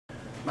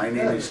My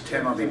name is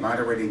Tim. I'll be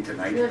moderating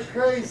tonight. You're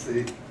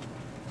crazy.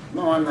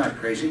 No, I'm not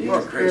crazy.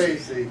 You're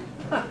crazy.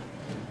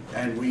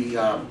 And we're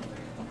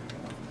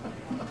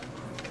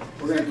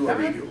going to do a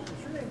review.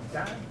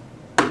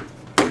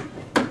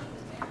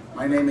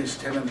 My name is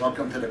Tim, and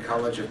welcome to the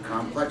College of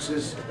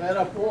Complexes.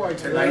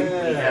 Tonight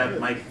we have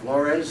Mike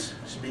Flores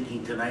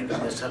speaking tonight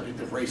on the subject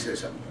of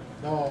racism,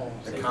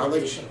 the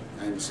college,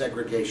 and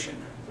segregation.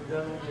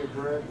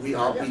 We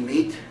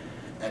meet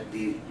at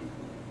the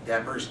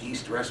Dapper's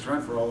East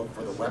restaurant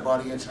for the web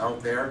audience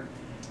out there.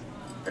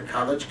 The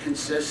college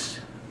consists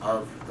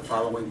of the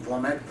following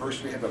format.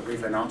 First, we have a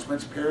brief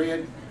announcements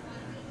period.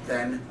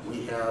 Then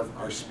we have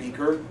our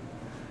speaker.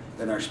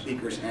 Then our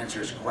speaker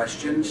answers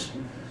questions.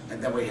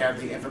 And then we have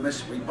the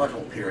infamous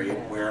rebuttal period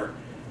where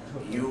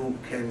you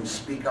can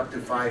speak up to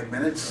 5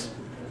 minutes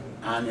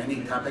on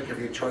any topic of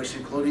your choice,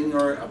 including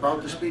or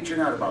about the speech or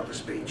not about the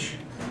speech.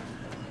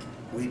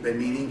 We've been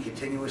meeting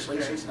continuously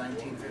since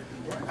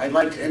 1950. I'd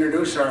like to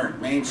introduce our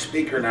main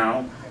speaker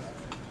now,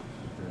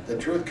 the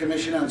Truth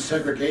Commission on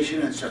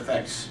Segregation and its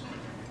Effects.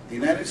 The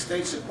United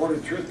States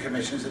supported truth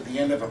commissions at the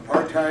end of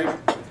apartheid,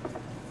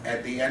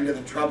 at the end of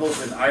the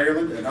Troubles in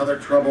Ireland and other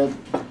troubled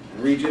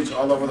regions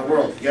all over the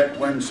world. Yet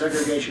when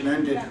segregation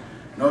ended,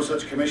 no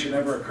such commission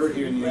ever occurred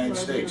here in the United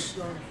States.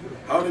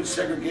 How did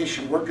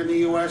segregation work in the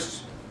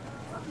U.S.?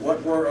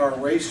 What were our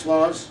race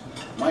laws?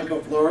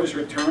 Michael Flores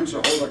returns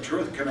to hold a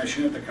truth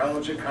commission at the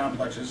College of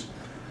Complexes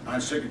on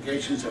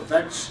segregation's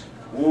effects,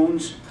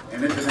 wounds,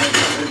 and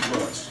international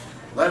influence.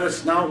 Let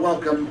us now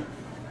welcome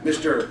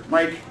Mr.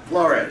 Mike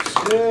Flores.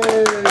 Yay!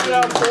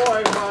 Good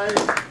boy,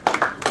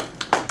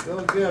 Mike.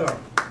 Go get him.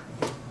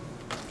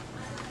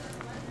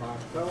 My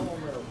fellow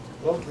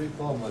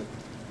Republic.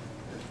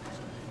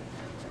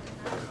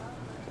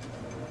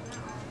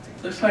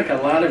 Looks like a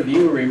lot of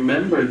you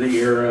remember the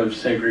era of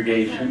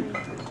segregation.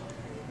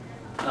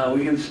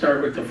 We can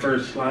start with the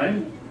first slide.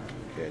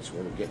 Okay, it's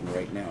what we're getting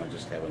right now. I'm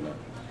just having a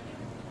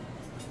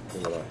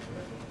pull it up.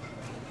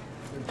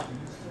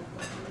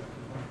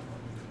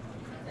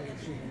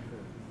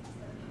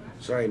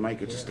 Sorry,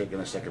 Mike, it's just taking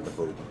a second to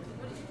boot.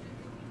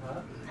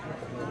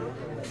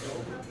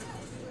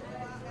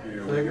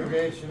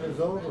 Segregation is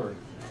over.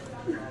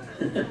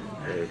 Okay.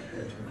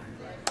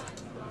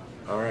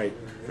 All right,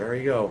 there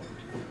you go.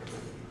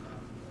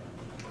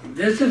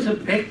 This is a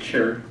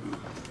picture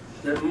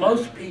that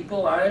most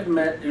people I've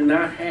met do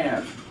not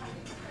have.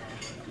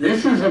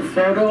 This is a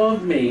photo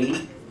of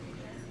me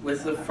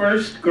with the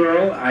first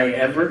girl I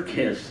ever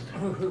kissed.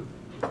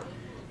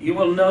 You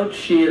will note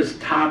she is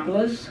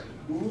topless,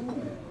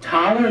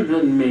 taller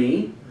than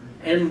me,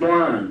 and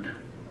blonde.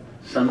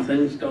 Some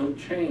things don't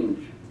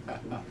change.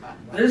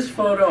 This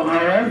photo,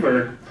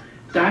 however,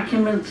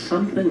 documents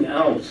something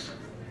else.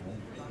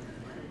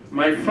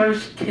 My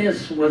first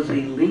kiss was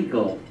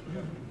illegal.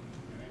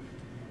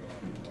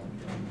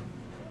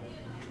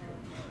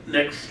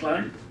 Next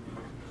slide.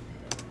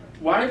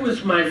 Why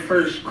was my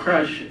first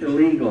crush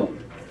illegal?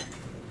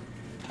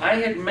 I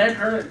had met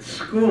her at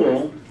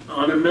school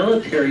on a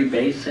military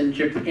base in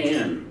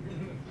Japan.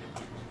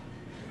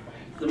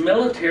 The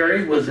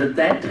military was at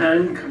that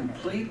time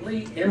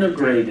completely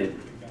integrated.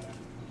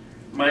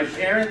 My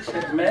parents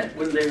had met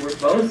when they were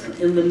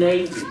both in the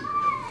Navy.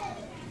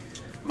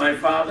 My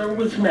father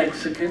was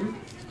Mexican,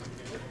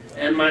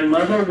 and my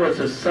mother was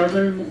a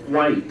Southern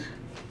white.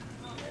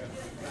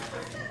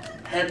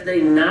 Had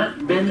they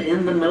not been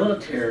in the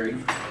military,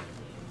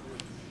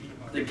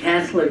 the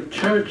Catholic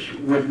Church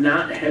would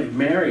not have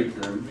married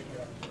them,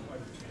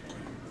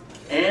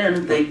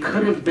 and they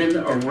could have been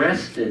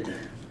arrested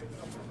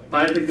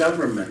by the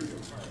government.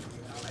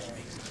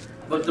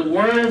 But the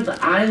world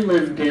I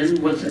lived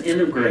in was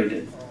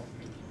integrated.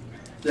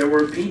 There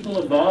were people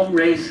of all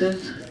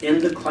races in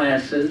the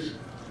classes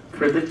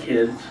for the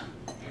kids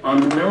on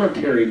the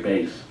military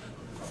base.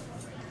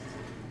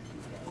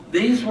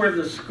 These were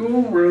the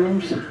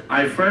schoolrooms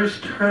I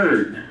first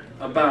heard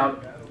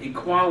about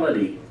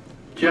equality,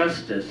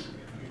 justice,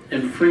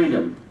 and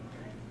freedom.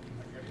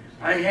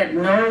 I had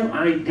no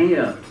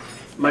idea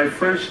my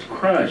first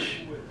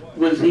crush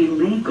was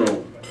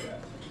illegal.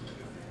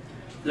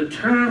 The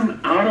term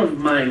 "out of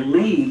my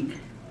league,"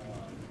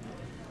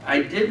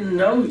 I didn't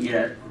know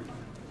yet,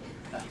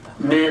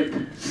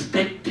 meant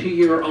stick to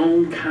your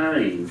own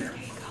kind.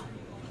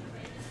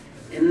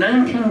 In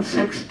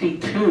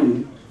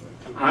 1962,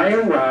 I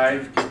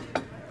arrived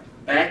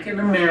back in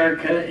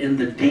America in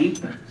the deep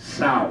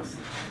South.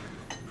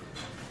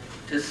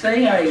 To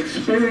say I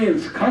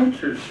experienced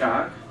culture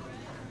shock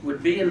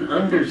would be an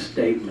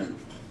understatement.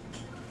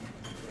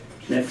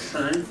 Next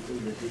sign.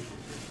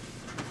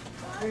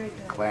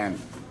 Clan.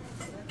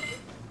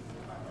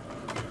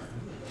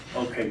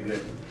 Okay,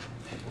 good.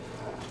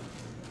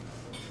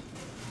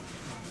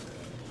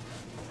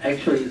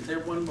 Actually, is there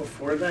one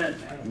before that?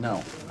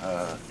 No,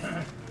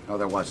 no,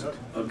 there wasn't.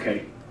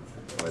 Okay,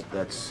 But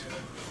that's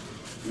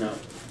no.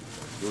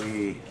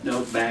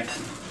 No, Back.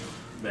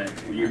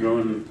 You're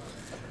going.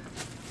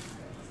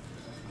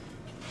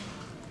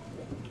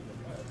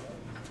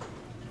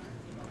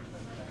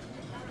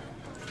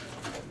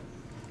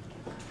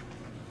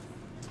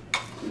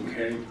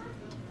 Okay.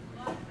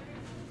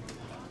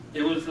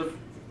 It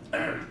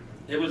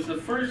was the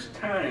first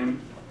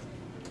time,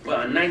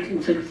 well, in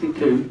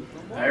 1962,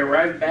 I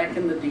arrived back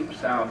in the Deep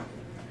South.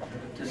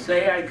 To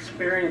say I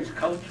experienced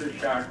culture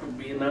shock would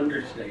be an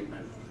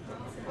understatement.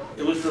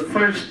 It was the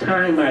first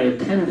time I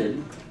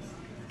attended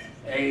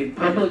a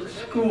public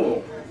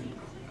school.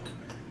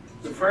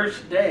 The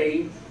first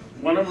day,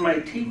 one of my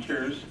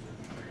teachers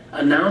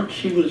announced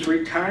she was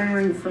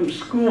retiring from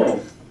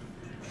school.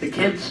 The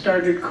kids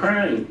started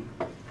crying.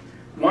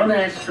 One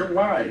asked her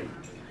why.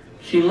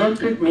 She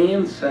looked at me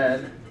and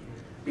said,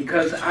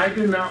 "Because I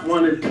do not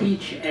want to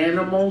teach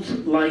animals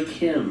like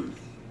him."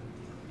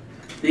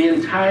 The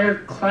entire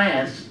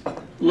class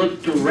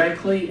looked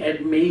directly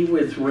at me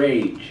with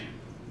rage.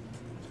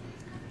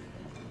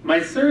 My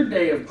third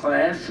day of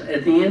class,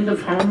 at the end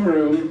of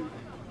homeroom,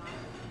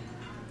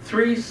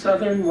 3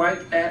 Southern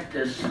white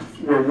Baptists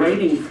were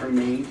waiting for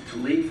me to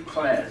leave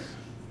class.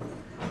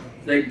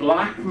 They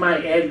blocked my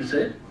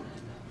exit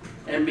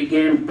and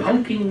began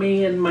poking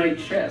me in my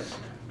chest.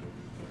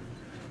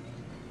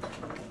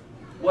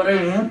 "What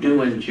are you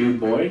doing, Jew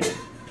boy?"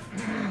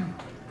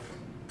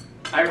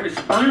 I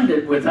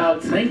responded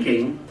without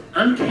thinking,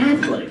 "I'm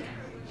Catholic."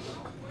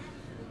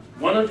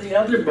 One of the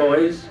other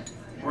boys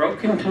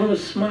broke into a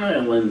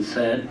smile and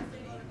said,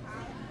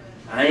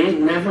 "I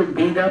ain't never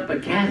beat up a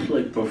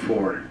Catholic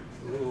before."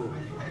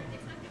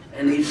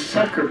 And he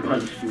sucker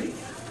punched me.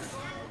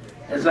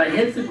 As I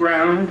hit the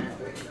ground,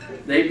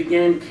 they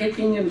began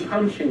kicking and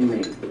punching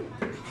me.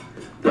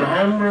 The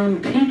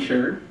homeroom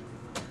teacher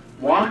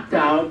walked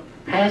out,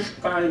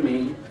 passed by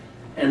me,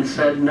 and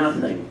said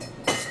nothing.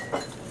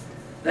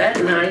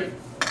 That night,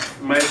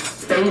 my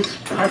face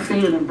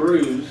puffy and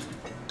bruised,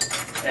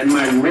 and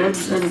my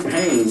ribs in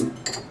pain,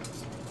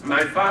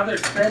 my father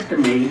said to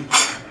me,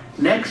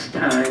 "Next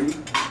time,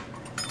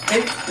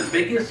 pick the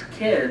biggest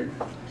kid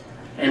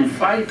and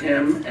fight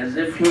him as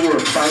if you were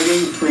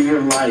fighting for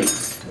your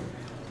life."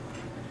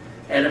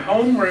 At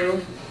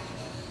homeroom,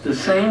 the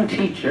same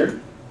teacher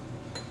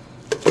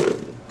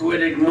who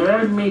had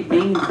ignored me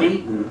being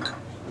beaten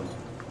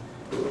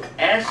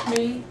asked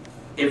me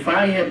if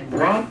I had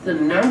brought the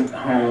note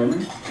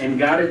home and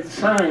got it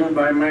signed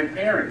by my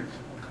parents.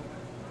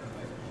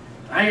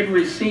 I had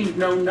received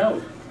no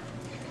note.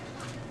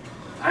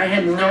 I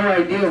had no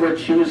idea what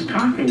she was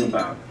talking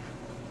about.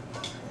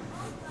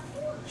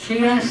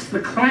 She asked the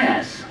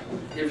class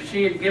if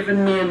she had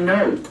given me a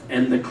note,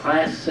 and the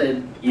class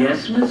said,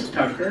 "Yes, Miss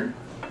Tucker."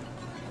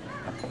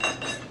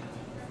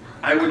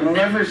 I would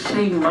never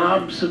see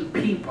mobs of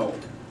people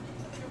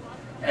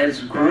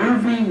as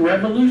groovy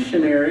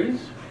revolutionaries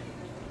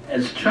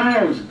as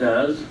Charles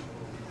does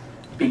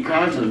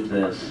because of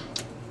this.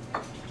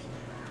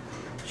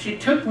 She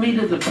took me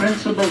to the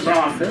principal's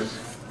office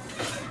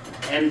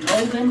and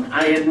told him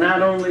I had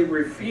not only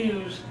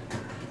refused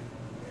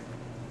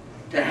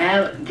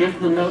to give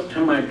the note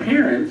to my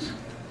parents,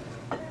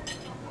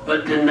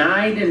 but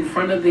denied in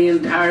front of the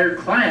entire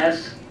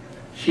class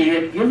she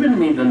had given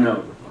me the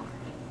note.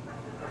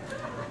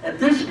 At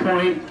this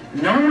point,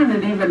 no one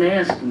had even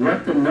asked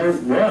what the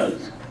note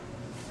was.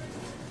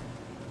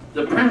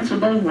 The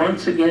principal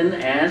once again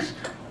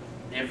asked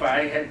if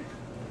I had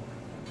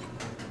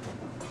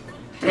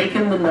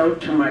taken the note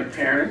to my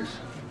parents,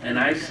 and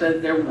I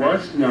said there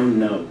was no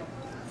note.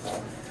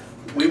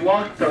 We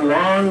walked a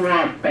long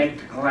walk back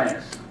to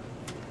class,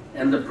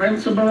 and the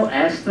principal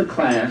asked the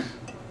class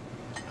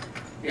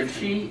if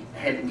she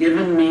had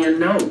given me a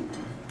note.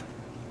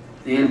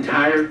 The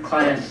entire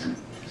class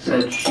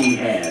said she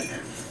had.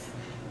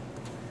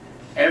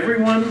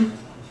 Everyone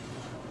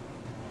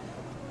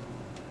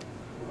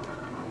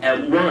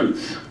at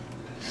once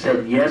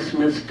said, "Yes,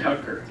 Miss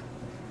Tucker."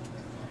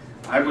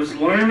 I was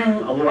learning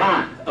a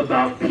lot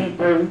about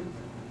people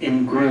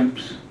in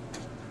groups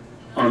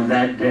on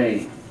that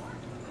day.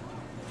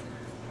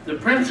 The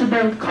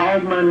principal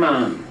called my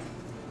mom,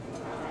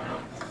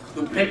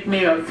 who picked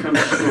me up from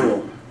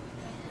school.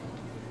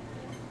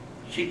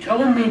 She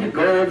told me to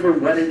go over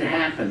what had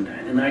happened,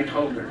 and I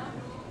told her.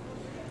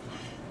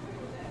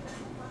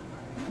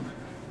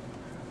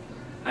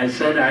 I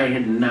said I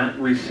had not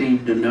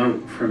received a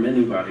note from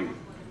anybody.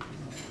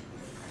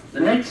 The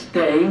next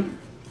day,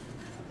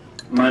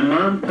 my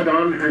mom put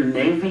on her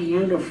Navy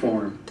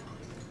uniform,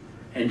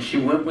 and she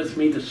went with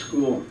me to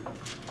school.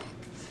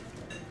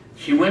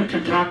 She went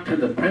to talk to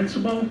the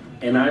principal,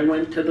 and I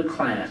went to the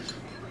class.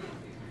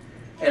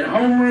 At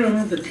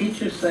homeroom, the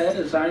teacher said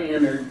as I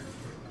entered,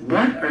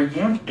 "What are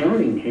you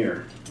doing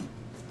here?"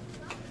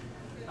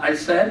 I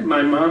said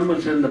my mom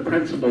was in the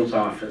principal's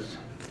office.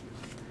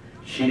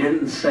 She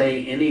didn't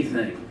say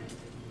anything.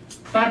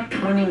 About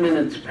 20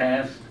 minutes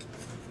passed.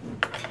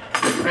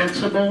 The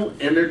principal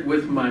entered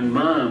with my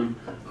mom,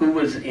 who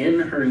was in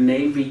her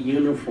Navy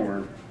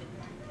uniform.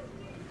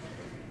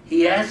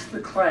 He asked the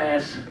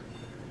class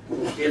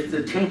if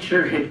the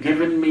teacher had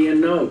given me a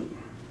note.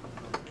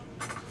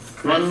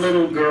 One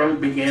little girl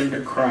began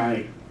to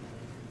cry.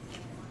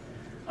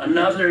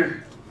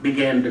 Another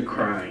began to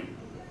cry.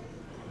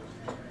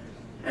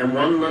 And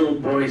one little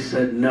boy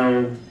said,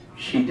 "No,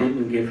 she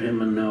didn't give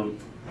him a note."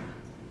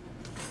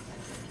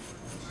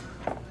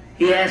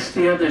 He asked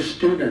the other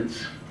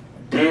students,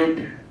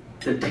 did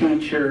the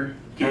teacher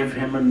give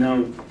him a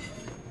note?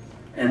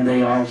 And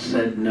they all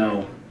said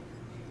no.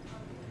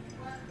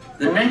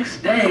 The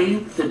next day,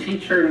 the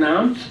teacher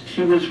announced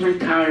she was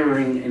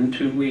retiring in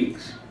 2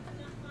 weeks.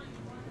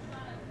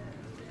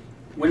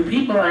 When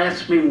people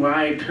ask me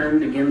why I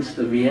turned against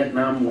the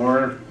Vietnam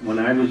War when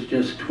I was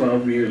just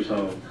 12 years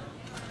old,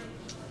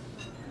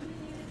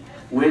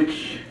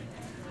 which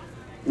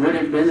would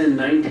have been in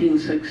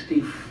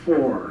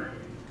 1964,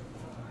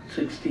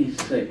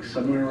 66,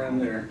 somewhere around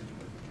there.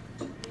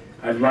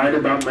 I've lied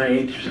about my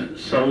age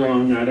so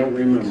long I don't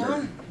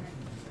remember.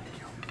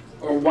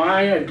 Or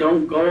why I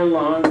don't go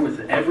along with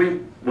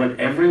what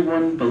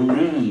everyone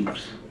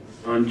believes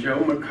on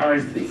Joe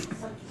McCarthy.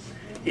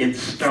 It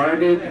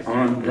started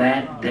on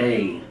that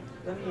day.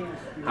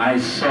 I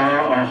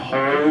saw a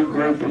whole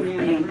group of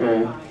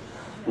people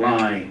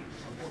lie.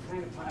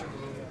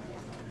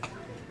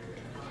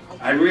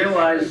 I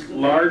realized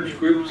large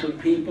groups of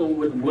people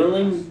would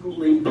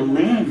willingly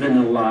believe in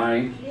a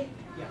lie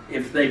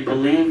if they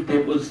believed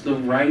it was the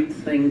right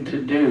thing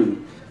to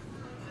do.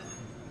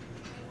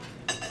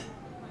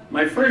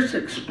 My first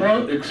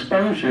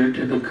exposure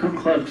to the Ku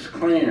Klux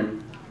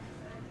Klan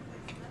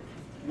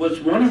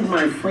was one of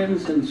my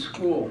friends in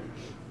school.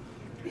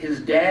 His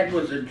dad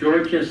was a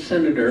Georgia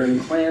senator and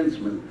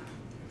Klansman.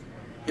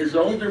 His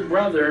older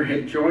brother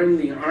had joined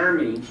the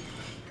army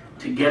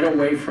to get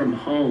away from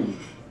home.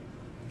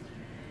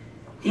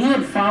 He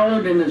had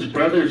followed in his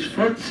brother's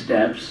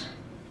footsteps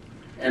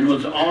and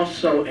was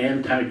also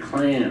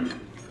anti-Klan.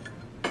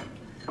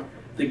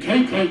 The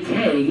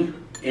KKK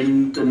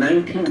in the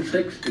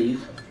 1960s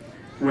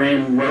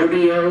ran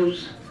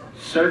rodeos,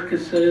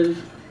 circuses,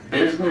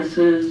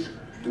 businesses,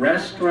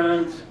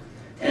 restaurants,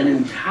 and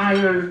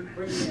entire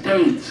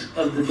states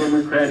of the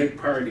Democratic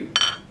Party.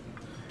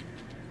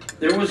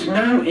 There was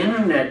no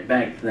internet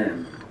back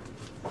then,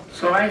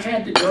 so I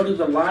had to go to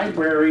the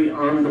library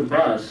on the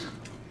bus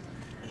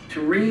to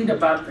read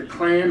about the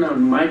Klan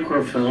on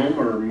microfilm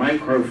or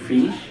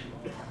microfiche.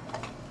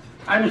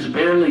 I was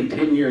barely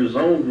 10 years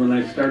old when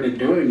I started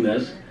doing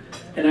this,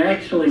 and I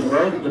actually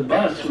rode the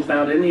bus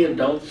without any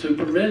adult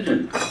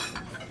supervision.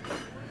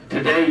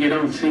 Today you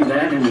don't see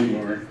that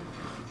anymore.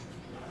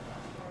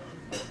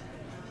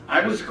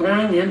 I was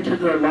going into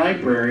the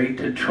library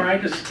to try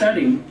to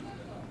study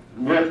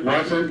what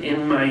wasn't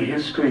in my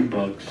history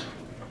books.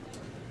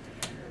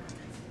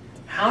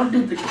 How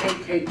did the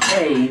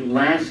KKK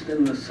last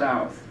in the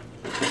South?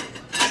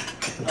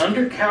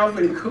 Under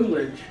Calvin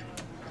Coolidge,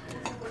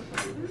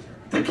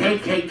 the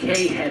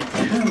KKK had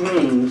two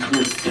wings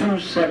with two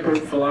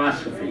separate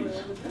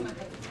philosophies.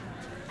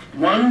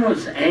 One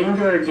was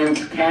anger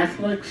against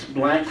Catholics,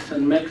 blacks,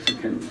 and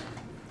Mexicans.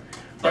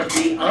 But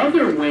the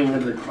other wing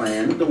of the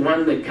Klan, the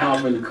one that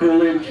Calvin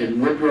Coolidge and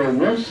Woodrow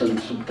Wilson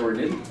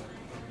supported,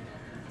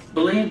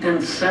 believed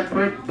in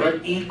separate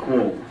but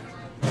equal.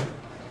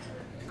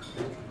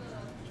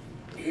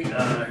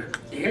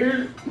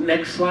 Here,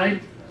 next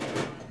slide.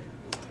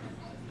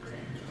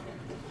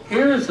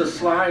 Here is a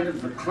slide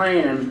of the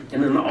Klan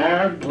in an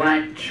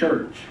all-black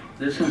church.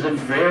 This is a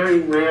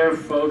very rare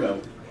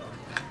photo.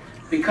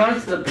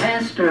 Because the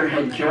pastor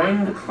had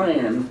joined the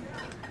Klan,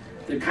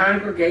 the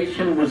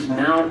congregation was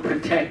now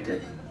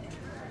protected.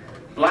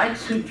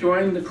 Blacks who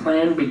joined the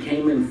Klan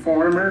became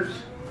informers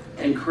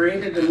and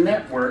created a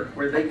network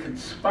where they could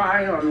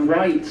spy on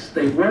whites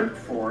they worked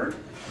for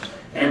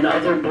and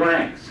other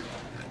blacks.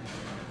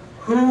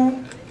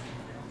 Who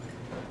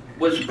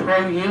was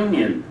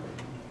pro-union?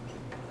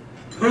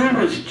 Who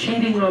was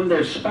cheating on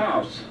their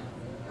spouse?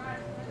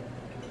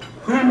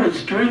 Who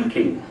was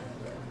drinking?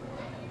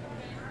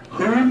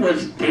 Who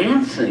was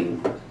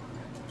dancing?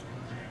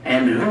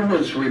 And who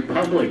was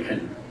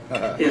Republican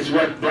is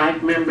what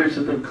black members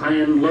of the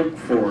Klan looked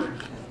for.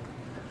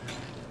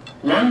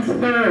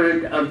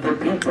 1/3 of the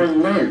people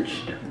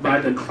lynched by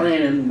the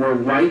Klan were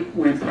white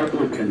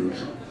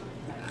Republicans.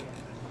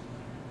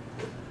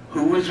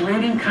 Who was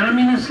reading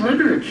communist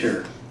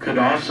literature could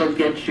also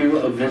get you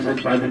a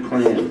visit by the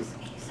Klan.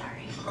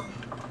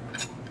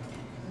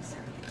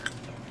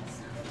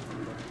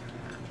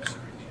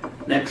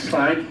 Next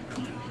slide.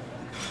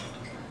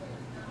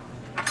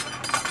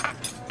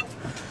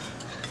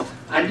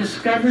 I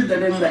discovered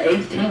that in the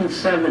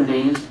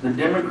 1870s, the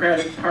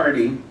Democratic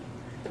Party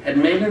had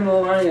made an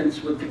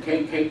alliance with the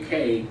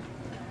KKK,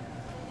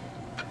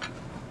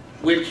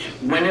 which,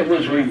 when it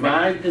was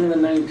revived in the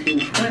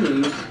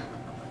 1920s,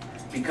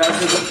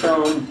 because of the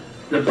film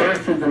The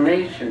Birth of the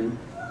Nation.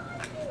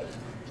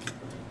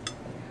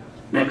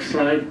 Next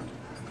slide.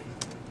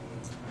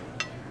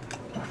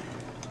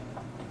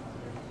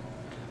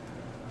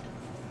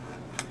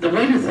 The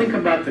way to think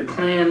about the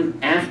Klan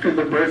after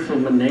The Birth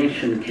of the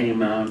Nation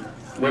came out,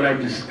 what I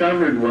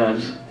discovered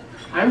was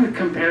I would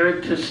compare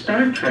it to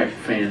Star Trek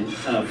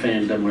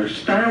fandom or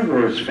Star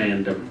Wars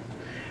fandom.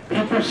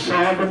 People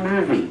saw the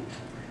movie.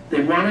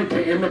 They wanted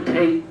to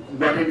imitate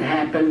what had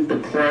happened, the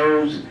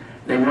clothes.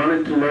 They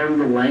wanted to learn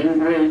the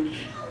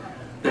language.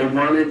 They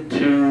wanted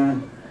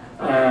to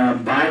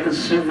buy buy the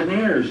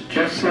souvenirs,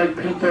 just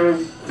like people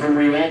who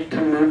react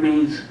to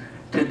movies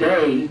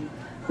today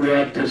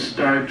react to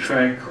Star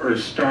Trek or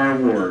Star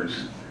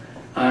Wars.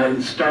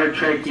 In Star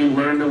Trek, you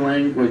learn the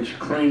language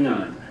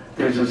Klingon.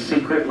 There's a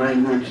secret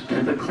language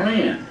to the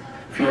Klan.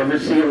 If you ever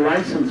see a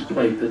license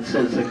plate that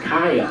says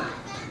Akaya,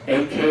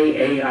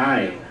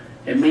 A-K-A-I,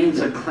 it means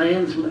a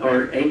Klansman,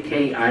 or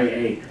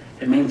A-K-I-A,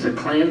 it means a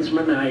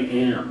Klansman I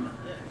am.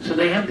 So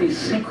they have these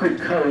secret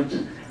codes,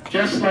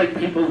 just like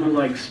people who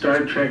like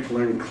Star Trek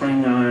learn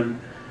Klingon,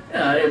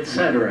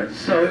 etc.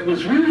 So it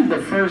was really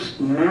the first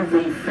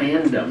movie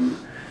fandom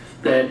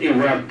that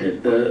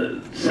erupted,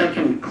 the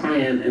second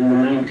Klan in the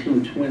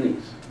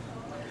 1920s.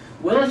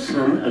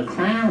 Wilson, a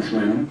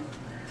Klansman,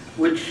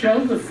 would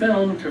show the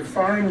film to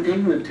foreign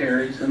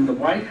dignitaries in the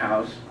White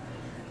House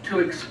to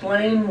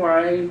explain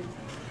why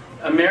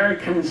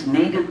Americans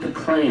needed the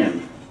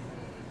Klan.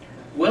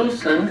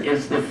 Wilson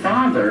is the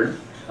father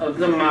of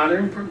the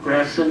modern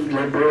progressive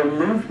liberal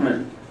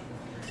movement.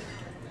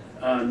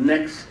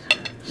 Next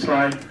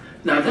slide.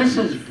 Now this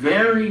is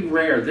very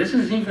rare. This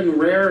is even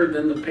rarer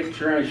than the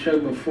picture I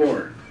showed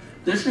before.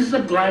 This is a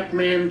black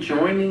man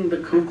joining the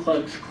Ku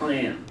Klux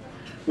Klan.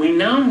 We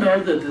now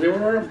know that there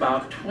were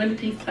about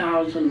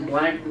 20,000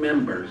 black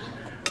members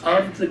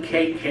of the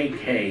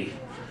KKK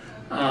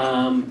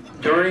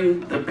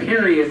during the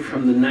period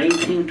from the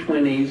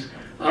 1920s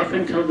up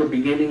until the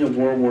beginning of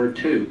World War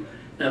II.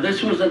 Now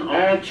this wasn't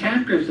all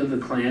chapters of the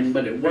Klan,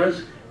 but it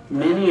was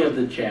many of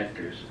the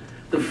chapters.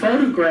 The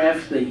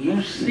photograph that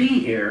you see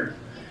here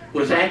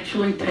was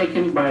actually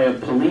taken by a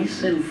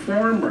police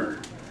informer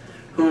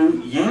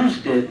who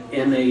used it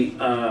in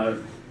a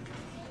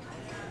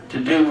to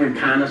do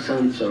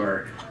reconnaissance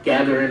or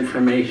gather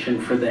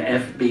information for the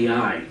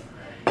FBI.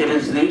 It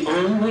is the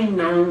only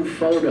known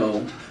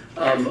photo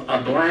of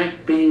a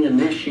black being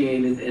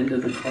initiated into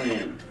the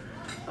Klan.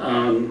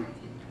 And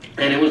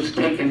it was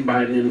taken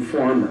by an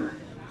informer.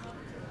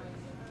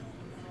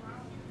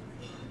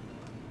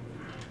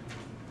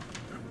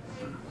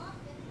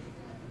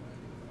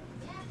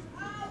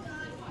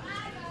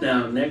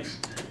 Now,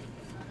 next.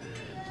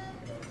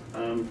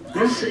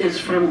 This is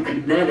from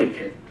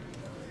Connecticut.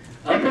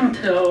 Up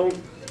until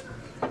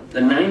the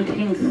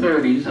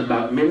 1930s,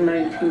 about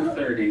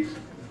mid-1930s,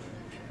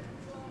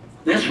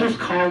 this was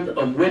called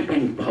a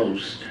whipping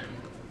post.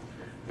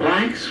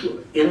 Blacks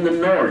in the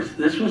North,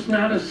 this was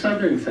not a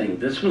Southern thing,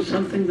 this was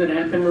something that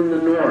happened in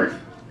the North.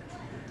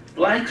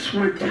 Blacks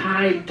were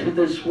tied to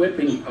this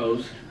whipping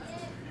post,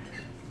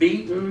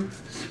 beaten,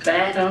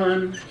 spat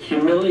on,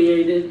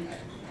 humiliated.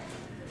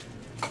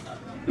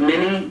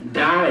 Many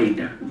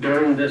died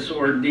during this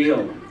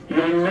ordeal.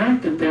 You'll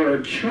note that there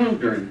are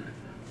children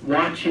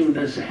watching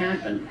this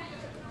happen.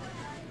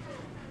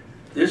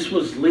 This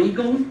was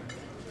legal,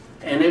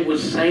 and it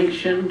was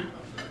sanctioned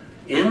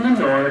in the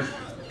North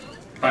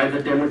by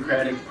the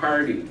Democratic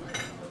Party.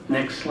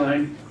 Next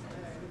slide.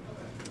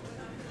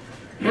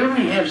 Here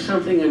we have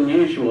something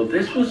unusual.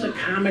 This was a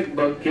comic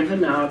book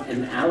given out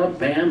in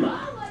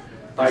Alabama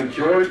by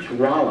George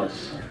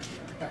Wallace.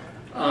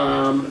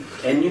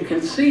 And you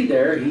can see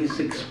there,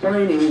 he's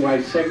explaining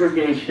why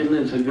segregation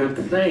is a good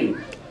thing.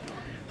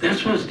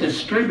 This was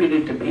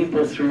distributed to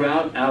people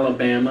throughout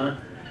Alabama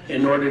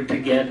in order to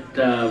get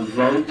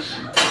votes.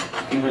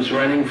 He was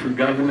running for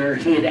governor.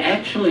 He had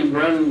actually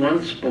run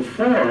once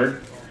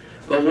before,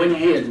 but when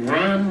he had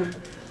run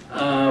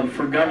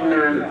for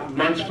governor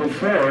once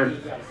before,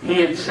 he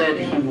had said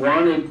he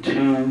wanted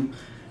to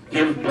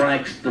give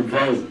blacks the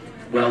vote.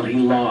 Well, he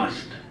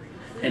lost.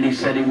 And he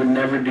said he would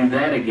never do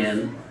that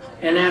again.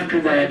 And after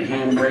that, he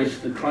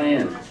embraced the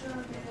Klan.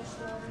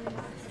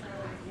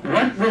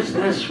 What was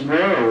this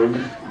world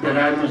that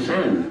I was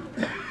in?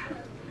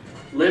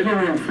 Living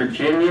in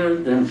Virginia,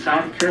 then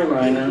South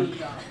Carolina,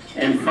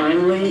 and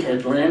finally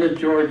Atlanta,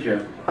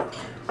 Georgia.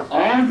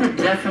 All the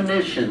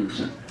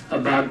definitions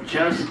about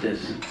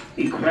justice,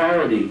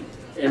 equality,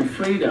 and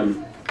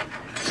freedom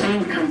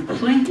seemed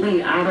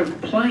completely out of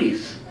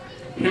place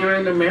here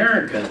in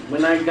America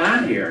when I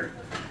got here.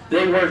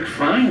 They worked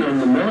fine on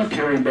the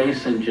military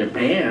base in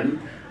Japan,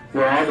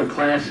 where all the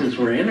classes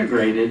were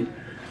integrated,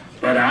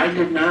 but I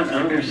did not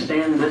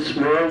understand this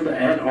world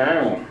at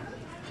all.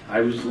 I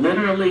was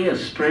literally a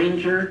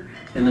stranger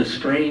in a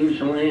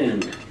strange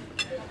land.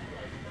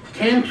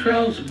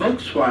 Cantrell's book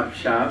swap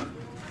shop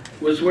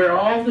was where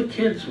all the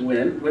kids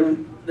went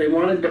when they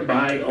wanted to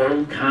buy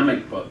old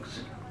comic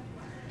books.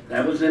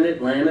 That was in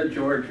Atlanta,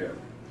 Georgia.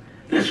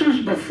 This was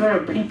before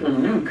people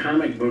knew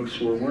comic books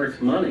were worth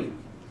money.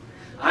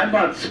 I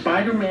bought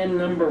Spider-Man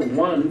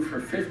 #1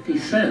 for 50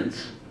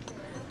 cents.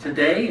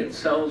 Today it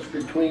sells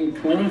between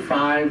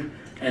 $25,000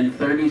 and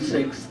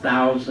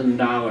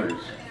 $36,000.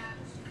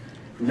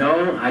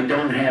 No, I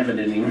don't have it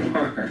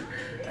anymore.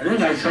 I think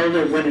I sold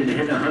it when it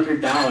hit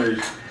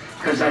 $100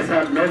 because I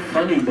thought no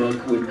funny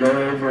book would go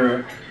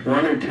over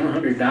 $100 or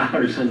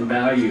 $200 in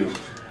value.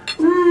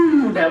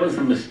 Ooh, that was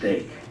a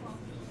mistake.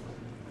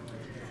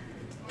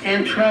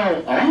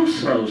 Cantrell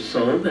also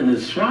sold in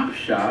his swap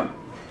shop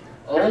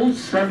old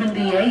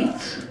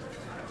 78s.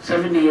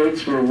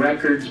 78s were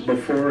records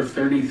before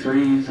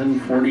 33s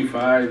and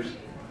 45s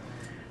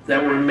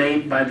that were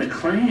made by the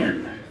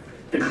Klan.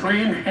 The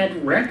Klan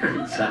had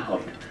records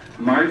out,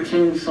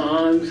 marching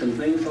songs and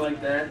things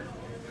like that.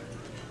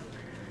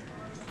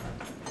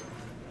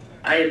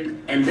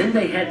 And then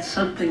they had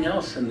something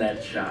else in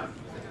that shop.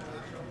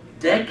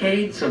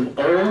 Decades of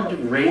old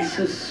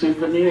racist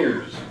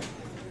souvenirs.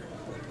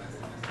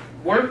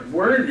 What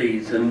were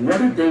these and what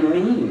did they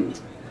mean?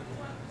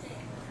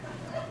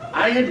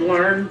 I had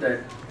learned that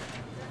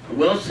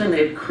Wilson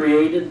had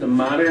created the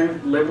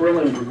modern liberal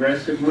and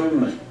progressive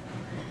movement.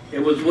 It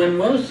was when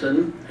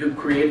Wilson, who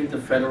created the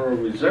Federal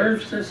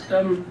Reserve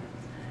System,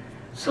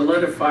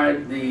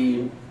 solidified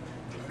the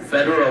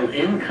federal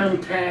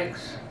income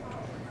tax,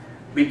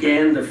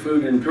 began the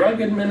Food and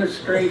Drug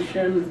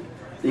Administration,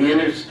 the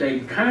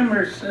Interstate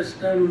Commerce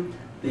System,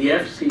 the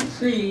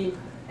FCC,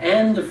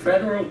 and the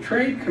Federal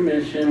Trade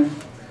Commission.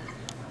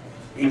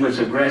 He was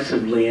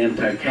aggressively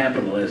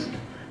anti-capitalist,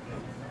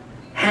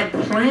 had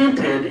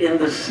planted in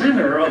the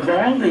center of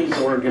all these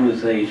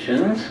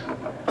organizations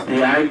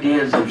the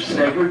ideas of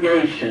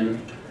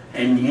segregation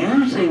and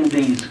using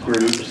these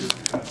groups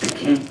to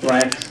keep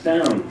blacks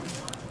down.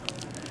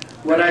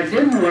 What I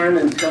didn't learn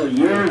until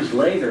years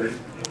later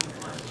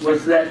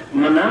was that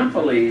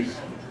monopolies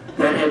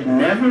that had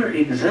never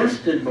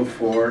existed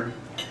before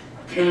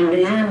came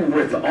in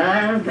with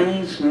all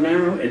these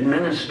new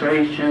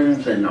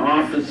administrations and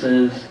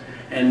offices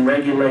and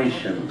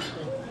regulations.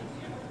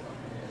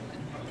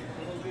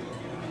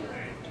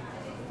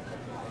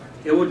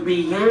 It would be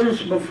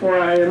years before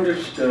I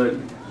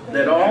understood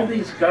that all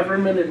these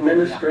government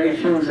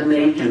administrations and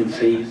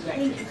agencies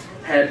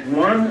had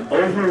one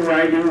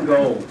overriding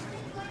goal: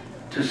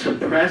 to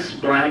suppress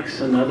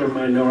blacks and other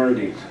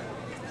minorities.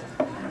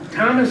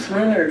 Thomas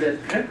Leonard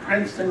at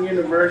Princeton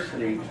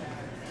University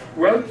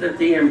wrote that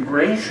the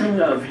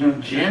embracing of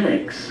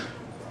eugenics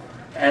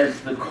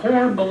as the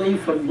core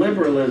belief of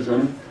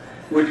liberalism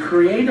would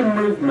create a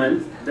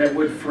movement that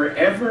would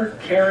forever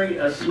carry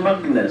a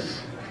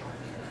smugness.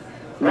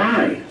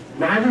 Why?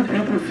 Why do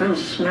people feel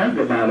smug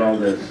about all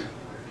this?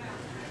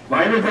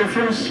 Why do they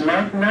feel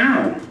smug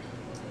now?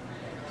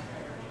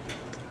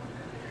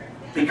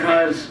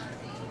 Because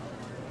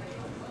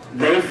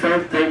they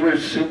felt they were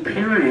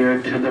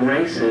superior to the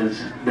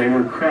races they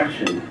were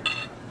crushing.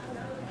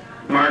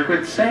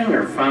 Margaret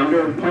Sanger,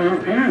 founder of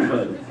Planned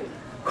Parenthood,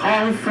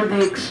 called for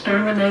the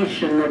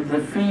extermination of the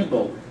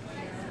feeble,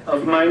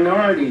 of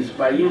minorities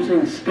by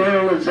using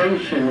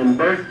sterilization and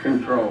birth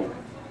control.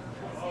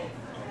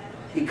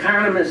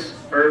 Economists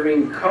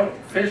Irving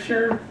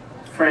Fisher,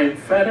 Frank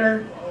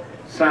Fetter,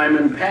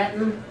 Simon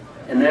Patton,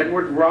 and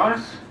Edward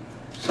Ross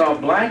saw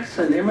blacks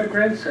and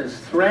immigrants as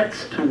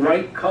threats to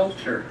white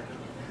culture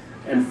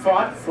and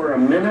fought for a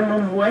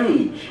minimum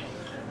wage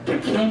to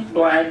keep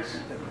blacks,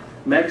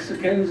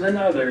 Mexicans, and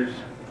others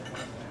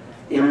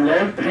in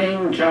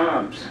low-paying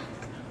jobs.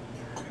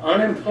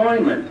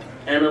 Unemployment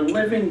and a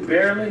living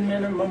barely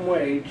minimum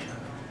wage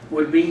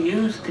would be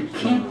used to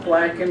keep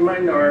black and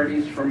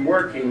minorities from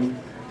working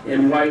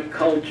in white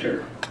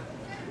culture.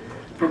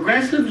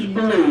 Progressives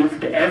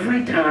believed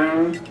every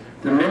time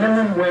the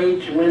minimum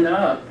wage went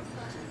up,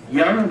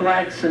 young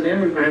blacks and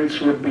immigrants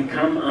would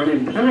become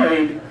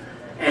unemployed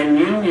and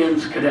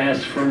unions could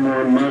ask for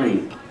more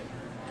money.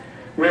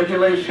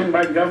 Regulation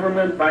by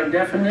government, by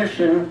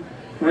definition,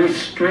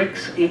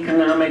 restricts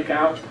economic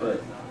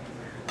output.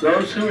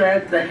 Those who are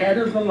at the head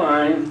of the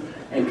line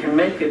and can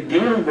make a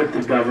deal with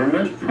the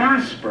government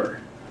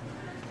prosper.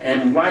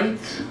 And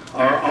whites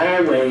are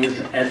always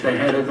at the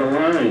head of the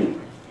line.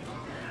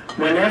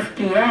 When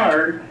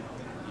FDR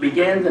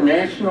began the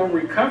National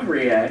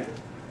Recovery Act,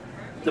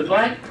 the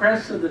black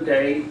press of the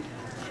day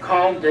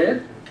called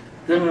it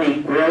the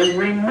Negro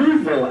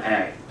Removal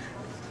Act,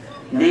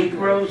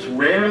 Negroes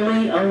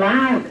Rarely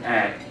Allowed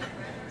Act,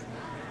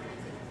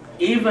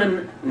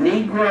 even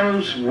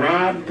Negroes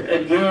Robbed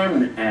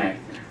Again Act.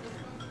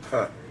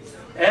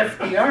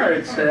 FDR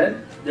had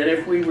said that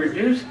if we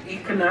reduced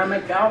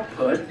economic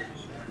output,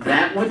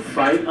 that would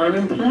fight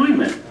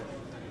unemployment.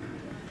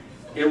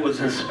 It was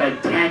a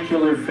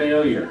spectacular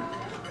failure.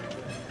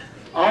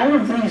 All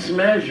of these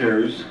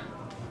measures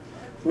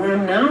we're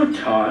now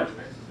taught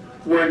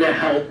were to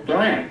help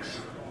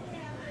blacks.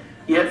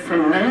 Yet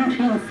from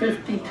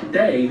 1950 to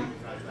today,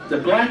 the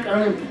black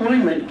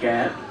unemployment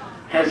gap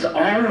has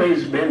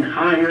always been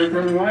higher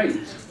than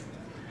whites.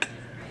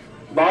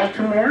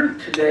 Baltimore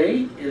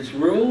today is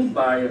ruled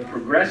by a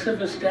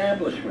progressive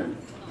establishment.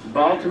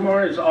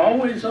 Baltimore is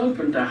always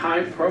open to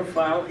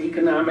high-profile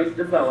economic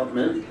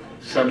development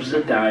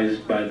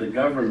subsidized by the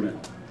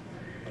government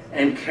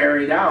and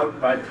carried out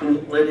by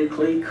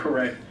politically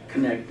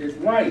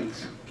connected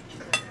whites.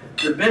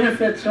 The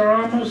benefits are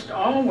almost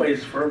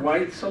always for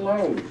whites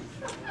alone.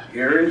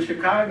 Here in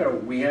Chicago,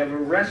 we have a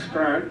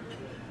restaurant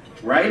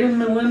right in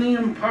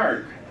Millennium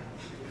Park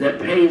that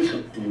pays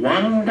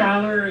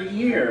 $1 a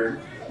year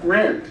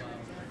rent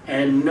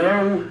and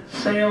no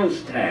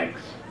sales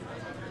tax.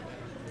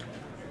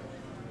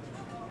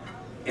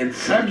 It's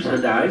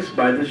subsidized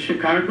by the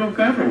Chicago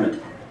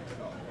government.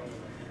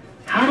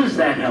 How does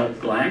that help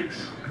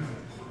blacks?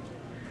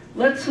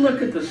 Let's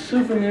look at the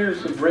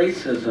souvenirs of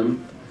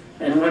racism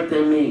and what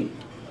they mean.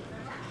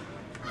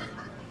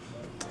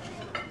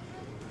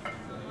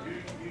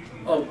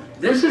 Oh,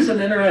 this is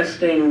an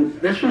interesting,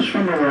 this was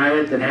from a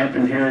riot that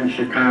happened here in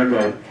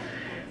Chicago.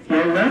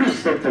 You'll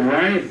notice that the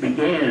riot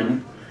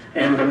began,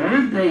 and the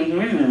word they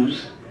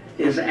use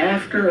is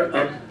after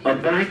a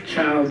black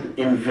child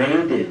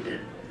invaded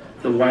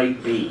the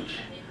white beach.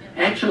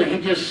 Actually, he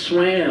just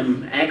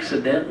swam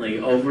accidentally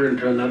over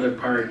into another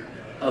part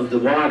of the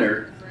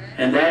water,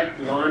 and that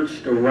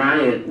launched a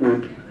riot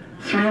where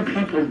 3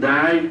 people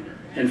died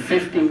and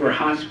 50 were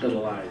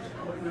hospitalized.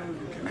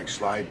 Okay, next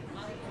slide.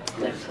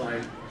 Next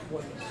slide.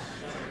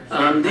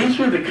 These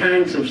were the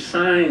kinds of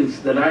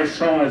signs that I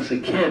saw as a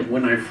kid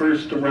when I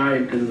first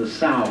arrived in the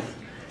South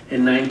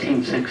in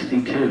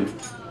 1962.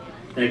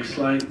 Next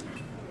slide.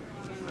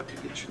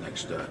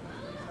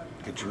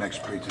 Get your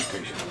next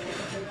presentation.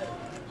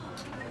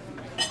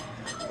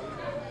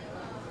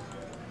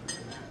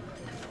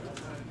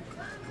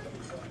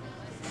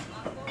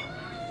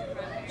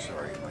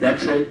 Sorry.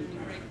 That's it.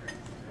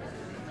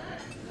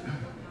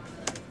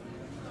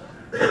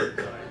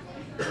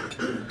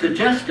 To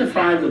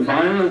justify the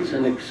violence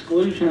and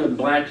exclusion of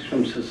blacks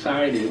from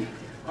society,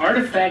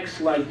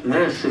 artifacts like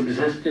this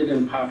existed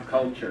in pop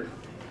culture.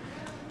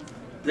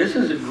 This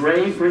is a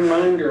grave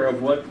reminder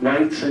of what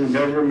whites in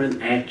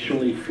government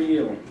actually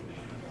feel.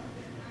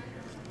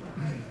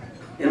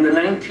 In the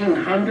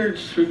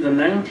 1900s through the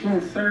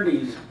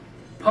 1930s,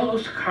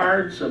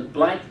 postcards of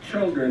black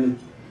children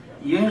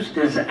used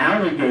as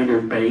alligator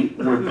bait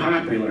were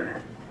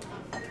popular.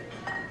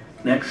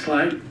 Next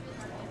slide.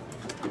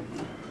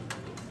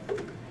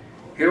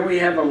 Here we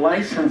have a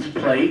license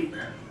plate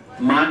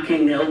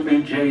mocking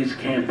LBJ's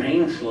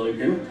campaign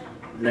slogan.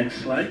 Next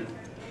slide.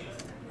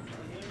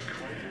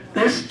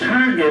 This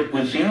target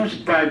was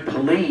used by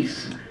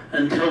police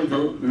until the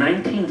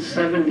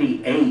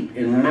 1978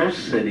 in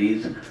most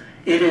cities.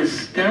 It is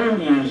still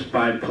used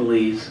by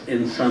police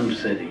in some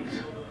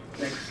cities.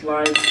 Next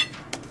slide.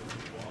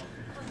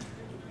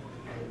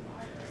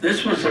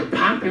 This was a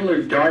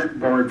popular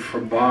dartboard for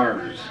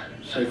bars.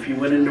 So if you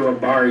went into a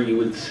bar, you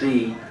would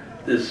see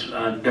this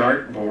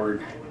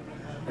dartboard.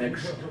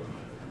 Next.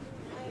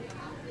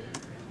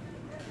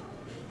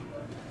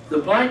 The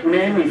black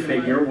mammy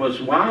figure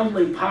was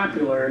wildly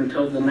popular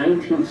until the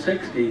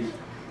 1960s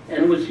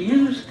and was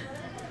used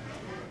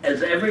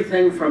as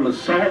everything from a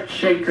salt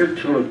shaker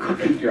to a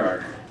cookie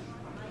jar.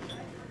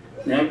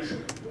 Next.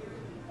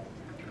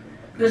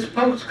 This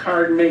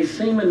postcard may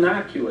seem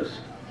innocuous,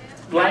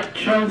 black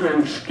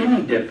children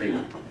skinny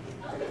dipping,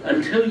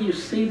 until you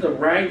see the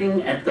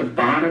writing at the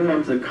bottom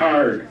of the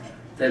card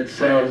that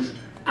says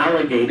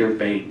alligator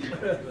bait.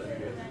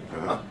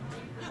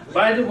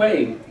 By the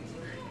way,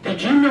 did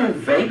you know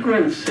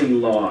vagrancy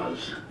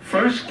laws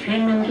first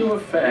came into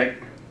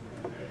effect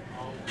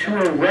to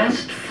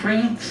arrest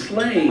freed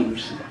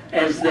slaves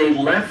as they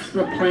left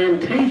the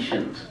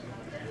plantations?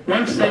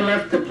 Once they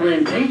left the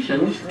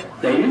plantations,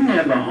 they didn't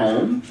have a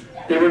home.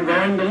 They were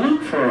going to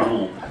look for a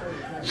home.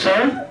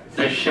 So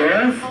the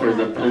sheriff or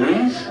the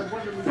police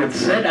would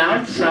sit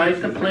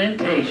outside the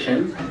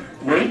plantation,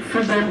 wait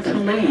for them to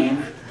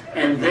leave,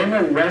 and then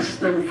arrest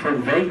them for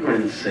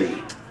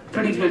vagrancy.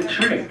 Pretty good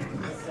trick.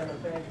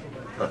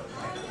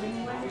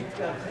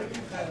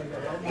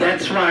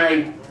 That's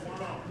why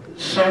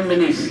so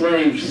many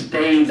slaves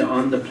stayed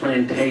on the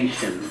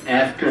plantation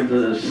after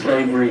the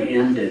slavery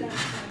ended,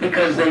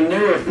 because they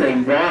knew if they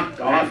walked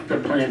off the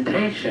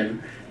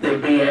plantation,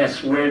 they'd be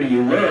asked, where do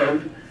you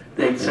live?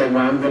 They'd say,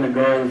 well, I'm going to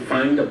go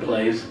find a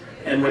place,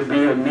 and would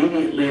be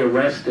immediately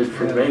arrested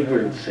for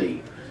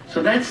vagrancy.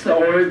 So that's the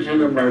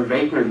origin of our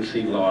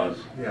vagrancy laws.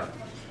 Yeah.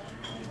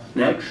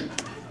 Next.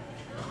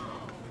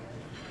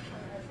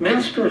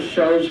 Minstrel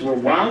shows were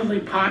wildly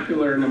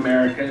popular in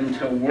America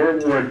until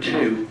World War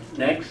II.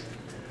 Next.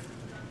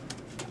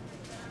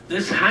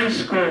 This high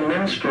school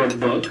minstrel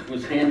book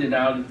was handed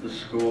out at the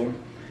school.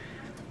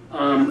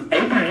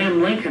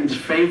 Abraham Lincoln's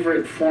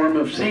favorite form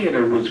of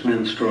theater was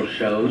minstrel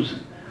shows.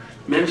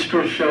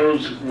 Minstrel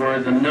shows were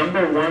the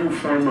 #1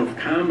 form of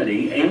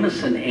comedy.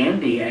 Amos and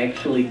Andy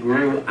actually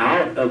grew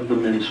out of the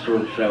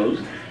minstrel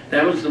shows.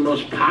 That was the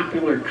most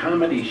popular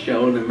comedy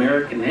show in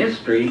American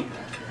history,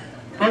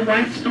 but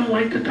whites don't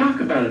like to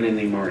talk about it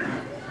anymore.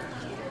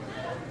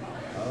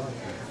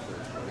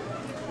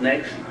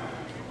 Next.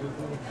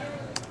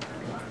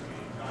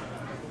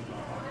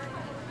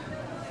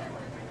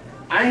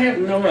 I have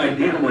no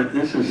idea what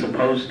this is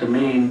supposed to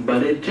mean,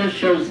 but it just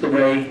shows the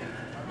way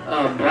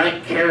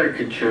black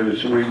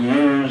caricatures were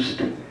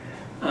used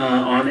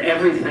on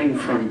everything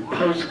from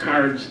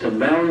postcards to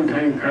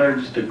Valentine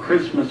cards to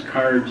Christmas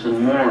cards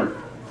and more.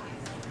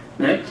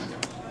 Next.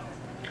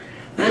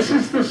 This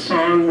is the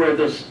song where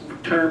the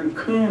term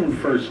coon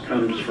first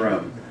comes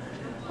from.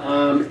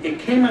 It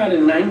came out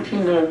in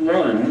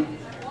 1901,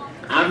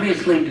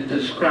 obviously to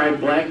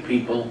describe black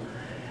people,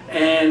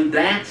 and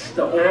that's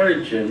the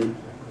origin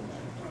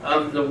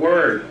of the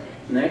word.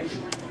 Next.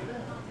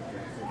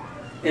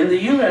 In the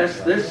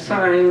U.S., this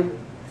sign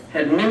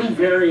had many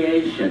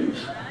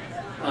variations.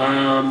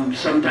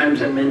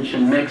 Sometimes I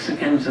mentioned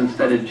Mexicans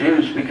instead of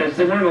Jews because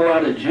there weren't a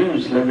lot of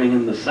Jews living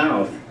in the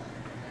South.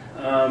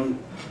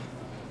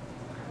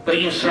 But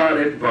you saw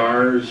it at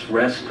bars,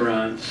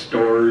 restaurants,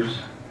 stores.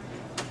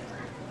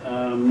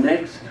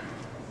 Next.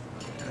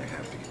 I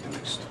have to get the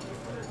next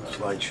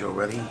slideshow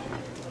ready.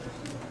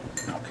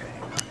 Okay.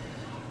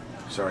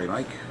 Sorry,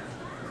 Mike.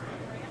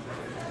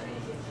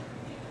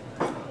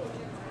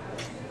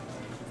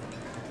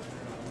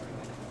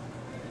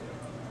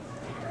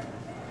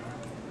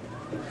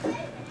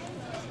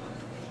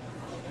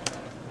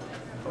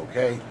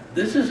 Okay.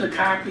 This is a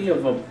copy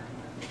of a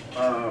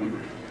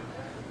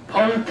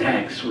poll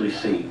tax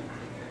receipt.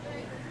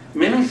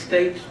 Many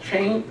states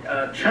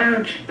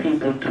charged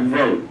people to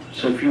vote.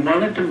 So if you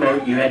wanted to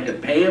vote, you had to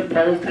pay a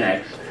poll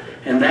tax,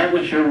 and that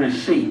was your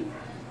receipt.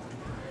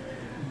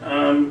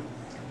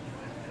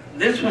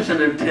 This was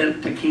an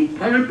attempt to keep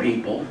poor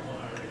people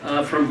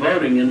from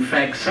voting. In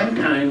fact,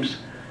 sometimes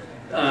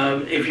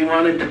if you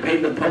wanted to pay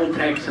the poll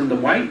tax in the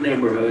white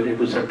neighborhood, it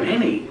was a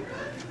penny.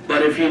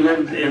 But if you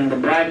lived in the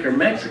black or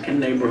Mexican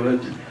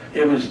neighborhoods,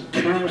 it was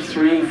 $2,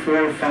 $3,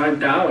 $4,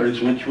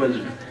 $5, which was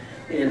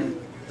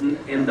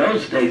in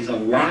those days a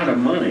lot of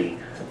money.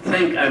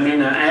 Think, I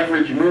mean, an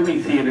average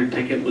movie theater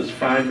ticket was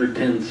 5 or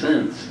 10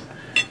 cents.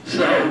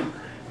 So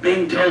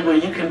being told, well,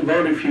 you can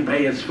vote if you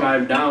pay us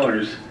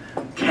 $5,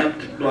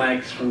 kept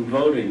blacks from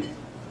voting.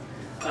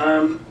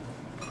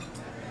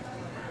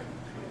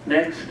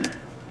 Next.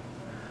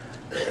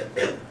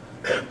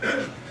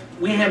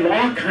 We have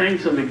all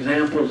kinds of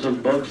examples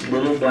of books,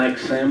 Little Black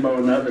Sambo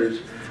and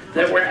others,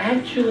 that were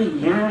actually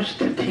used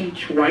to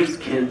teach white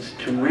kids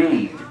to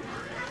read.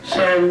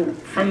 So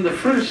from the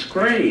first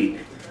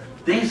grade,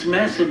 these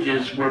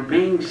messages were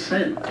being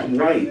sent to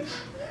whites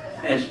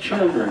as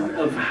children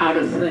of how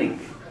to think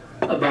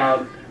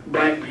about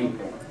black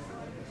people.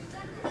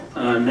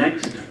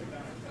 Next.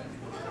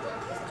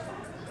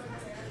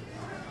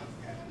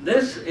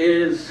 This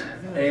is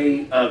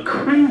a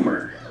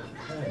creamer.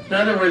 In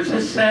other words,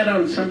 this sat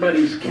on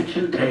somebody's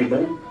kitchen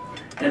table,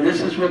 and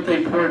this is what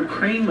they poured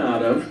cream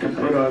out of to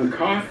put on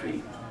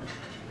coffee.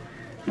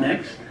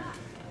 Next.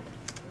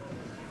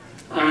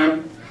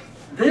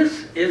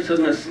 This is a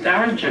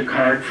nostalgia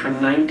card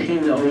from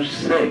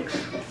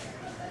 1906.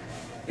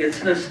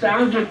 It's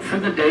nostalgic for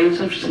the days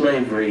of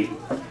slavery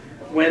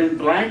when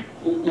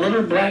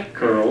little black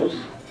girls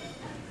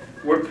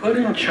were put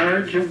in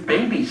charge of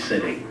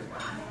babysitting.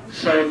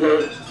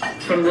 So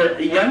from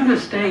the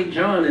youngest age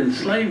on in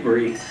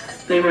slavery,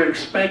 they were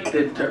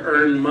expected to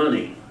earn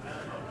money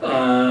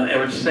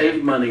or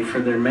save money for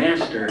their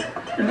master.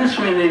 And this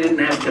way they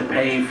didn't have to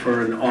pay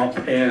for an au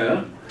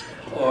pair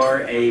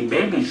or a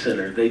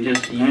babysitter. They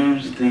just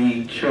used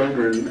the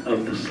children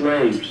of the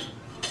slaves.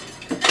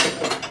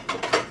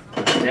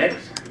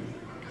 Next.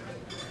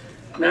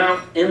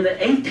 Now, in the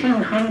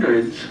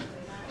 1800s,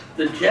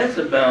 the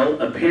Jezebel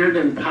appeared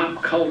in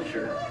pop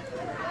culture.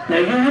 Now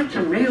you have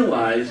to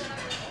realize,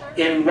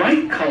 in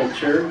white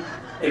culture,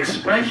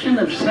 expression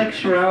of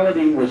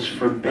sexuality was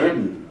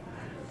forbidden.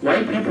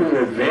 White people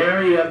were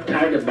very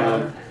uptight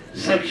about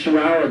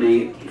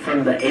sexuality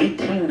from the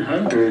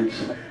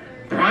 1800s,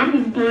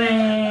 probably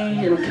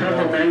until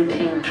the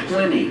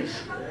 1920s.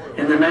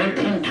 In the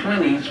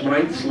 1920s,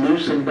 whites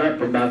loosened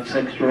up about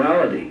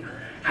sexuality.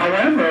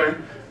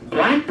 However,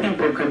 black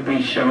people could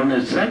be shown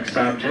as sex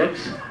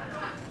objects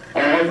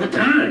all the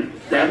time.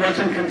 That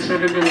wasn't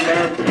considered in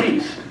bad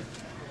taste.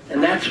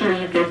 And that's where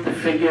you get the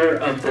figure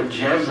of the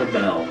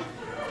Jezebel.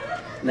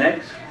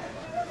 Next.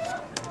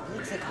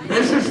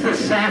 This is the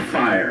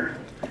Sapphire.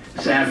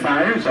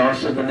 Sapphire is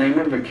also the name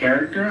of a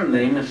character on the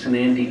Amos and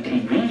Andy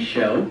TV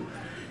show.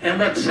 And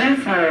what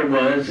Sapphire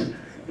was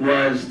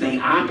the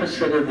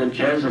opposite of the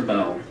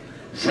Jezebel.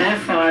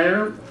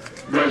 Sapphire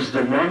was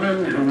the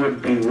woman who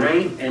would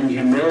berate and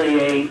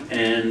humiliate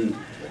and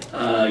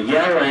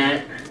yell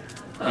at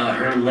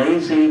her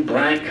lazy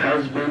black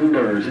husband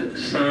or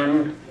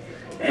son.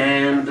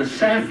 And the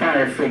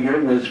Sapphire figure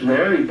was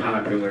very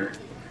popular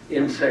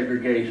in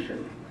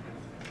segregation.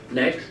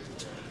 Next.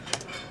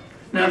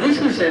 Now this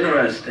is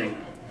interesting.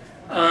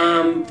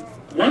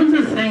 One of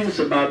the things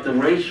about the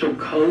racial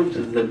codes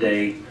of the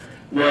day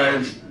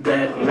was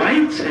that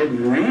whites had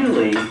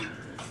really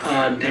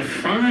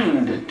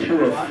defined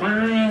to a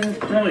fine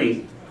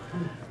point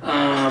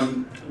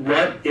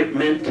what it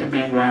meant to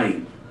be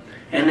white.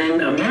 And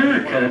in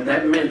America,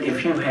 that meant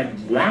if you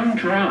had one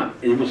drop,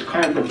 it was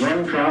called the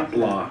one-drop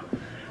law,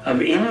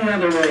 of any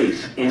other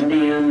race,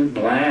 Indian,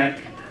 black.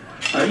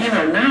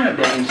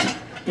 Nowadays,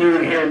 you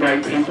hear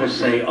white people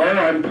say, oh,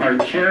 I'm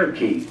part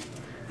Cherokee.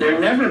 They're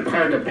never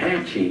part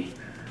Apache.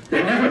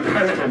 They're never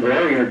part of the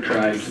warrior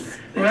tribes.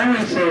 They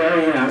always say, oh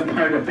yeah, I'm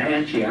part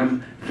Apache.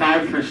 I'm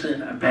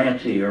 5%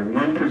 Apache or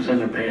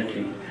 1%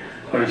 Apache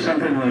or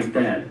something like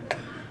that.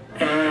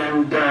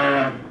 And,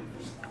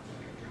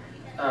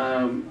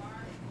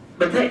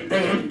 but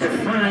they had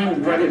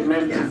defined what it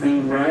meant to be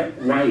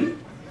white.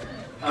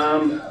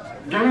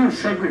 During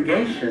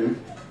segregation,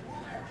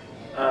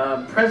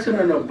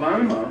 President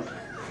Obama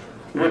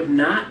would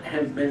not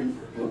have been,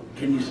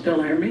 can you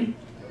still hear me?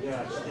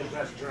 Yeah,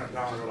 let's turn it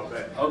down a little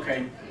bit.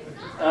 Okay.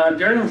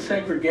 During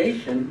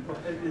segregation,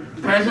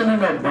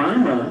 President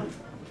Obama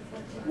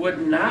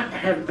would not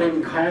have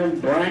been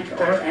called black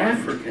or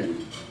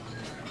African.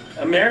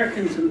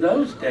 Americans in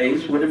those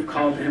days would have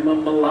called him a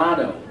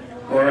mulatto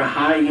or a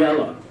high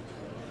yellow.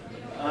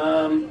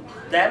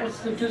 That was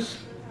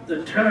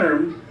the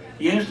term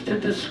used to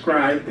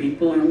describe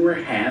people who were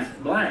half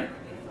black.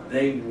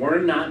 They were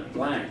not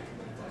black.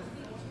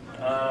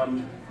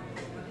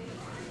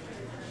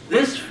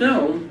 This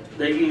film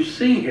that you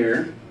see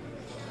here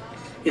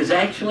is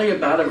actually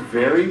about a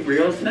very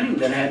real thing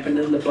that happened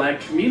in the black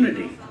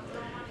community.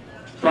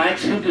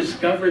 Blacks who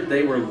discovered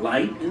they were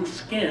light in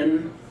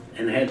skin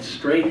and had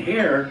straight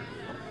hair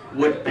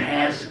would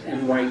pass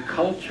in white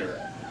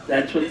culture.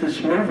 That's what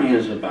this movie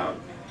is about.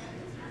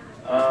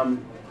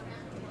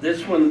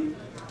 This one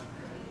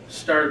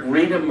starred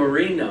Rita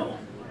Moreno,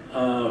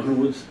 who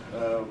was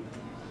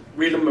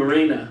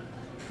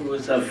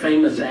a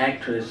famous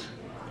actress,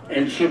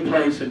 and she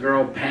plays a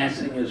girl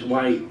passing as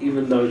white,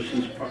 even though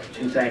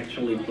she's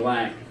actually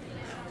black.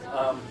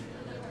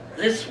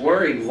 This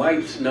worried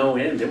whites no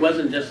end. It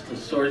wasn't just the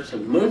source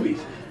of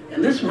movies.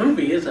 And this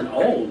movie isn't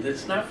old.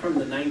 It's not from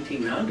the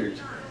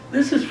 1900s.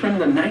 This is from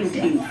the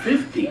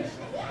 1950s.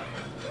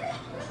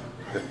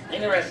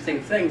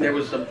 Interesting thing, there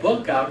was a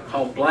book out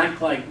called Black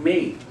Like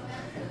Me,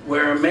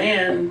 where a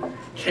man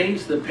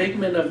changed the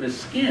pigment of his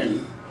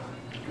skin,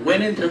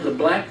 went into the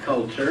black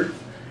culture,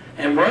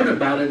 and wrote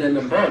about it in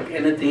the book.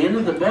 And at the end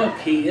of the book,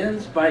 he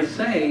ends by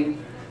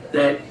saying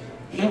that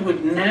he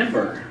would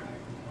never,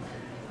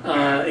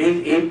 at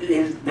the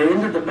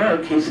end of the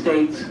book, he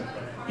states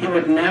he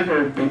would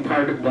never be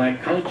part of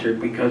black culture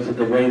because of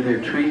the way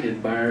they're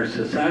treated by our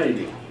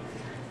society.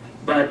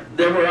 But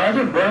there were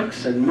other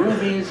books and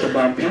movies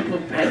about people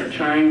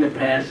trying to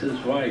pass as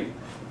white.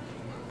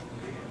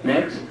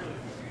 Next.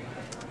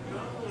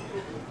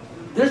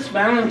 This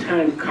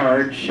Valentine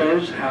card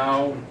shows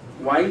how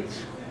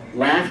whites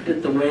laughed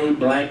at the way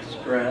blacks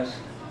dressed.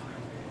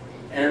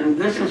 And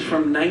this is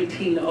from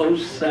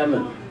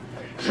 1907.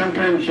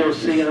 Sometimes you'll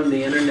see on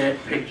the internet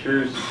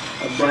pictures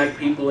of black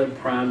people at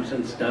proms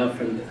and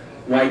stuff, and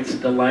whites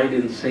delight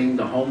in seeing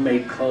the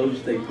homemade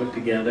clothes they put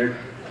together.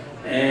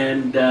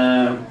 And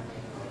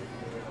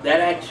that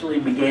actually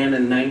began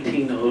in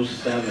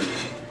 1907.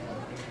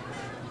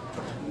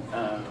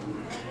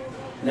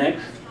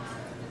 Next.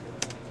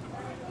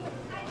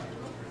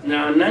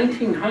 Now in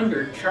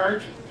 1900,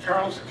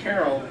 Charles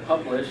Carroll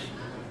published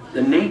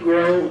The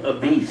Negro a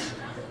Beast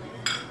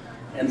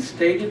and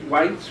stated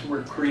whites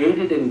were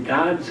created in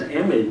God's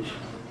image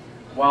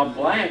while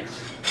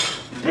blacks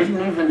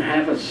didn't even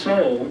have a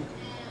soul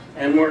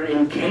and were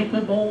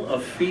incapable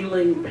of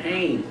feeling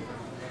pain.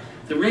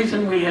 The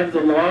reason we have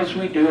the laws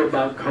we do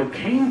about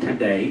cocaine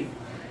today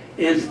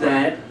is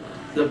that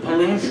the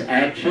police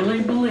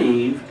actually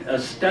believed a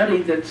study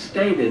that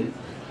stated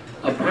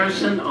a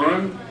person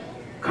on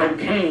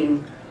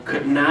cocaine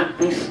could not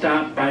be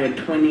stopped by a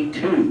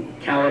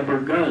 .22 caliber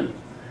gun.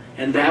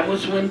 And that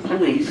was when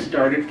police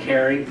started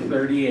carrying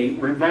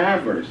 .38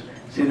 revolvers.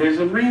 See, there's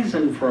a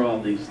reason for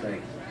all these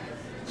things.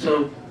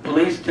 So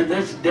police to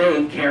this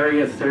day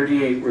carry a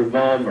 .38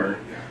 revolver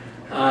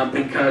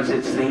because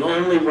it's the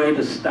only way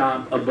to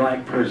stop a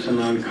black person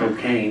on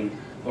cocaine,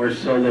 or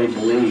so they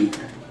believe.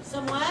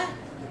 Some what?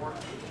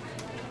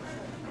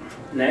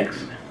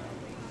 Next.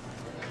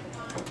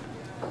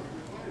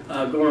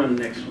 Go on,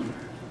 next one.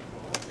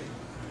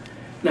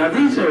 Now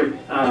these are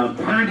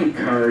party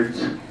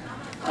cards.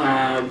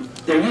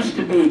 There used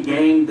to be a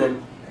game that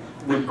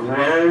would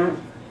grow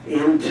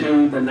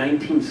into the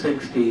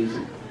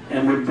 1960s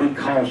and would be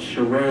called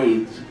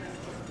charades.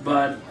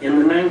 But in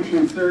the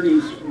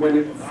 1930s, when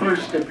it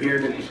first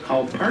appeared, it was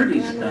called party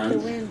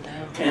stunts.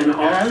 And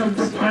all of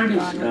the party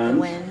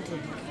stunts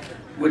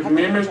would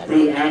mimic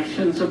the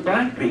actions of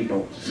black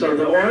people. So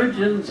the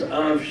origins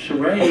of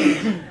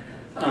charades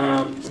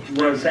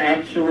was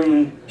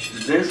actually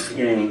this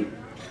game,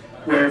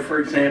 where, for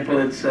example,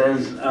 it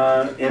says,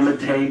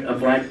 imitate a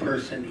black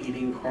person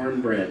eating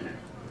cornbread.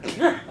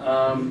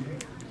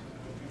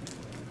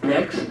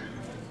 Next.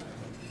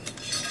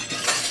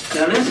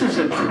 Now this is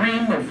a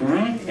cream of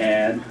wheat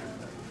ad,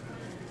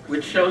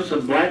 which shows a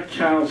black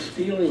child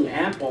stealing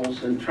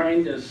apples and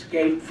trying to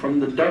escape from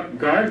the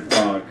guard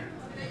dog.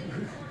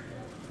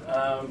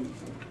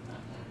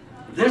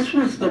 This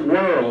was the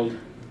world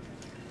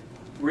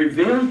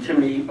revealed to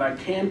me by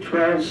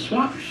Cantrell's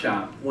Swap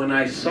Shop when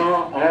I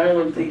saw all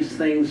of these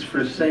things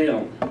for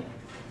sale.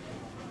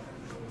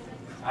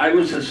 I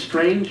was a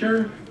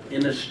stranger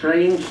in a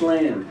strange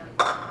land,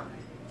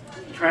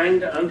 trying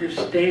to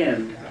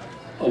understand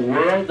a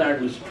world I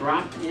was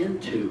dropped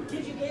into.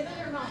 Did you get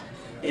it or not?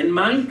 In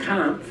Mein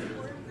Kampf,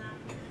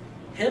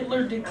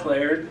 Hitler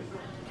declared,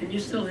 can you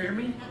still hear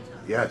me?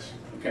 Yes.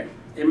 Okay.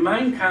 In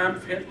Mein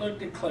Kampf, Hitler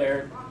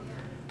declared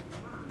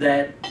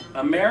that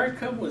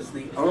America was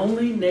the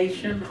only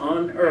nation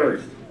on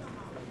earth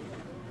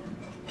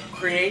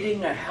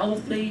creating a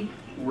healthy,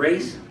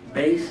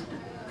 race-based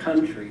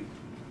country.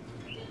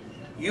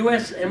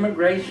 U.S.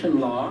 immigration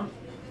law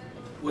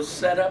was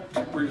set up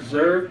to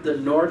preserve the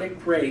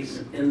Nordic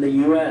race in the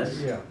U.S.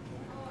 Yeah.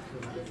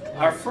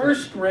 Our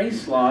first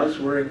race laws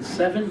were in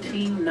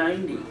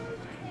 1790,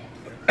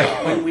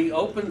 when we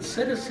opened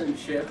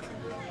citizenship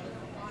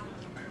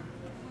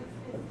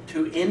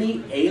to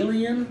any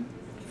alien,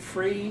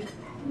 free,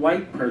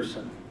 white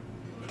person.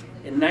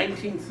 In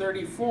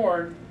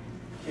 1934,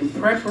 in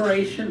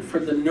preparation for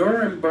the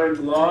Nuremberg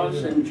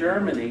laws in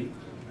Germany,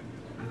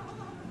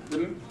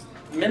 the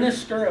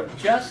Minister of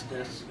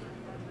Justice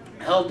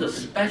held a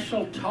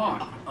special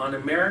talk on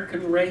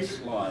American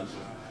race laws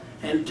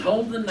and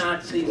told the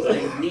Nazis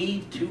they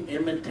need to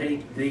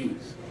imitate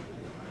these.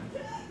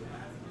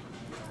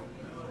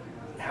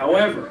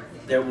 However,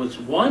 there was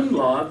one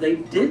law they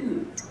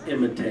didn't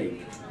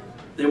imitate.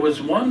 There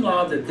was one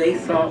law that they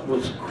thought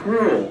was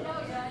cruel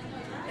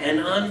and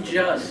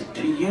unjust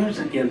to use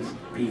against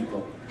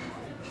people.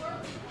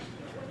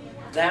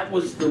 That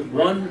was the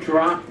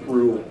one-drop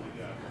rule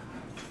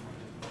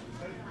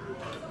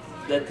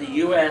that the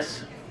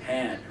U.S.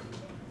 had.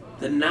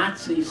 The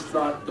Nazis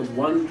thought the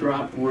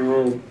one-drop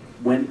rule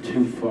went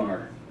too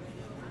far.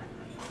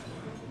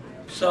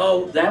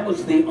 So that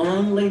was the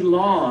only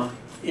law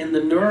in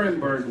the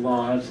Nuremberg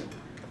laws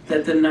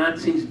that the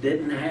Nazis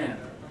didn't have.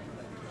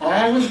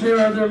 All of their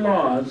other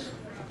laws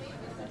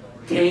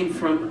came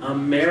from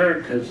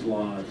America's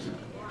laws.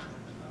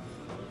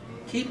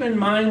 Keep in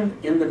mind,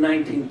 in the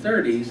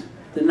 1930s,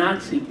 the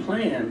Nazi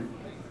plan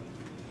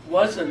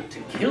wasn't to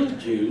kill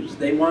Jews,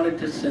 they wanted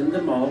to send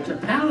them all to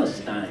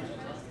Palestine.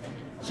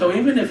 So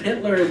even if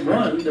Hitler had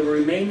won, the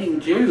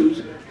remaining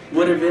Jews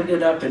would have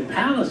ended up in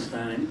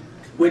Palestine,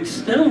 which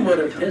still would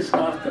have pissed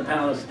off the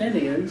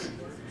Palestinians,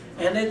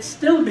 and it'd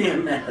still be a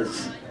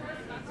mess.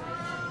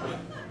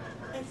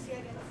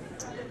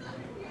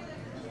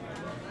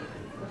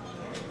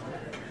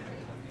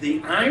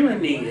 The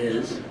irony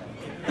is,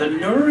 the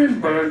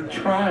Nuremberg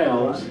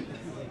trials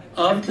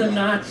of the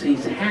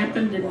Nazis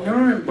happened in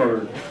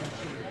Nuremberg.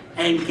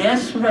 And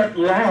guess what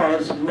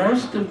laws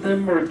most of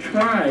them were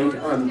tried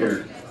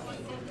under?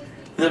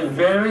 The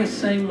very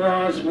same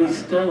laws we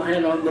still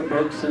had on the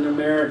books in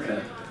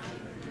America.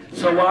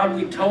 So while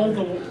we told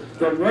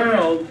the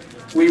world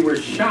we were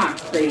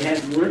shocked they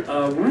had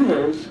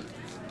rules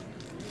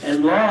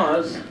and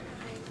laws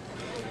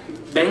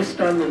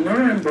based on the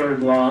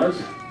Nuremberg laws,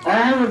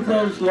 all of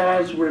those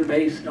laws were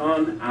based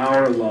on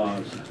our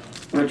laws,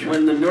 which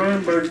when the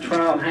Nuremberg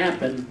trial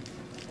happened,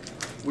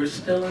 were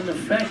still in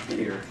effect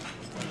here.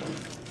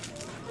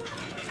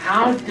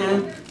 How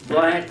did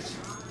blacks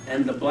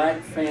and the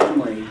black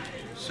family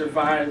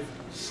survive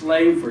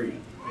slavery,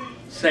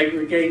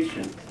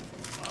 segregation?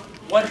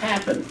 What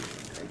happened?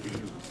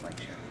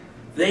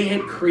 They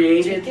had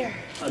created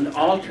an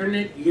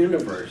alternate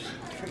universe.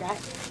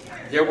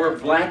 There were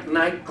black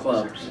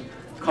nightclubs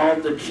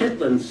called the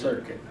Chitlin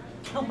Circuit,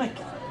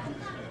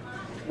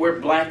 where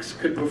blacks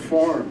could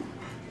perform.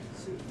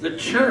 The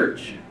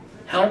church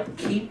helped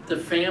keep the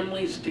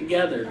families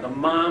together, the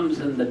moms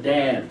and the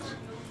dads.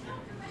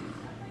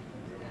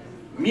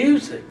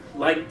 Music,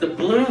 like the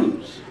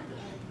blues,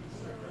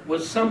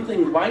 was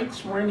something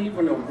whites weren't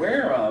even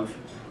aware of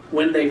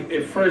when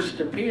it first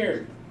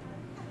appeared.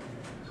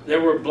 There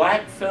were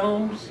black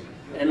films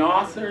and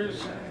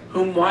authors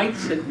whom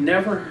whites had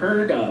never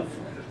heard of.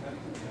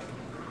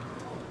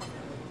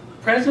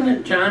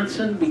 President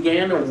Johnson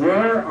began a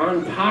war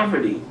on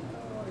poverty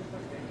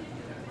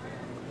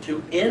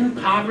to end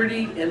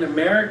poverty in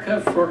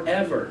America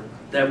forever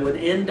that would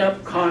end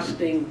up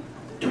costing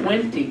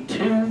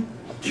 $22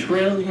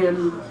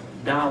 trillion.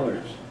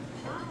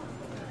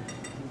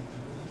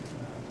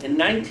 In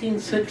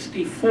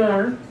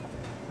 1964,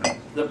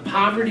 the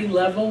poverty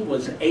level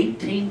was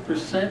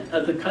 18%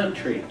 of the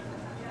country.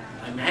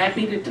 I'm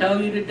happy to tell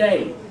you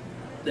today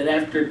that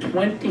after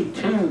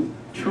 $22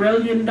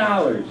 trillion,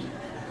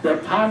 the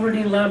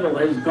poverty level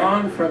has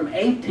gone from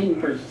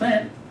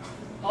 18%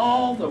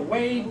 all the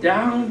way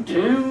down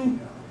to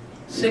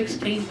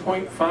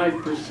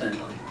 16.5%.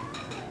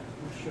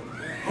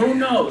 Who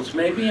knows,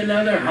 maybe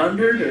another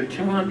 100 or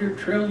 200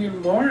 trillion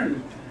more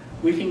and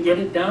we can get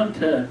it down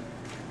to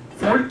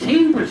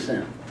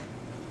 14%.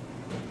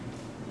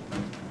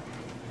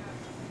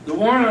 The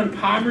war on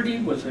poverty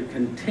was a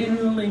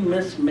continually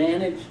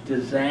mismanaged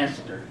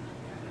disaster.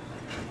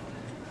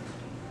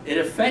 It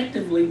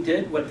effectively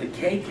did what the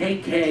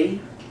KKK,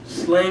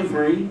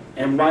 slavery,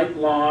 and white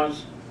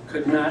laws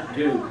could not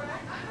do.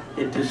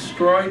 It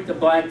destroyed the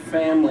black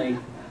family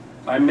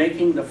by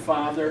making the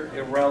father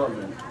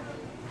irrelevant.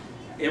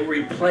 It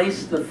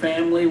replaced the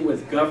family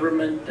with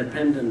government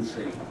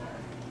dependency.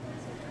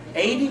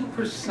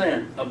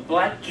 80% of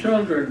black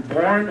children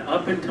born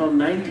up until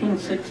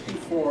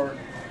 1964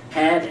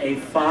 had a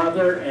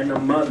father and a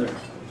mother.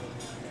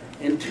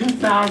 In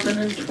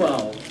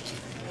 2012,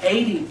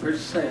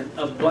 80%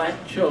 of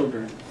black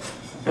children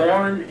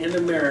born in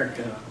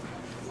America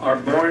are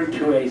born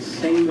to a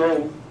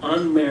single,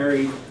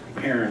 unmarried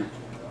parent.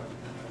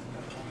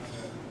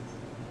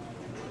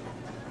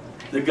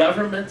 The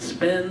government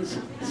spends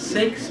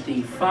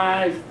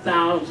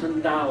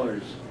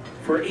 $65,000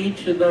 for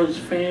each of those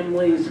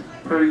families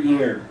per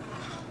year.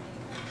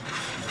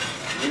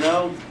 You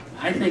know,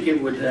 I think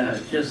it would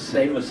just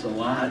save us a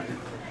lot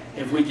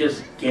if we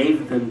just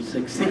gave them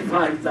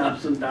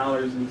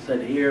 $65,000 and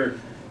said, here,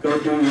 go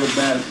do your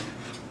best.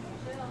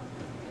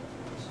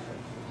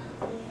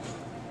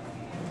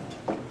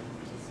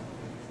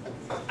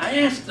 I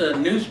asked a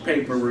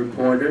newspaper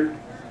reporter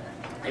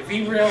if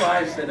he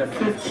realized that a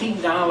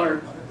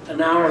 $15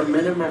 an hour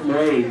minimum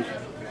wage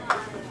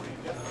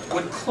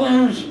would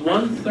close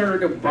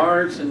 1/3 of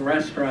bars and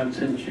restaurants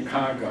in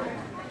Chicago.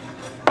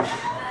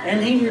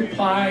 And he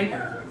replied,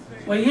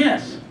 well,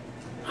 yes,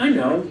 I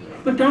know,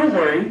 but don't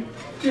worry,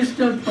 there's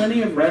still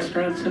plenty of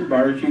restaurants and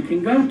bars you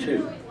can go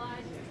to.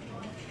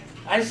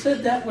 I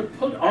said that would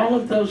put all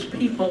of those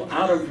people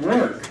out of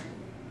work.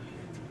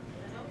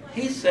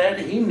 He said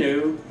he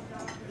knew,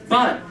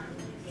 but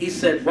he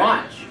said,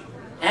 watch,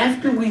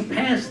 after we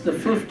pass the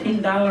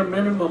 $15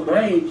 minimum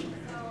wage,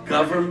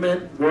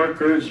 government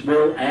workers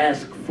will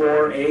ask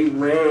for a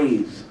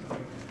raise.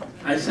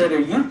 I said,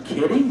 are you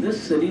kidding? This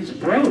city's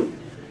broke.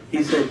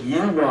 He said,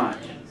 you watch.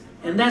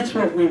 And that's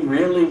what we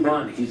really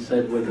want, he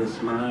said with a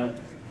smile.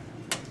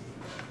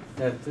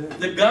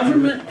 The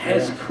government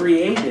has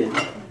created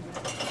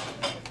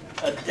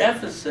a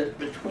deficit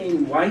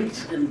between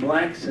whites and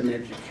blacks in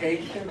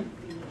education,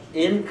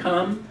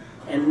 income,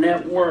 and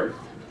net worth.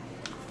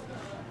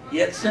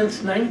 Yet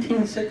since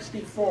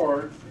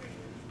 1964,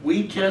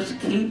 we just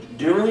keep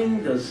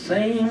doing the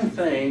same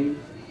thing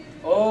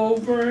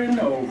over and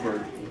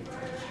over,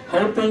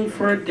 hoping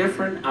for a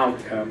different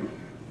outcome.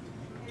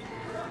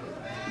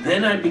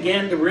 Then I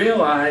began to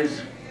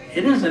realize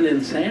it isn't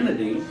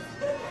insanity.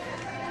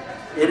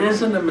 It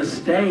isn't a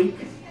mistake.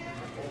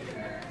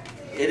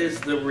 It is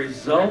the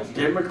result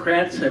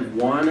Democrats have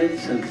wanted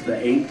since the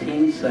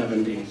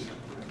 1870s.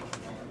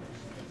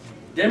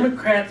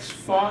 Democrats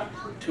fought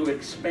to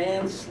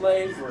expand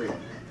slavery,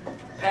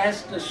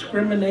 passed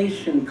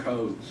discrimination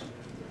codes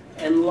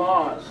and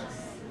laws,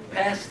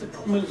 passed the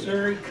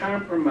Missouri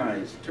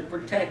Compromise to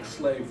protect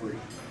slavery,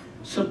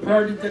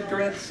 supported the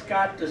Dred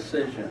Scott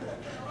decision,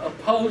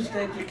 opposed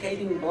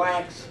educating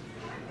blacks,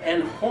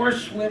 and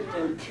horsewhipped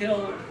and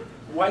killed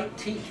white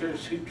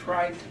teachers who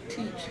tried to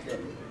teach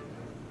them.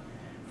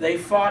 They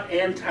fought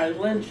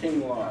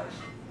anti-lynching laws.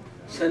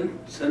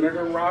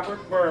 Senator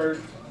Robert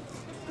Byrd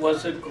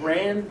was a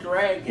grand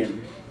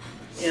dragon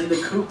in the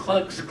Ku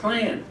Klux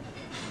Klan.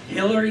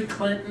 Hillary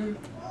Clinton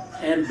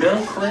and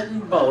Bill Clinton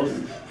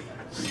both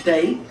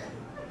state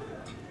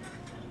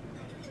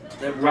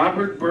that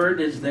Robert Byrd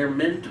is their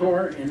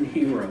mentor and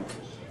hero.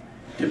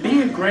 To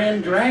be a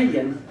grand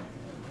dragon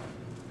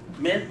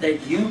meant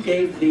that you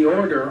gave the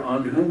order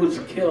on who was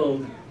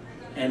killed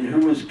and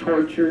who was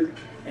tortured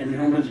and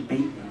who was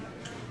beaten.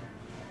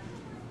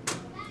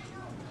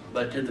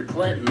 But to the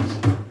Clintons,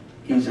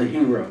 he's a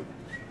hero.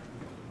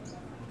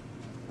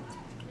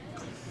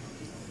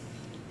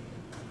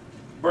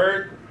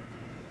 Byrd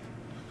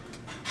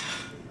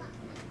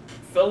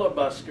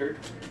filibustered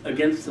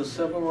against the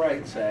Civil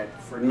Rights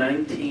Act for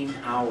 19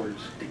 hours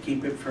to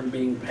keep it from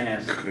being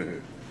passed.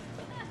 You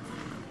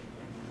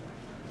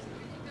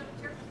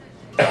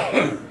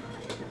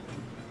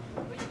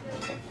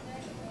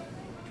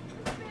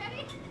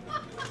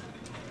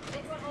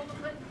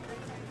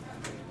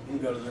can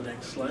go to the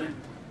next slide.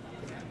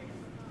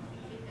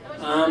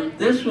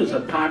 This was a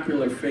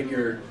popular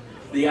figure,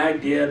 the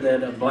idea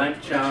that a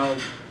black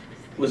child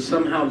was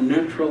somehow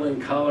neutral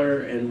in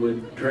color and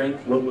would drink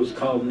what was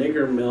called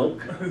nigger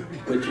milk,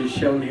 which is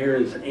shown here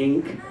as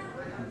ink,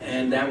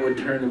 and that would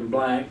turn him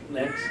black.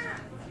 Next.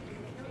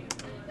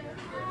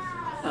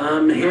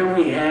 Here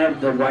we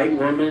have the white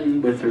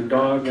woman with her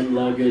dog and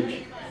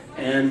luggage,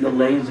 and the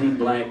lazy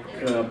black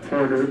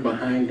porter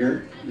behind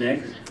her.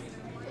 Next.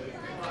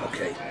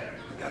 Okay,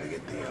 gotta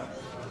get the, okay.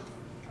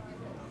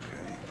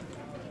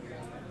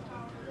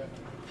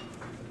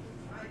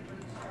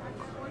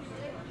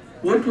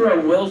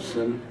 Woodrow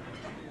Wilson,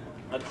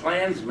 a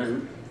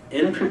Klansman,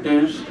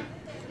 introduced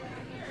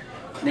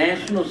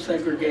national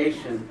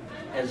segregation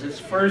as his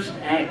first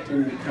act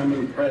in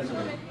becoming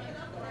president.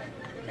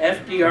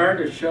 FDR,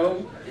 to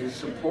show his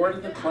support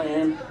of the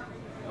Klan,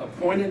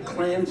 appointed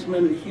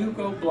Klansman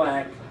Hugo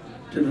Black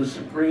to the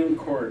Supreme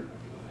Court.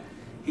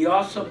 He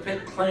also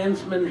picked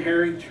Klansman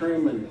Harry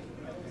Truman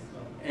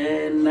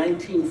in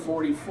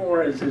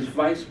 1944 as his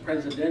vice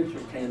presidential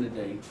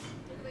candidate.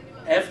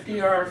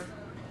 FDR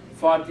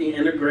fought the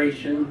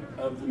integration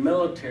of the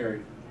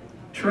military.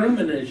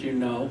 Truman, as you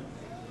know,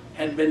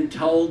 had been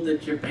told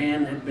that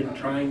Japan had been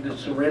trying to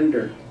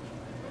surrender,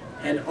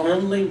 had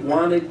only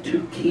wanted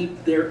to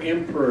keep their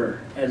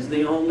emperor as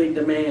the only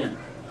demand.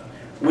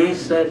 We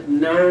said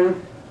no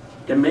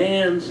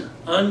demands,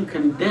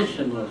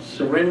 unconditional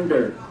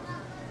surrender.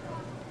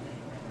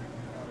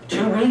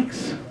 2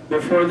 weeks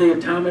before the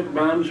atomic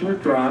bombs were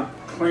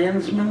dropped,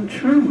 Klansman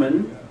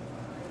Truman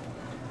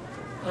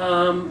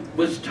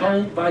was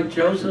told by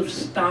Joseph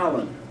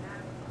Stalin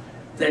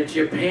that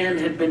Japan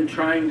had been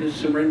trying to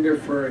surrender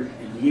for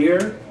a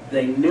year.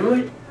 They knew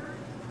it.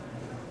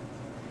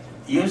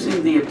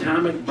 using the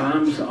atomic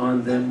bombs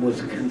on them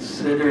was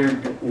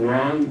considered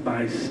wrong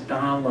by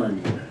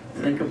Stalin.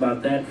 Think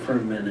about that for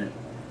a minute.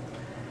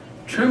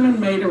 Truman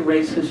made a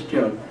racist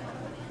joke.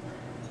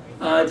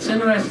 It's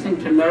interesting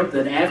to note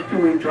that after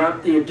we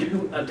dropped the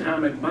two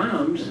atomic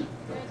bombs,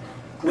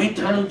 we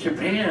told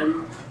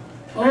Japan,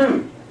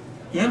 oh,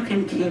 you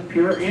can keep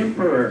your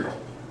emperor.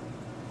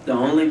 The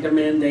only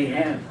demand they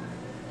have.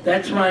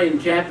 That's why in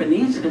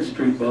Japanese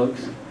history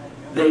books,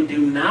 they do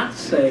not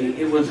say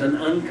it was an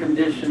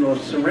unconditional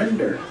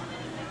surrender.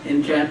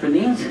 In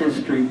Japanese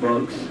history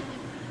books,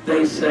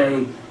 they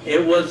say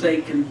it was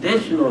a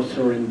conditional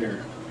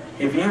surrender.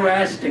 If you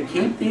ask to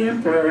keep the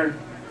emperor,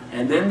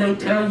 and then they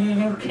tell you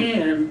you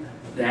can,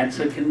 that's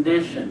a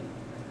condition.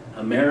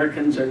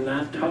 Americans are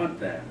not taught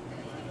that.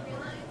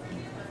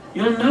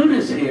 You'll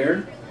notice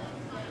here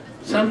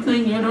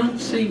something you don't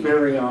see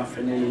very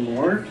often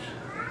anymore.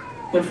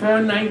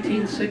 Before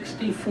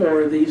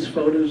 1964, these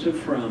photos are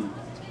from.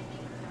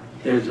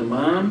 There's a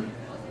mom,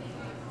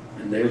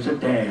 and there's a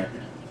dad.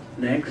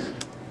 Next.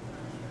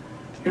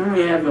 Here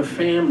we have a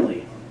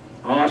family,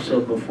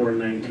 also before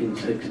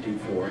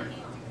 1964.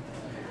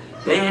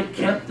 They had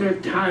kept their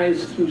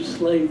ties through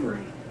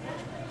slavery.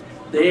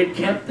 They had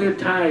kept their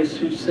ties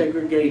through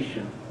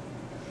segregation.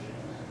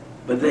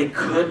 But they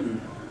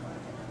couldn't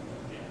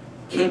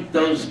keep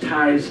those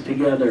ties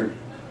together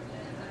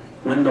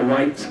when the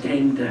whites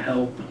came to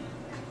help.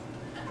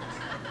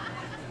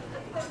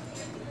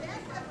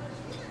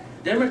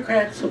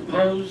 Democrats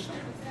opposed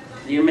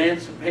the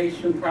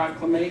Emancipation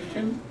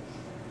Proclamation,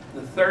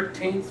 the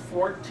 13th,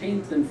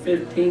 14th, and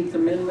 15th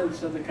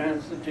Amendments of the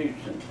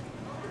Constitution,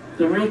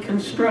 the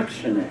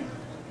Reconstruction Act,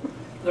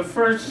 the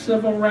first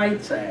Civil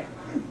Rights Act,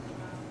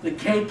 the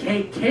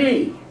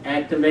KKK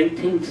Act of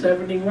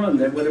 1871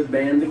 that would have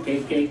banned the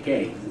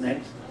KKK.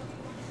 Next.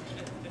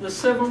 The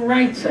Civil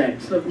Rights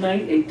Acts of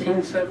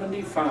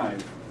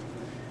 1875,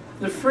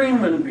 the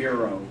Freeman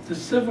Bureau, the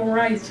Civil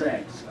Rights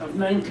Acts of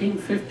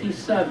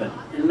 1957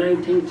 and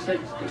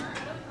 1960.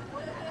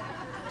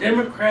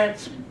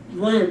 Democrats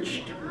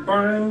lynched,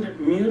 burned,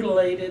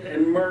 mutilated,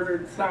 and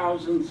murdered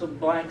thousands of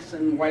blacks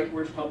and white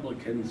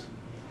Republicans,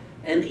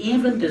 and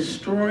even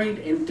destroyed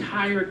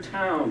entire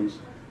towns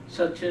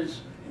such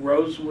as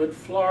Rosewood,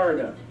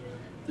 Florida,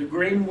 the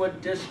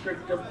Greenwood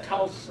District of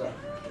Tulsa,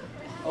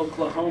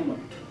 Oklahoma,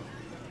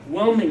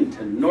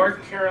 Wilmington,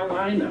 North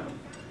Carolina,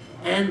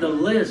 and the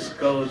list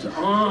goes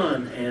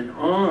on and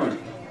on.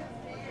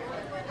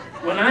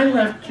 When I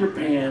left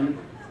Japan,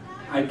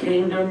 I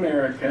came to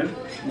America.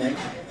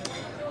 Next.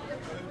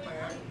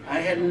 I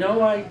had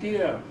no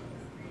idea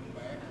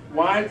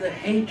why the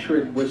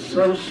hatred was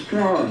so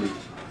strong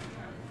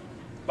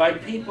by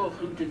people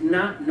who did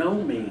not know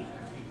me.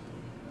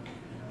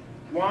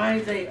 Why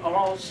they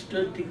all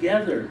stood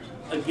together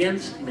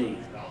against me.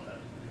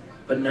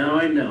 But now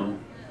I know.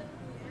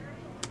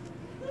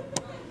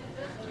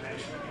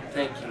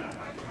 Thank you.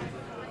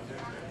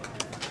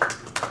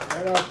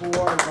 Right up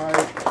boy,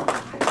 Mike.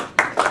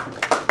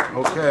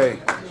 Okay.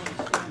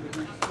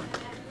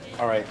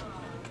 All right.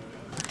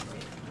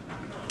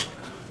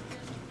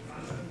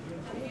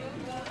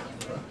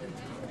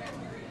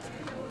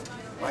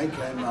 Mike,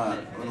 I'm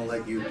going to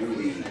let you do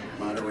the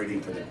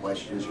moderating for the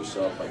questions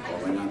yourself by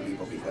calling on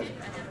people because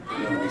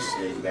we're going to be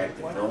sitting back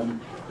to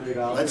film.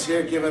 Let's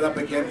give it up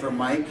again for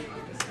Mike.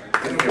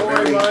 Giving a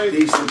very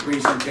decent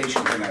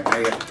presentation tonight. I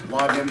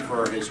applaud him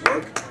for his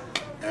work,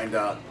 and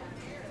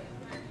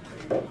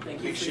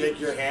we shake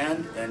your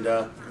hand and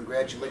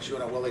congratulate you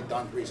on a well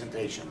done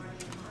presentation.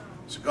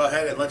 So go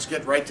ahead and let's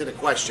get right to the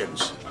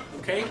questions.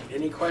 Okay,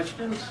 any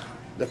questions?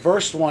 The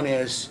first one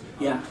is,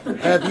 yeah.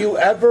 Have you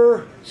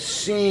ever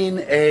seen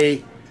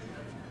do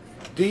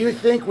you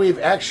think we've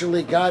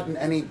actually gotten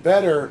any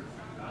better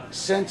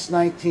since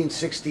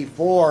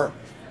 1964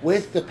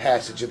 with the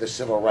passage of the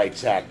Civil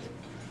Rights Act?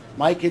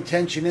 My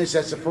contention is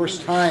that's the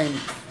first time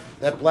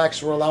that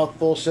blacks were allowed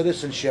full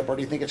citizenship, or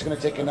do you think it's going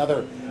to take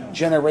another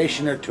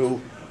generation or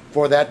two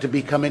for that to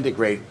become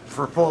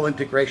for full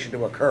integration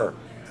to occur,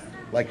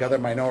 like other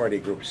minority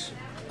groups?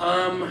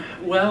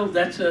 Well,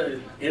 that's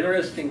an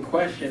interesting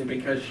question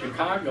because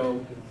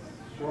Chicago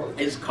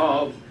is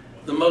called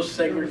the most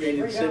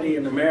segregated city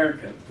in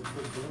America.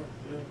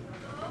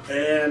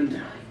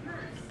 And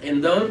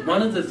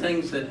one of the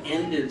things that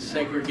ended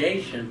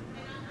segregation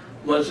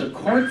was a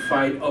court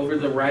fight over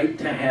the right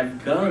to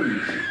have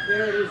guns.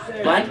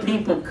 Black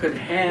people could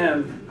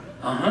have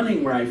a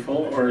hunting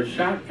rifle or a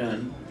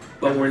shotgun,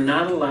 but were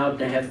not allowed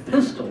to have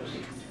pistols.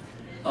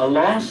 A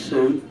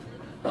lawsuit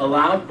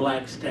allowed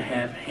blacks to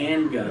have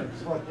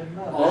handguns.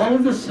 All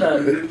of a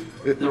sudden,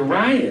 the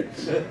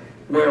riots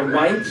where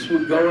whites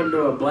would go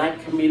into a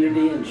black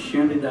community and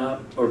shoot it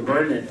up or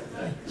burn it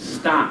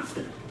stopped.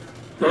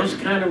 Those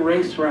kind of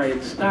race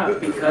riots stopped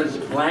because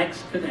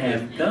blacks could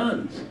have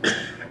guns.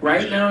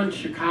 Right now in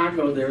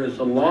Chicago, there is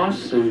a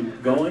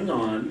lawsuit going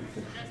on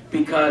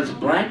because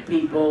black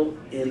people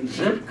in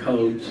zip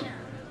codes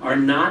are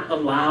not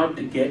allowed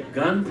to get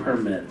gun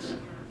permits,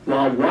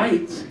 while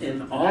whites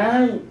in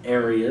all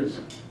areas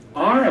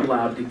are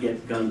allowed to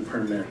get gun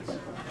permits.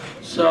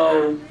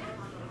 So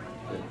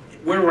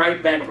we're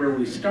right back where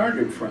we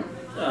started from.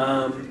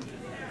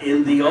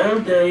 In the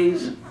old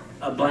days,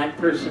 a black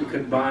person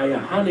could buy a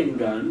hunting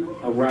gun,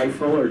 a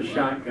rifle or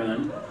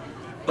shotgun,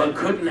 but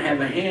couldn't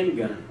have a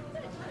handgun.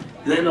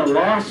 Then a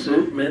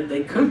lawsuit meant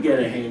they could get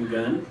a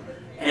handgun,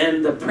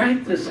 and the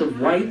practice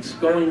of whites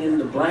going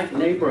into black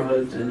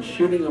neighborhoods and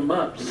shooting them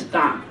up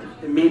stopped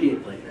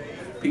immediately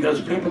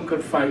because people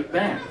could fight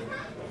back.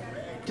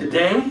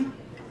 Today,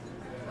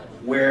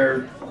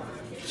 we're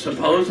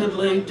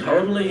supposedly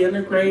totally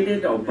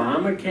integrated.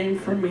 Obama came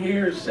from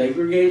here.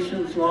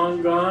 Segregation's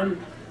long gone.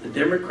 The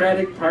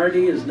Democratic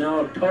Party is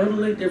now a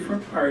totally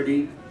different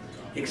party,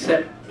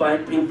 except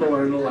black people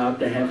aren't allowed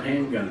to have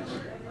handguns.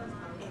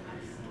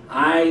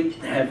 I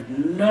have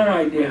no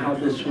idea how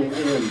this will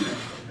end,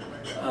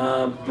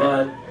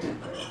 but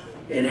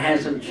it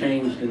hasn't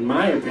changed in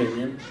my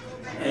opinion.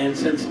 And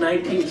since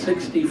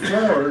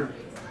 1964,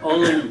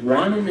 only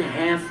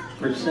 1.5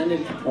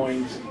 percentage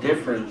points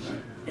difference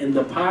in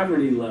the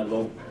poverty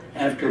level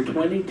after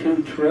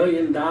 $22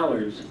 trillion.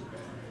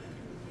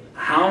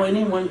 How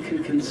anyone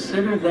can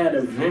consider that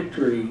a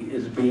victory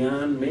is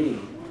beyond me.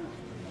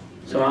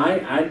 So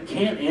I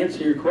can't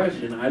answer your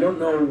question. I don't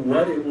know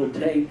what it will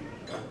take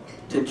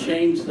to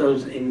change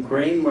those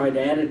ingrained right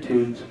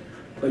attitudes,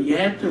 but you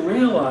have to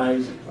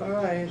realize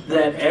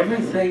that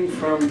everything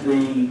from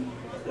the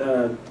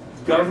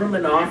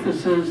government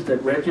offices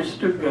that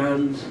register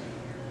guns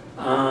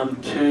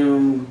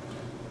to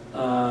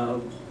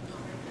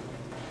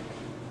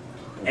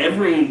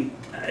every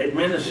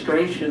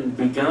administration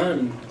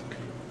begun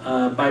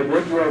by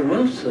Woodrow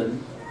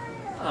Wilson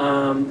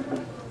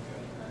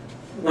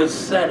was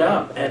set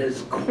up at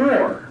its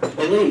core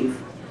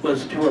belief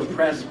was to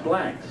oppress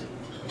blacks.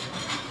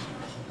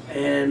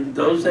 And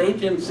those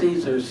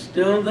agencies are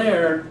still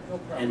there,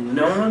 and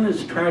no one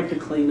has tried to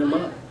clean them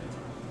up.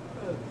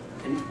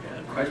 Any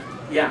question?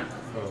 Yeah.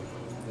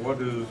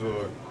 What is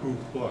a Ku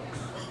Klux?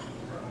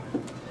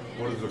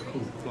 What is a Ku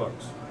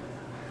Klux?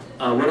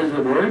 What does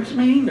the words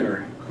mean,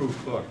 or? Ku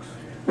Klux.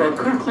 Well,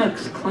 Ku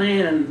Klux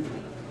Klan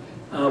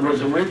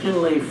was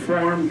originally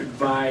formed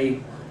by,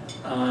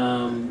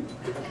 I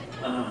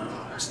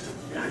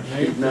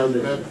should know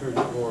this.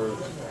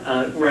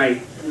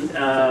 Right,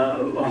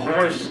 a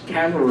horse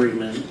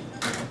cavalryman,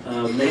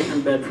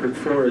 Nathan Bedford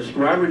Forrest.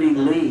 Robert E.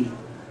 Lee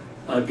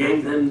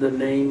gave them the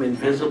name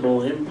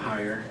Invisible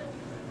Empire.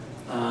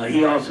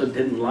 He also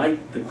didn't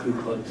like the Ku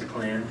Klux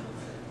Klan.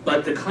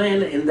 But the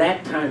Klan in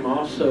that time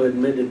also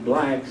admitted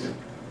blacks.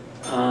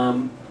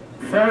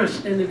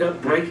 Forrest ended up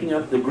breaking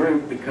up the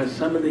group because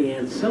some of the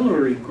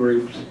ancillary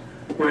groups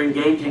were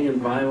engaging in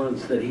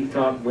violence that he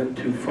thought went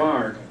too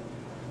far.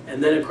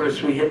 And then, of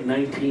course, we hit the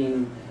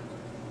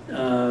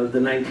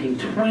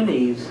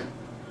 1920s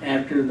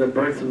after the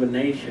birth of a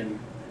nation,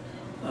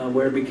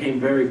 where it became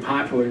very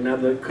popular. Now,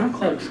 the Ku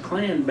Klux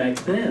Klan back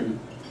then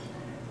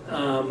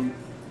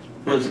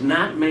was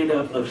not made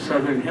up of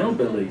Southern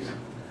hillbillies.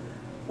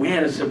 We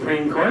had a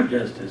Supreme Court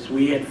justice.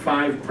 We had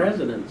 5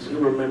 presidents who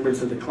were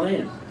members of the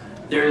Klan.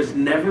 There has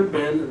never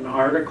been an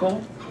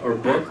article or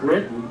book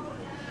written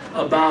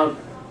about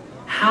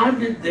how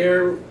did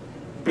their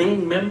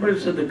being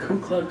members of the Ku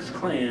Klux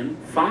Klan,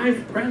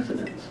 5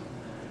 presidents,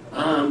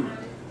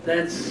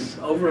 that's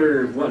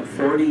over, what,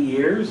 40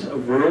 years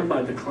of rule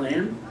by the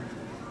Klan?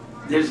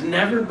 There's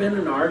never been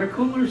an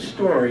article or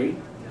story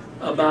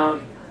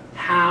about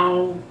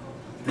how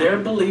their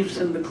beliefs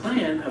in the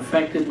Klan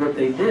affected what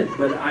they did,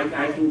 but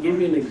I can give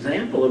you an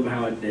example of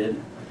how it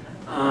did.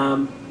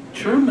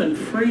 Truman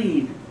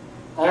freed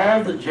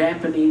all the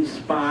Japanese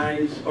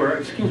spies, or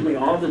excuse me,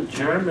 all the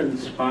German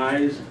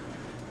spies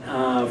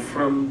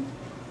from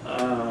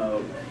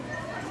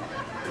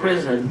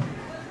prison,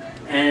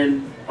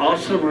 and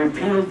also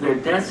repealed their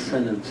death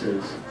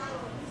sentences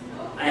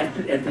at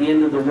the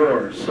end of the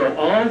war. So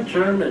all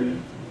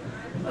German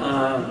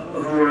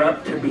who were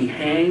up to be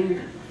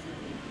hanged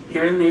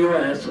here in the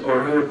U.S.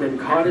 or who had been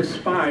caught as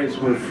spies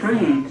were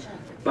freed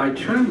by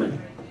Truman.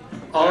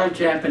 All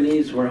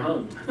Japanese were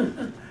hung.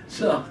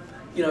 So,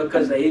 you know,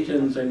 because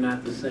Asians are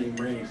not the same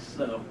race.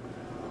 So,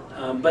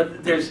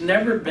 but there's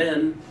never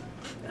been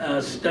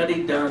a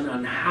study done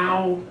on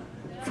how,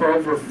 for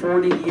over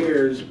 40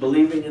 years,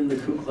 believing in the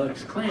Ku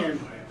Klux Klan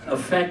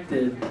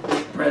affected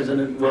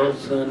President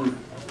Wilson,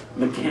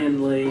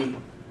 McKinley,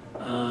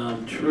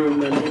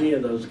 Truman, any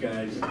of those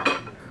guys,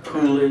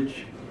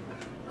 Coolidge.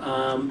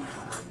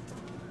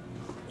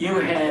 You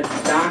had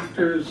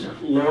doctors,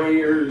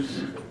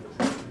 lawyers,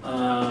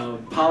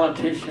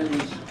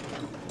 politicians.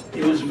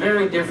 It was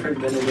very different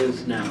than it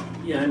is now.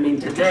 Yeah, I mean,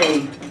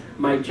 today,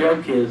 my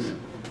joke is,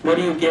 what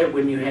do you get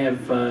when you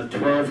have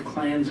 12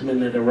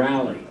 Klansmen at a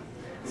rally?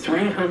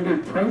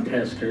 300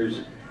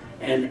 protesters,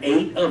 and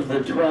 8 of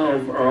the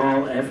 12 are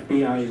all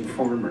FBI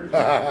informers.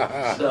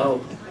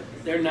 So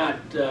they're not,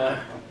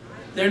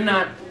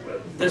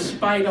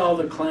 despite all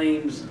the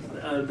claims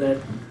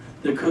that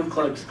the Ku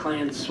Klux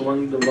Klan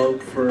swung the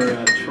vote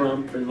for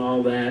Trump and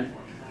all that,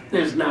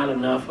 there's not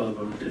enough of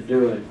them to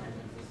do it.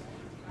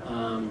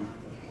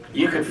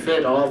 You could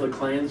fit all the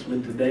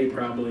Klansmen today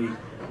probably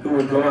who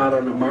would go out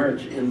on a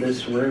march in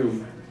this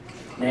room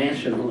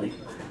nationally.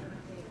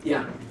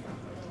 Yeah.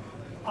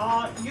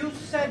 You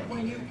said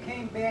when you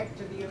came back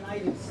to the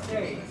United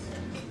States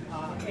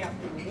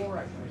after the war,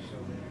 I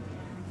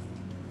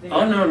presume.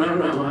 Oh, no,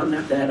 I'm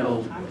not that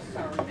old. I'm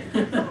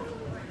sorry.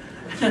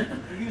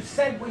 You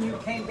said when you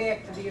came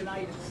back to the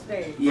United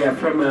States. Yeah,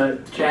 from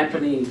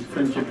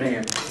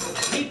Japan.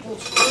 People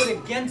stood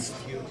against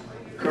you.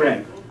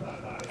 Correct.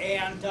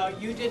 And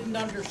you didn't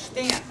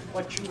understand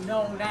what you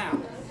know now.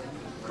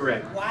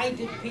 Correct. Why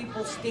did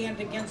people stand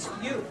against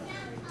you?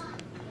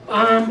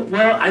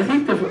 Well, I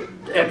think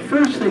at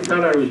first they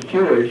thought I was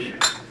Jewish,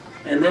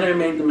 and then I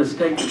made the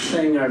mistake of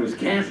saying I was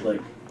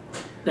Catholic.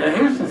 Now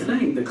here's the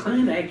thing, the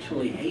Klan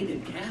actually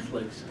hated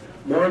Catholics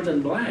more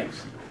than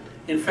blacks.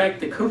 In fact,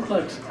 the Ku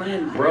Klux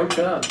Klan broke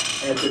up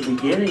at the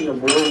beginning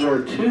of World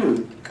War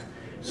II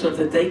so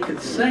that they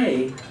could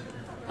say,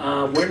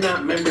 we're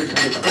not members of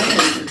the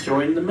Klan to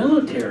join the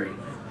military.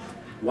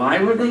 Why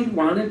would they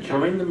want to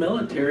join the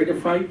military to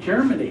fight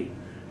Germany?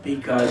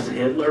 Because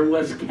Hitler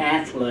was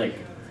Catholic.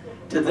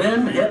 To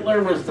them,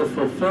 Hitler was the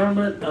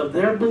fulfillment of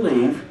their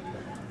belief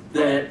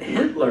that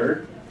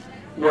Hitler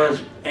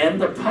was,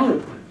 and the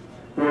Pope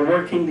were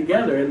working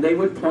together, and they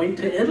would point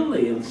to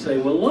Italy and say,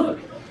 well look,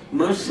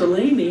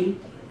 Mussolini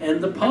and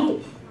the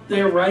Pope,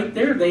 they're right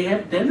there, they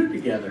have dinner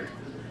together.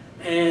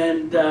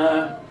 And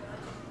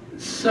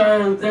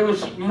so there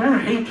was more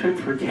hatred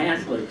for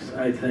Catholics,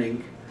 I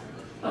think,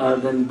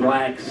 than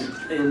blacks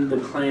in the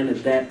Klan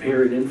at that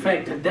period. In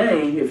fact,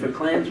 today, if a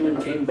Klansman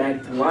came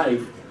back to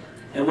life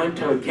and went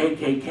to a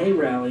KKK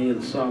rally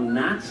and saw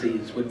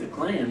Nazis with the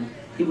Klan,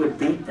 he would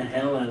beat the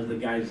hell out of the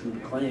guys in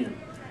the Klan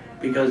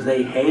because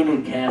they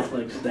hated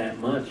Catholics that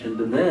much. And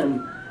to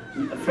them,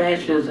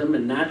 fascism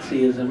and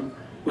Nazism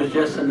was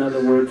just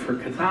another word for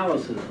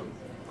Catholicism.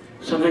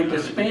 So they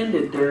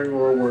disbanded during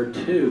World War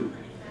II.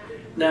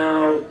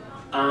 Now,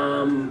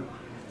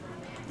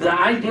 the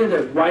idea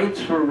that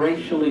whites were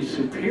racially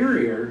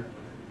superior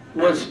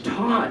was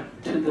taught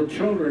to the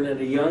children at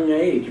a young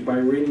age by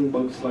reading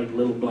books like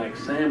Little Black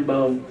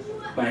Sambo,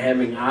 by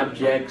having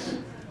objects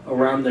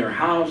around their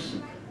house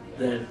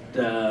that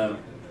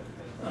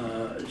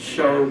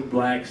showed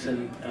blacks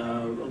in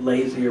a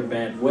lazy or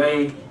bad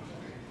way,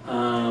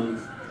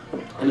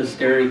 in a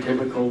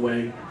stereotypical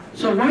way.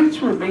 So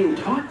whites were being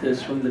taught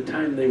this from the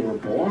time they were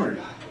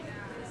born.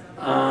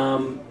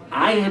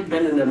 I had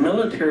been in a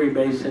military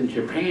base in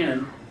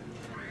Japan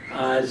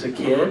as a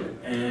kid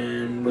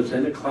and was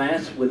in a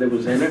class where it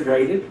was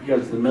integrated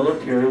because the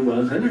military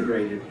was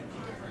integrated.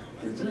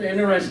 It's an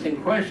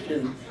interesting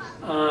question.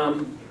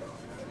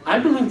 I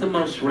believe the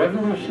most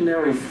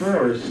revolutionary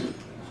force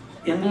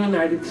in the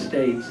United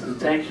States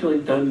that's actually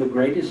done the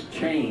greatest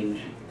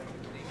change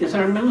is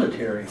our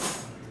military.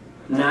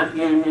 Not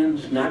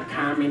unions, not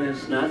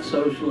communists, not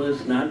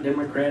socialists, not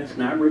Democrats,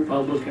 not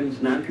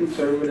Republicans, not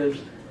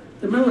conservatives,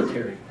 the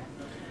military.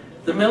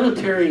 The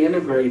military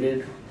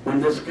integrated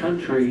when this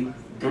country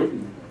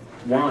didn't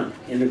want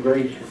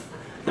integration.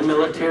 The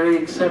military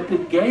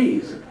accepted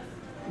gays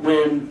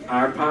when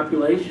our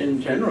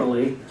population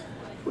generally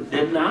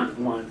did not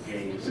want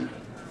gays.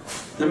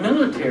 The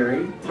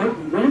military put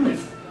women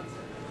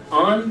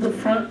on the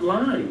front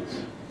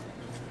lines.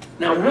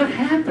 Now what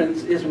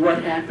happens is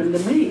what happened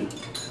to me.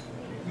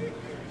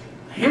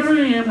 Here I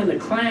am in a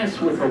class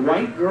with a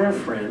white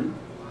girlfriend,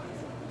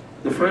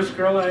 the first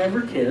girl I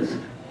ever kissed.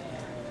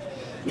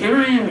 Here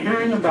I am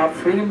hearing about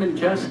freedom and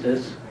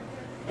justice,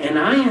 and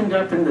I end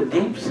up in the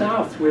deep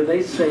south where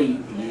they say,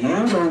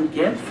 you don't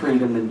get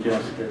freedom and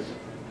justice.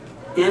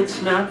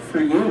 It's not for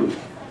you.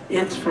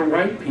 It's for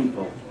white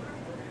people.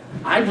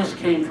 I just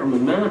came from a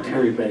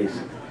military base.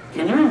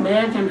 Can you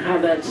imagine how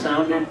that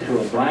sounded to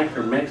a black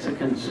or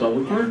Mexican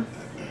soldier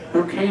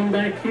who came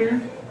back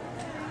here?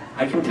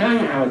 I can tell you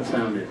how it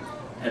sounded.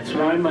 That's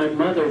why my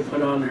mother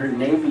put on her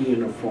Navy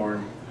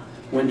uniform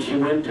when she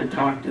went to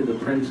talk to the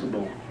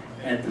principal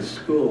at the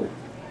school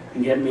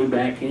and get me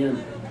back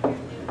in.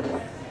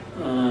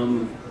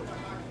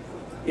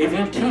 If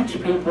you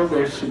teach people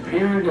they're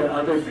superior to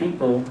other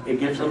people, it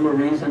gives them a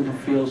reason to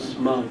feel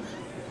smug.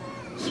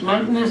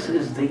 Smugness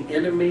is the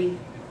enemy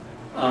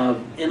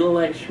of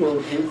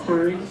intellectual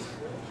inquiry.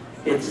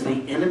 It's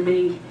the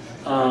enemy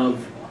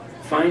of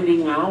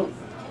finding out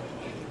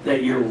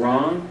that you're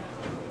wrong,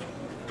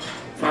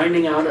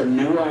 finding out a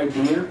new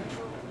idea,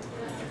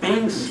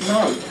 being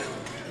smug,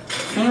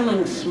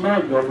 feeling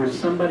smug over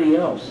somebody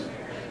else,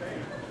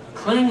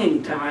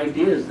 clinging to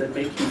ideas that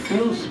make you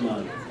feel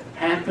smug,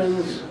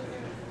 happens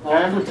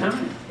all the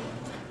time.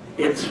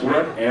 It's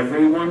what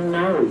everyone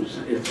knows.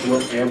 It's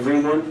what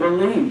everyone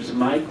believes.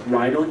 Mike,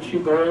 why don't you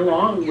go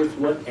along with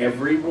what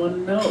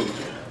everyone knows?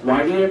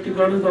 Why do you have to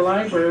go to the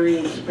library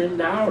and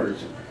spend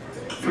hours?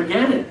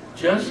 Forget it.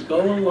 Just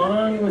go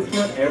along with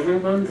what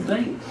everyone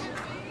thinks.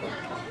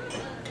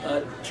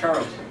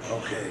 Charles.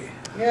 Okay.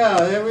 Yeah,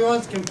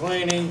 everyone's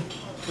complaining.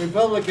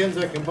 Republicans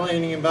are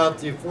complaining about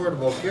the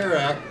Affordable Care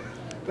Act,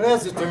 but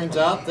as it turns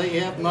out, they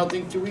have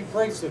nothing to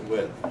replace it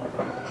with.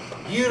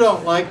 You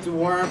don't like the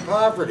war on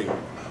poverty.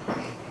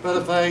 But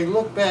if I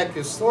look back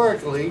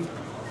historically,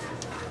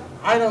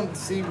 I don't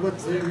see what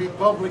the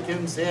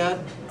Republicans had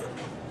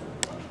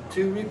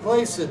to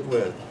replace it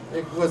with.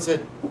 Was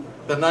it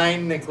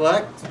benign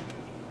neglect?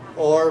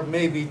 Or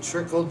maybe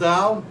trickle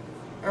down?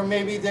 Or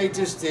maybe they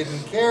just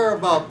didn't care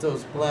about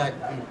those black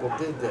people,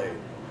 did they?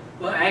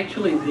 Well,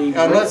 actually,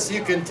 unless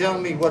you can tell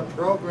me what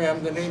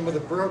program, the name of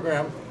the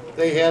program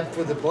they had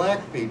for the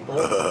black people,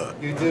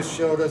 you just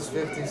showed us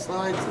 50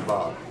 slides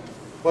about.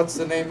 What's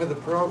the name of the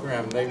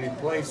program they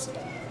replaced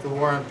the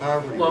war on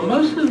poverty? Well,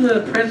 most of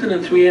the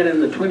presidents we had in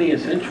the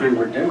 20th century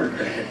were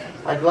Democratic.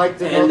 I'd like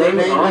to know the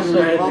name of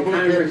the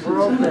Republican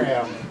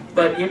program.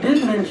 But you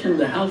did mention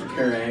the Health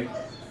Care Act,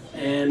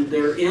 and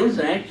there is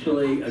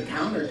actually a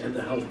counter to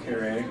the Health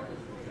Care Act,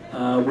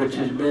 which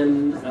has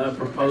been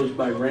proposed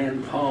by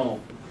Rand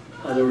Paul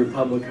of the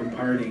Republican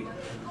Party.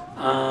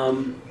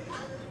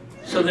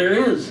 So there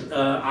is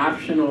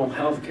optional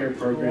health care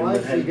program. Why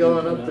is he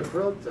going up to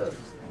protest?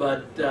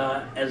 But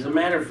as a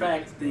matter of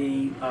fact,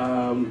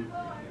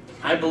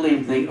 I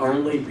believe the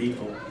only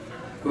people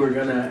who are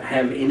going to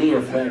have any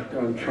effect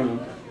on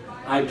Trump,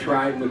 I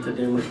tried with the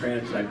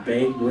Democrats, I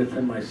begged with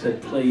them, I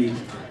said, please,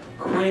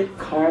 quit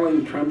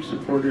calling Trump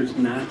supporters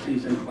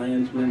Nazis and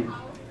Klansmen.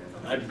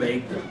 I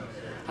begged them.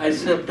 I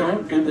said,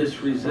 don't do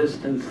this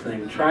resistance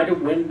thing. Try to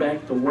win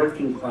back the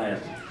working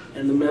class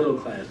and the middle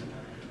class.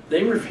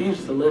 They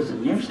refuse to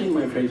listen. You've seen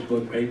my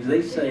Facebook page.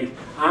 They say,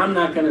 I'm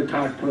not going to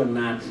talk to a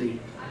Nazi.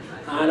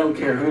 I don't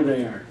care who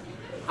they are.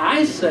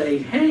 I say,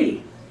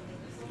 hey,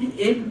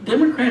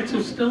 Democrats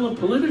are still a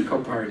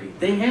political party.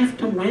 They have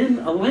to win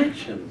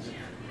elections.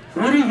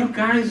 What are you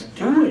guys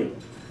doing?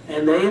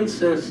 And they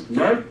insist,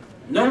 nope,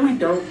 no we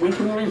don't. We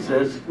can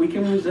resist. We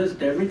can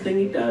resist everything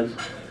he does.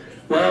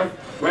 Well,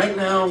 right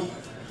now,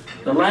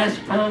 the last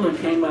poll that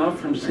came out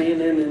from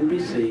CNN and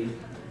NBC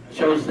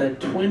shows that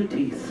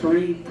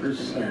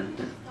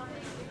 23%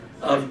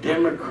 of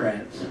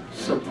Democrats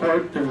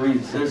support the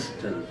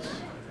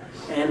resistance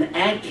and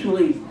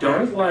actually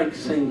don't like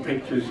seeing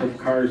pictures of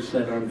cars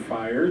set on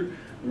fire,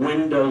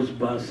 windows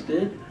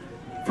busted,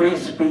 free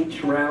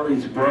speech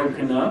rallies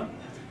broken up.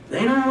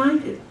 They don't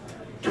like it.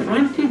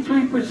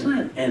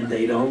 23%, and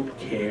they don't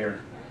care.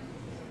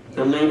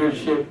 The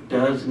leadership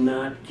does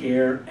not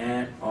care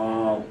at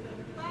all.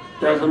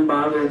 Doesn't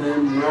bother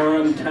them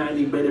one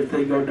tiny bit if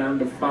they go down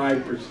to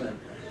 5%.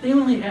 They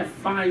only have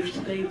 5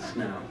 states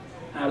now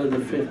out of the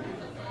 50.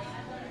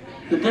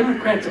 The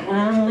Democrats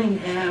only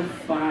have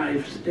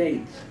 5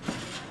 states.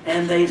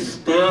 And they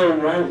still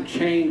won't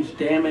change,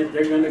 damn it.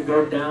 They're going to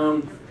go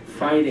down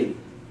fighting.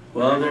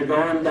 Well, they're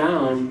going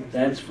down,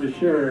 that's for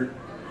sure.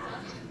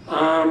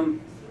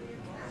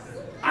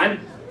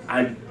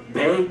 I've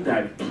begged,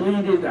 I've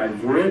pleaded,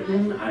 I've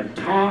written, I've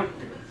talked.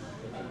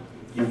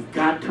 You've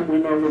got to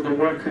win over the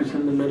workers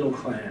in the middle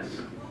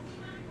class.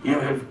 You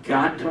have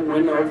got to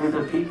win over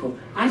the people.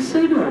 I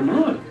say to them,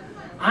 look,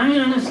 I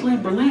honestly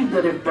believe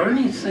that if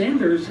Bernie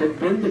Sanders had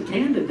been the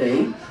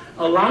candidate,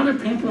 a lot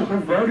of people who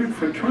voted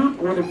for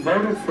Trump would have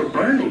voted for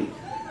Bernie.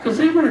 Because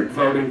they weren't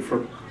voting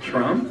for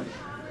Trump.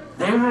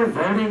 They were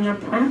voting a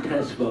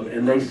protest vote.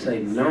 And they say,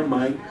 no,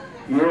 Mike,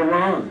 you're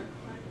wrong.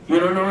 You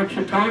don't know what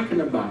you're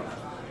talking about.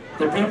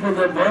 The people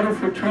that voted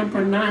for Trump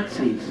are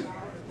Nazis.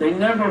 They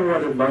never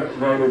would have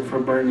voted for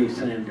Bernie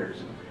Sanders.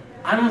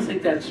 I don't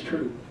think that's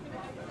true.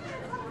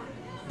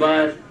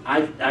 But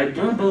I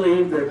do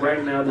believe that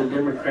right now the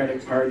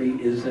Democratic Party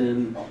is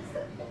in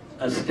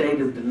a state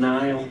of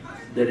denial,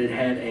 that it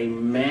had a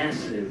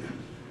massive,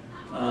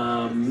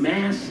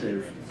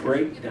 massive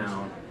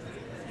breakdown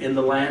in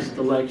the last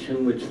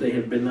election, which they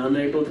have been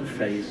unable to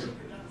face.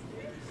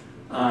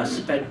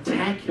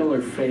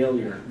 Spectacular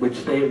failure,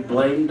 which they have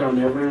blamed on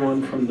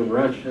everyone from the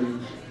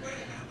Russians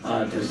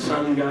to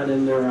sun got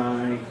in their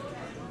eye,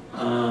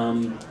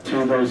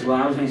 to those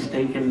lousy,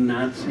 stinking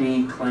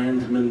Nazi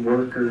Klansmen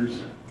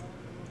workers.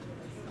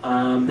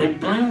 They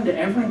blamed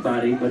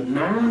everybody, but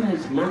no one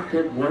has looked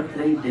at what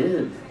they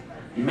did.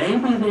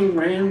 Maybe they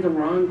ran the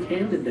wrong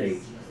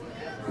candidate.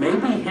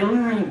 Maybe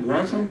Hillary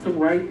wasn't the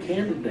right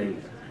candidate.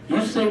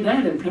 You say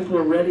that and people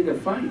are ready to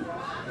fight.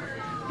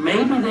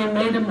 Maybe they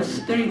made a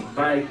mistake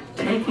by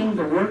taking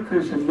the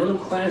workers and middle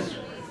class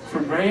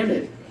for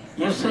granted.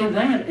 You say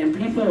that and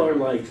people are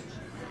like,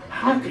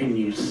 how can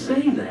you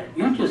say that?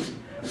 You're just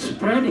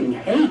spreading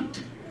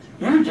hate.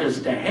 You're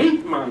just a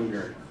hate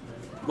monger.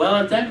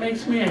 Well, if that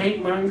makes me a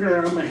hate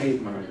monger, I'm a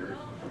hate monger.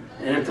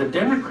 And if the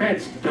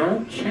Democrats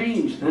don't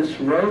change this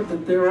road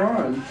that they're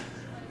on,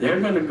 they're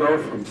going to go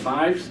from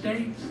 5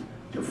 states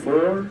to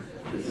 4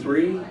 to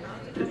 3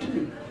 to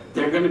 2.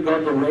 They're going to go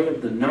the way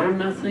of the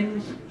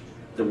know-nothings,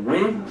 the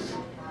Whigs,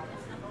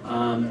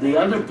 the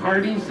other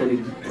parties,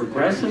 the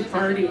Progressive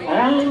Party,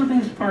 all of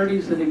these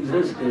parties that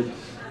existed,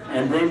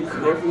 and then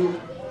couldn't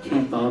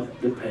keep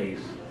up the pace.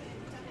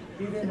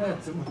 You didn't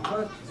answer my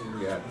question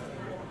yet.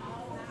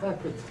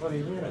 Back for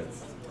 20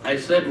 minutes. I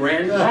said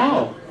Rand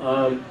Paul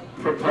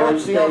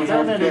proposed the a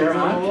health care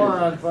war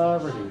option. on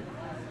poverty?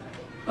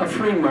 A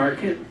free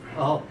market.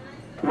 Oh.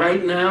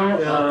 Right now,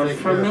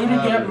 for me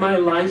to get my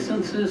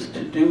licenses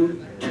to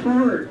do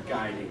tour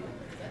guiding,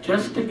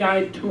 just to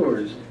guide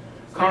tours,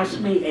 cost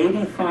me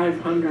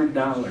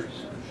 $8,500.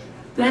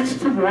 That's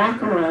to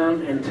walk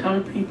around and tell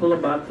people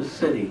about the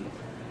city.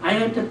 I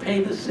had to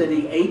pay the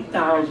city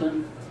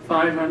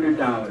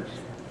 $8,500.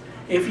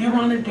 If you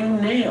want to do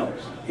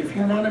nails, if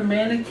you want to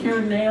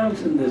manicure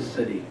nails in this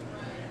city,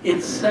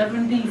 it's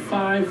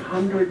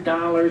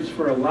 $7,500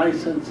 for a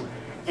license,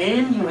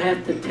 and you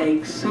have to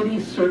take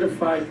city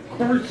certified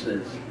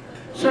courses.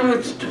 So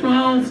it's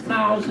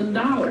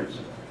 $12,000.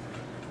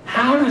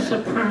 How is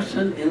a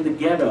person in the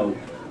ghetto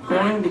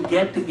going to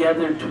get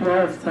together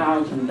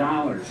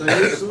 $12,000? So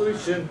your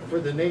solution for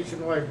the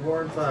nationwide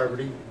war on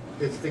poverty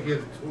is to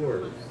give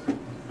tours.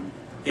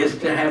 Is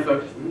to have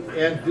a...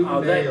 And do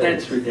nails.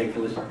 That's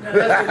ridiculous. No,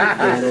 that's what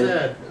you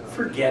said.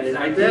 Forget it.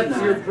 I did That's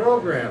not. your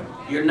program.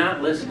 You're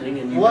not listening,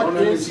 and you What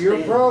don't is your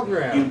understand.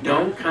 program? You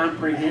don't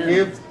comprehend.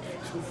 Give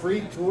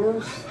free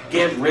tours?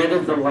 Get rid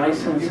of the You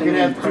licensing can and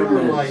have tour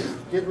permits. license.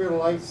 Get rid of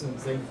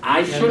licensing. I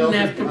and shouldn't they'll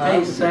have be to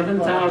pay filed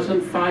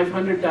with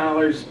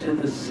 $7,500 to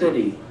the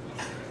city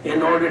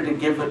in order to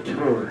give a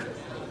tour. A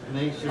poor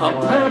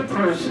nationwide.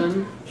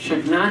 person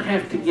should not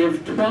have to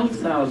give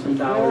 $12,000 They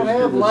don't to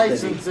have the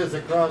licenses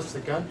city. across the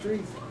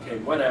country. Okay,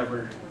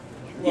 whatever.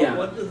 Well, Yeah,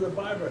 what does the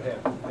barber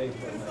have to pay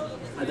for that?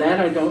 that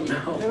I don't They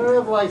know. don't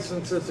have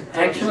licenses across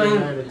the Actually,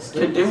 United to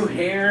States. do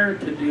hair,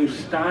 to do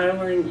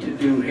styling, to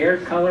do hair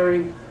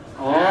coloring,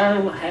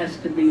 all has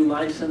to be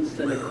licensed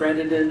and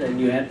accredited, and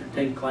you have to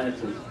take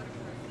classes.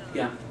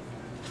 Yeah.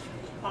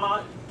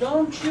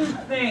 Don't you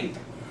think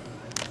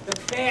the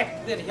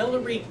fact that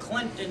Hillary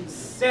Clinton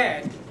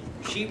said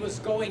she was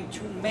going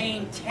to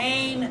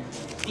maintain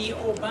the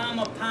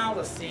Obama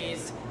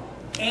policies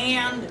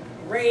and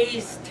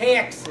raise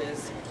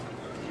taxes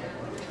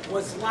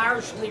was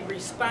largely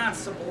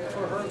responsible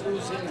for her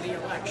losing the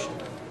election?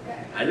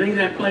 I think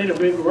that played a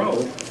big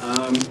role.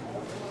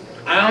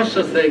 I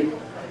also think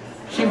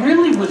she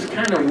really was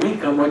kind of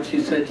weak on what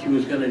she said she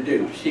was going to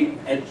do.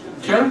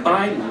 Joe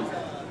Biden,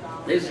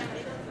 there's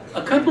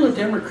a couple of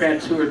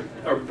Democrats who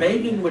are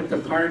begging with the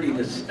party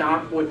to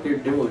stop what they're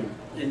doing.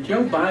 And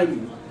Joe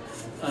Biden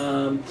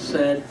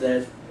said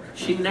that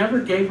she never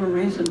gave a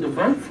reason to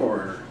vote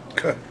for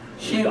her.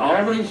 She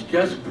always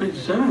just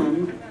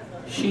presumed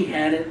she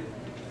had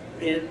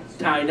it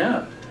tied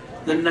up.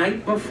 The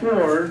night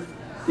before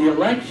the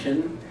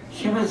election,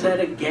 she was at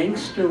a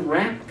gangster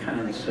rap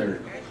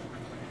concert.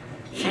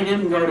 She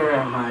didn't go to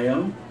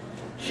Ohio.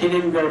 She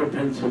didn't go to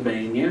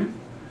Pennsylvania.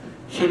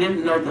 She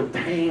didn't know the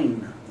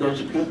pain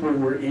those people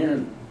were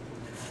in.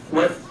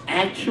 What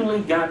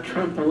actually got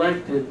Trump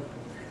elected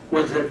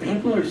was that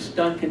people are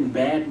stuck in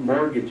bad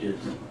mortgages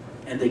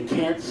and they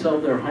can't sell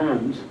their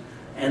homes,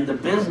 and the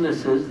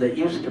businesses that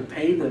used to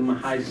pay them a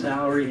high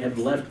salary have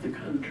left the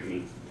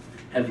country,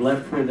 have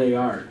left where they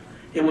are.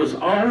 It was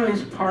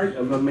always part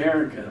of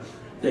America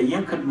that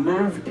you could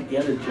move to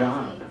get a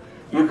job.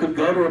 You could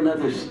go to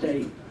another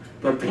state.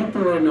 But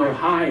people in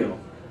Ohio,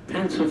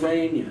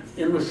 Pennsylvania,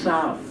 in the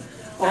South,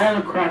 all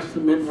across the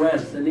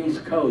Midwest and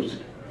East Coast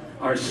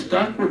are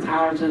stuck with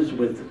houses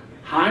with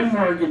high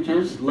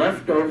mortgages,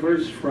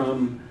 leftovers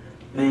from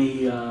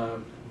the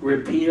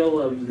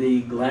repeal of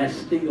the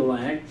Glass-Steagall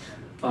Act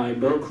by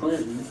Bill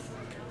Clinton,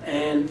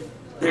 and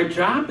their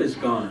job is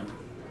gone.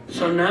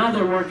 So now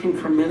they're working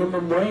for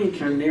minimum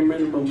wage or near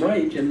minimum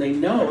wage, and they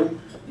know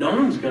no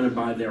one's going to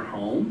buy their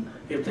home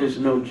if there's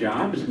no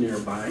jobs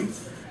nearby.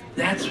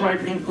 That's why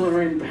people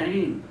are in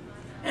pain.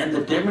 And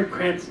the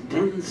Democrats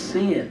didn't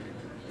see it.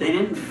 They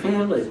didn't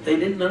feel it. They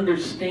didn't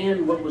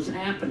understand what was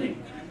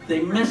happening.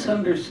 They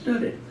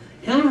misunderstood it.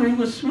 Hillary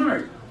was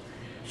smart.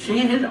 She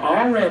had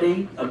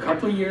already, a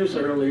couple years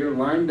earlier,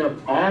 lined up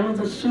all of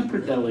the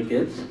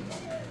superdelegates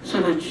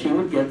so that she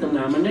would get the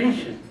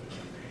nomination.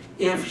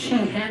 If she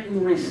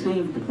hadn't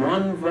received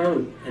one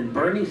vote and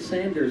Bernie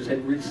Sanders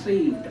had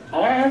received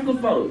all the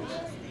votes,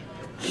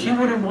 she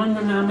would have won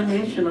the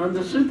nomination on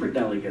the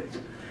superdelegates.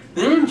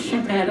 Then she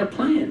had a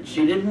plan.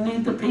 She didn't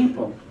need the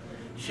people.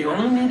 She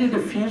only needed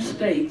a few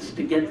states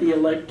to get the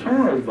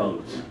electoral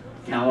votes,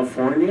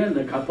 California and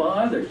a couple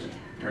others.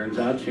 Turns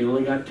out she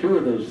only got 2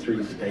 of those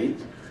 3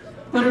 states.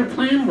 But her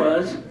plan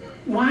was,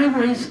 why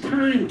waste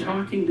time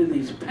talking to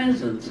these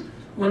peasants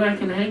when I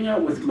can hang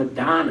out with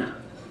Madonna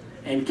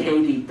and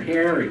Katy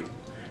Perry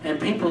and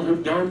people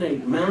who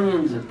donate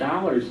millions of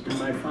dollars to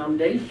my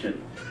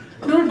foundation?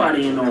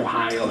 Nobody in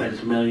Ohio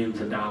has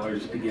millions of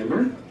dollars to give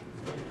her.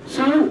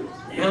 So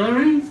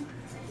Hillary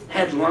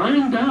had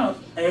lined up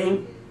a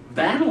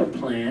battle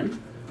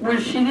plan where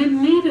she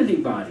didn't need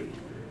anybody.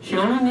 She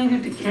only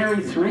needed to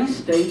carry 3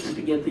 states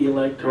to get the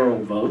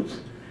electoral votes.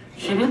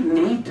 She didn't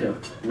need to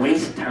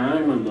waste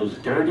time on those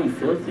dirty,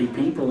 filthy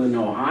people in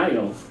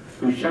Ohio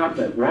who shop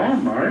at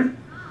Walmart.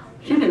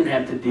 She didn't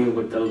have to deal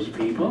with those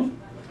people.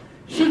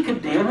 She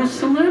could deal with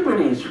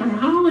celebrities from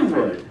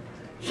Hollywood.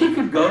 She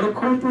could go to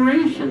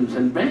corporations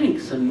and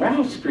banks and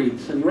Wall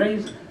Streets and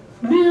raise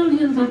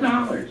millions of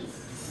dollars.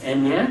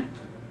 And yet,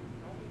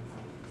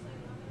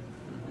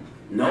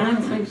 no one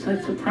thinks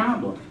that's a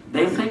problem.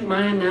 They think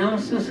my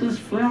analysis is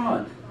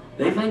flawed.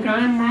 They think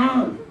I'm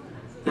wrong.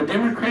 The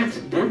Democrats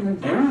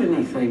didn't do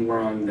anything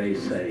wrong, they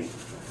say.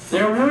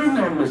 There were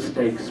no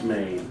mistakes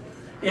made.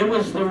 It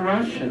was the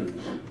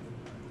Russians.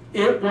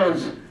 It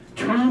was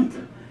Trump.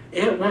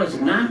 It was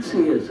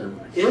Nazism.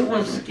 It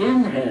was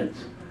skinheads.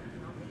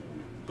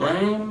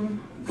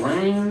 Blame,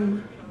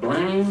 blame,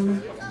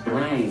 blame,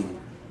 blame.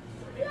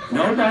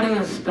 Nobody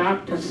has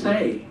stopped to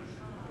say,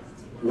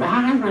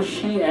 why was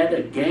she at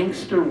a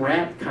gangster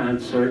rap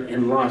concert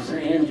in Los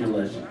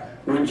Angeles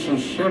when she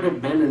should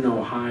have been in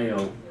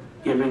Ohio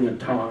giving a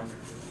talk?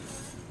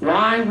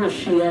 Why was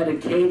she at a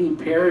Katy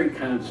Perry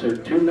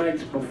concert 2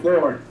 nights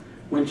before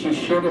when she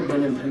should have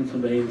been in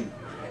Pennsylvania?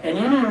 And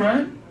you know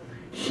what?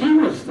 She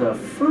was the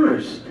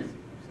first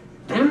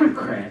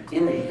Democrat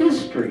in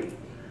history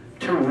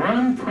to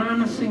run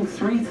promising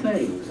 3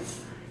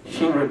 things.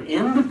 She would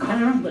end the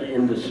coal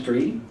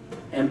industry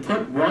and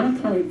put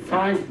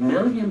 1.5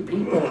 million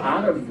people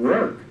out of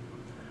work.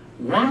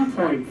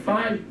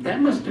 1.5,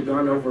 that must have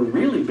gone over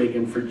really big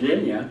in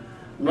Virginia.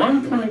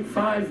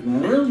 1.5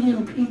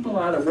 million people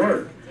out of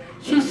work.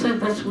 She said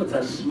this with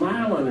a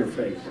smile on her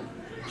face.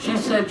 She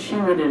said she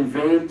would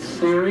invade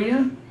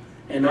Syria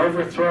and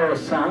overthrow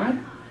Assad,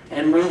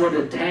 and we would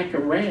attack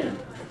Iran.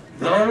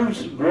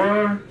 Those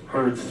were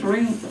her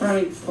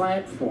 3-point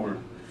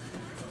platform.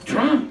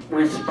 Trump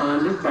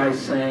responded by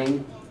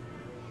saying,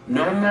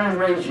 no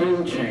more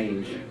regime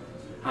change.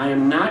 I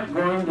am not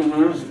going to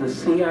use the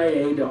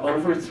CIA to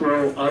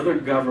overthrow other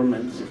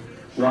governments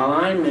while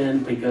I'm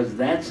in, because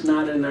that's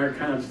not in our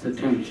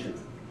Constitution.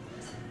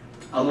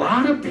 A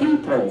lot of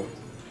people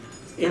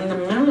in the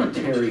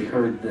military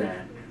heard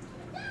that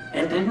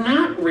and did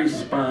not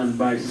respond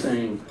by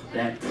saying,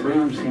 that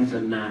proves he's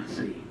a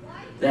Nazi.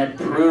 That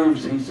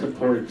proves he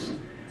supports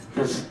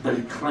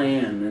the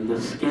Klan and the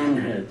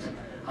skinheads.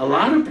 A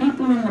lot of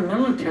people in the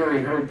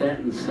military heard that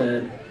and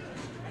said,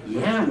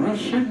 yeah, we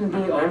shouldn't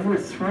be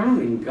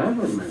overthrowing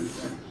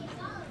governments.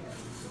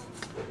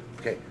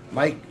 Okay,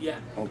 Mike? Yeah.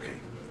 Okay.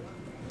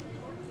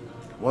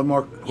 One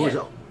more, who's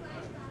up?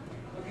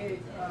 Okay,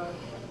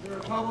 the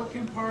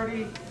Republican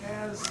Party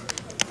has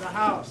the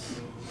House.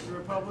 The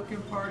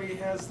Republican Party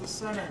has the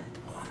Senate.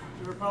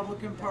 The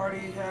Republican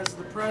Party has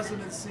the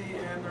presidency,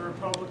 and the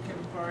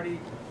Republican Party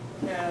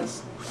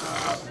has,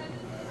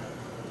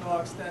 to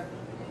all extent,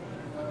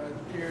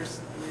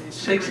 appears the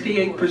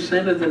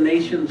 68% of the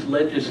nation's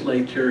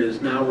legislature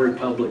is now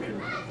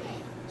Republican.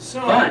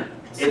 So, But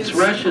it's since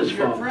Russia's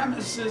your fault.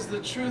 premise is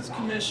the Truth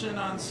Commission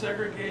on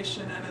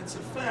segregation and its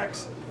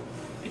effects,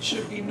 it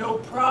should be no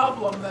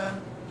problem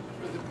then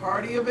for the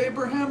party of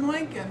Abraham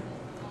Lincoln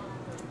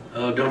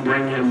Oh, don't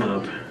bring him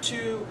up.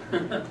 to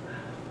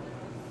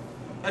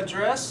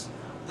address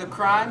the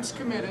crimes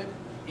committed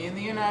in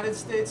the United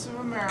States of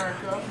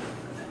America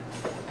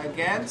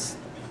against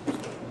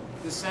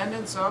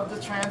descendants of the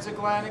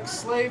transatlantic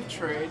slave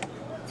trade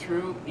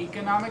through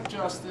economic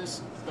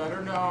justice,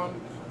 better known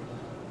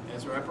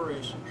as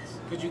reparations.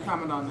 Could you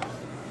comment on that?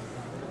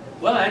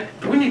 Well, at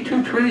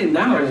 $22 trillion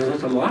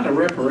is a lot of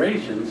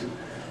reparations,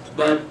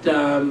 but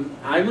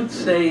I would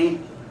say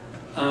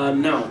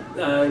no.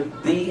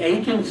 The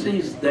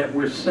agencies that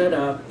were set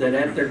up, that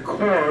at their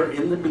core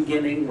in the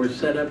beginning were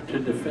set up to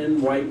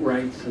defend white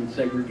rights and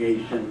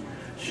segregation,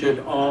 should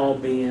all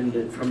be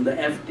ended from the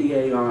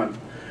FDA on.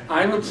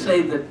 I would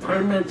say that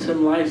permits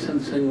and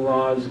licensing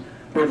laws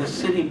where the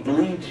city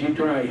bleeds you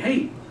dry.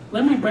 Hey,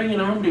 let me bring it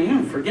home to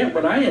you. Forget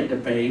what I had to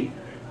pay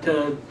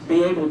to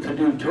be able to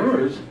do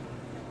tours.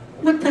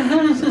 What the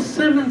hell is a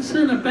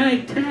 7-cent a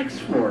bag tax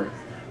for?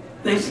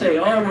 They say,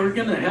 oh, we're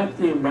going to help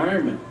the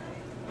environment.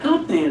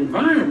 Help the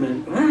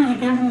environment? Where are you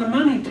giving the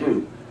money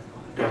to?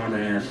 Don't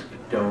ask,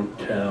 don't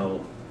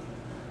tell.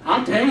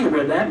 I'll tell you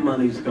where that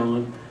money's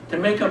going. To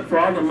make up for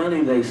all the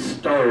money they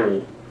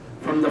stole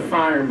from the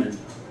firemen,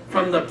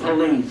 from the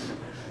police,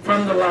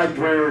 from the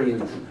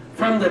librarians,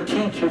 from the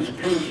teachers'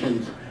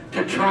 pensions,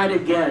 to try to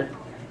get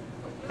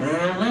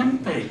the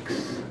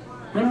Olympics.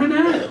 Remember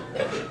that?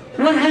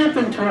 What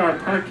happened to our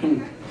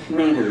parking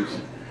meters?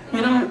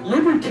 You know,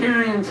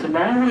 libertarians have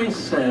always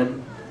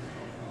said,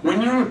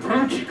 when you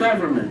approach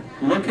government,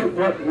 look at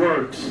what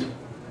works.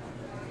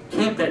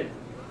 Keep it.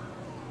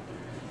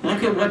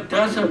 Look at what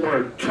doesn't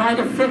work. Try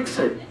to fix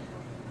it.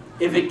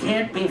 If it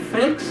can't be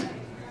fixed,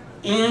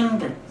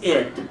 end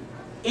it.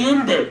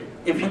 End it.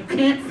 If you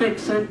can't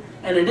fix it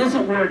and it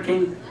isn't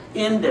working,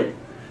 end it.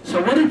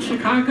 So what did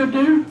Chicago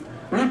do?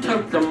 We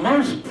took the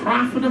most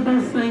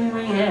profitable thing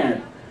we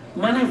had,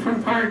 money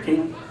from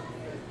parking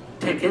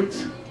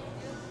tickets,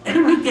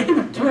 and we gave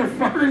it to a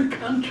foreign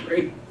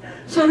country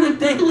so that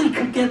Daley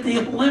could get the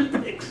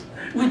Olympics,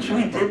 which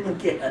we didn't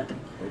get.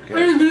 Okay.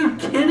 Are you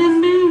kidding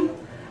me?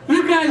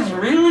 You guys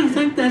really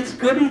think that's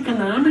good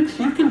economics?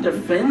 You can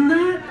defend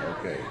that?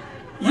 Okay.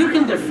 You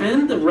can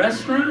defend the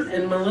restaurant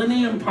in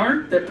Millennium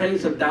Park that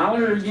pays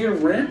 $1 a year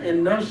rent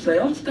and no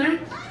sales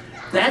tax?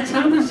 That's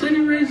how the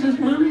city raises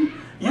money?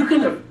 You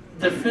can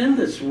defend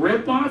this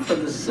ripoff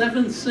of the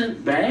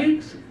 7-cent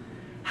bags?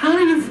 How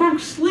do you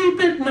folks sleep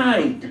at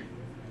night?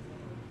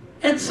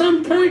 At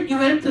some point you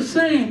have to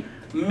say,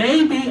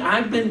 Maybe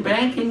I've been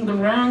backing the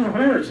wrong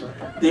horse.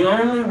 The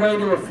only way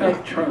to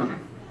affect Trump,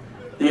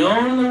 the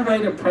only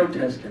way to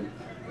protest him,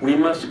 we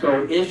must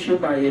go issue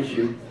by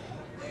issue.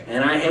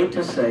 And I hate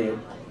to say it,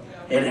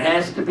 it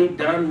has to be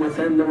done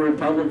within the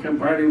Republican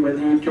Party, whether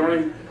you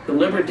join the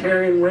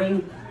Libertarian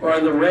wing or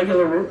the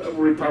regular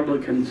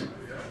Republicans.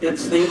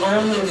 It's the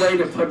only way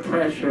to put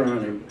pressure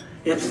on him.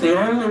 It's the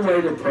only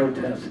way to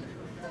protest.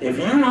 If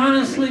you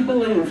honestly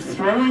believe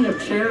throwing a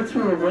chair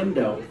through a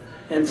window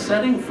and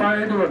setting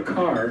fire to a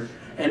car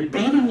and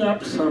beating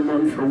up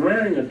someone for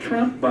wearing a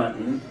Trump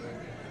button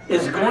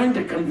is going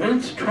to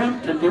convince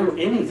Trump to do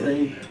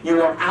anything,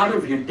 you are out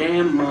of your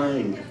damn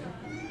mind.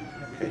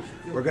 Okay.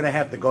 We're going to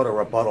have to go to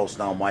rebuttals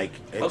now, Mike.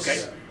 It's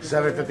okay.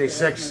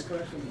 7:56.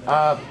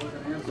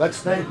 Let's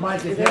thank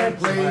Mike again,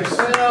 please.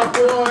 Sit up,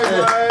 boy, Mike.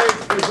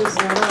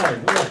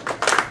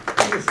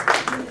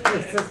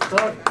 Let's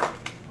talk.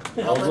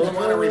 How many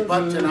want to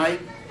rebut tonight?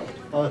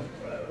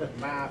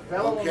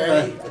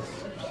 Okay.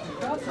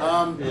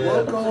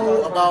 We'll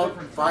go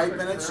about 5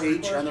 minutes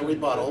each on the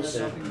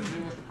rebuttals.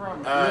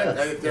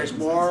 If there's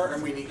more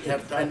and we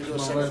have time to do a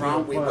second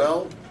round, we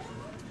will.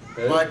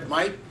 But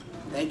Mike,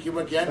 thank you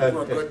again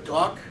for a good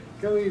talk.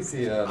 Go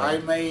easy on it. I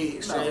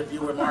may say a few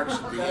remarks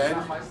at the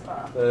end.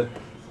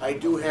 I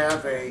do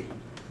have a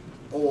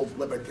old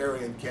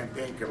Libertarian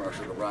campaign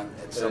commercial to run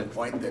at some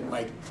point that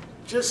might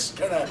just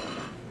kind of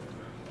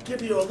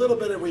give you a little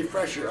bit of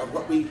refresher of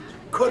what we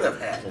could have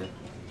had.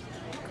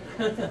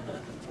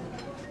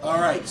 All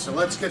right, so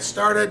let's get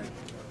started.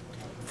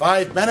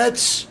 5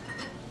 minutes.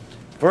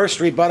 First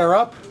rebutter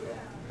up.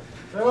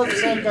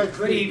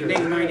 Good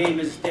evening, my name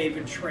is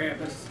David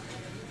Travis.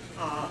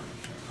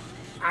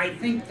 I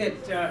think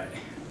that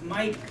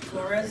Mike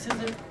Flores,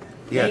 is it?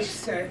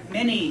 Yes. Makes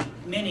many,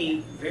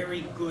 many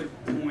very good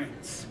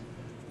points.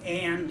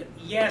 And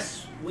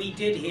yes, we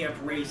did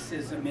have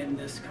racism in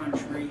this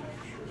country,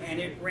 and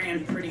it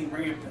ran pretty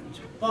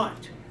rampant.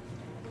 But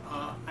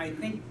I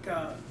think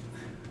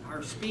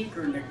our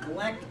speaker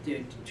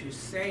neglected to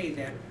say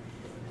that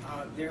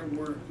there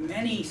were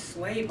many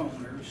slave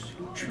owners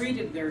who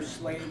treated their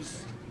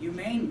slaves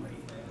humanely.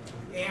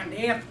 And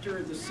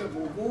after the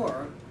Civil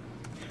War,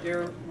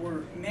 there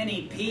were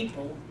many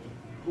people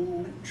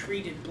who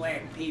treated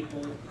black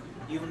people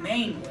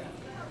humanely.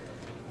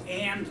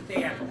 And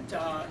that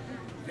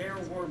there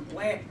were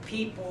black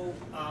people,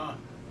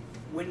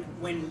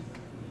 when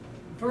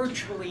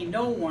virtually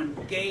no one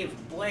gave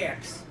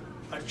blacks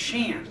a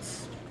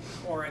chance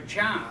or a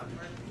job,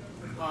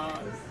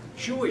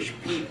 Jewish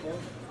people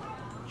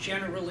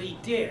generally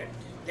did.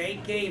 They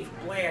gave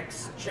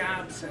blacks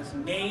jobs as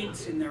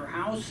maids in their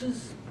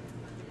houses,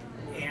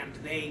 and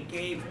they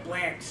gave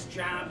blacks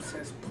jobs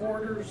as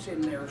porters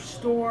in their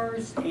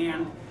stores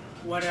and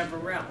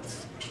whatever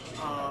else,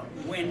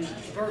 when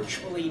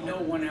virtually no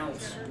one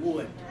else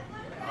would.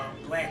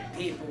 Black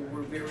people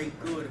were very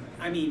good,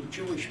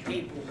 Jewish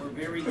people were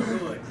very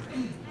good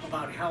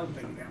about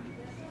helping them.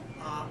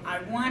 I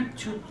want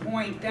to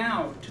point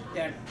out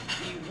that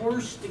the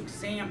worst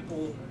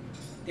example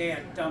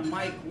that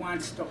Mike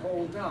wants to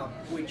hold up,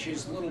 which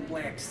is Little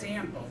Black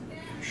Sambo,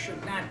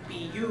 should not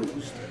be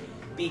used,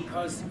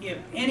 because if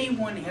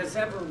anyone has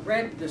ever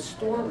read the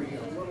story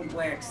of Little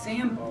Black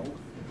Sambo,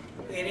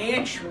 it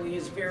actually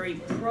is very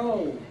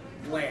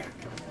pro-black.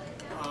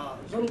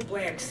 Little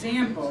Black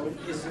Sambo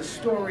is the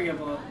story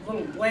of a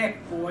little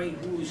black boy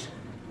whose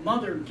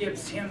mother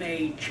gives him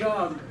a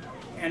jug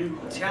and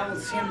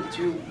tells him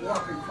to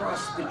walk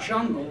across the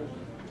jungle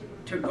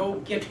to go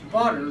get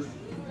butter,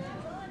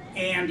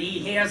 and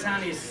he has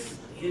on his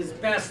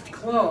best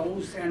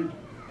clothes, and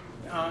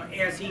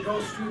as he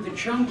goes through the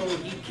jungle,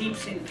 he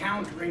keeps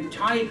encountering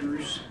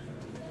tigers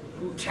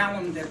who tell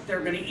him that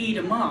they're going to eat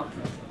him up,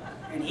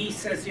 and he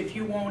says, if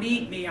you won't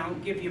eat me, I'll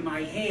give you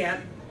my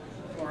hat,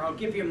 or I'll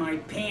give you my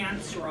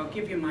pants, or I'll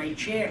give you my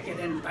jacket.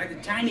 And by the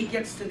time he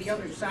gets to the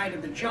other side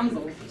of the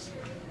jungle,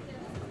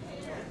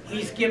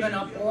 he's given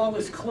up all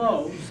his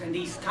clothes, and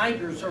these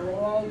tigers are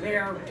all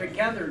there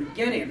together to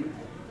get him.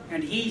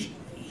 And he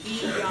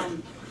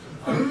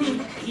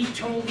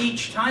told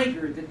each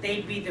tiger that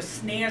they'd be the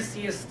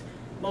snazziest,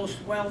 most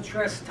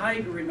well-dressed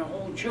tiger in the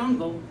whole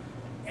jungle.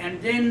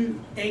 And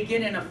then they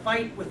get in a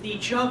fight with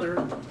each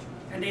other,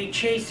 and they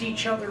chase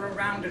each other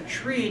around a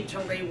tree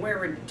till they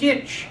wear a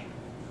ditch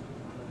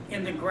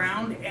in the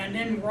ground, and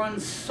then run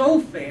so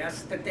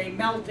fast that they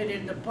melt it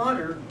into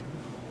butter.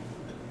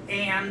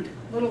 And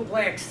Little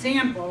Black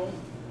Sambo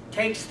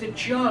takes the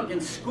jug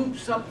and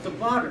scoops up the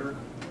butter,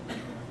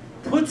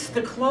 puts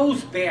the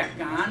clothes back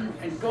on,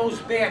 and goes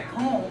back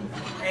home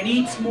and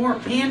eats more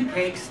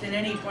pancakes than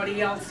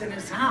anybody else in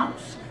his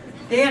house.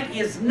 That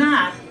is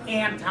not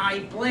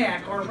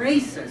anti-black or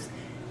racist.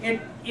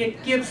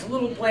 It gives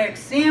Little Black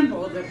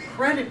Sambo the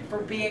credit for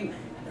being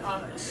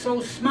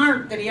so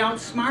smart that he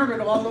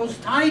outsmarted all those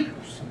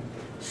tigers.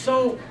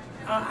 So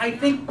I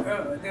think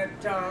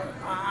that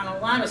on a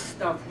lot of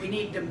stuff we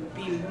need to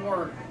be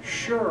more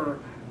sure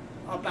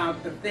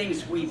about the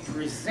things we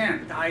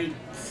present. I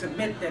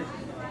submit that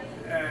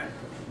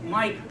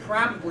Mike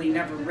probably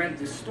never read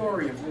the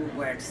story of Little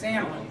Black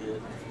Santa.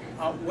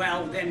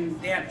 Well, then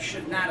that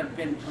should not have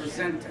been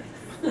presented.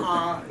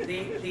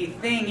 The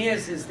thing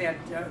is that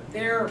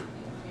there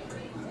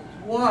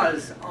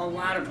was a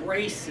lot of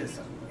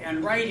racism.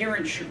 And right here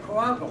in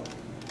Chicago,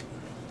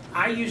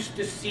 I used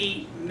to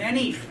see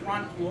many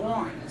front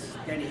lawns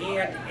that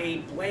had a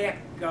black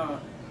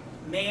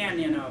man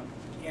in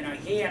a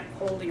hat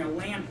holding a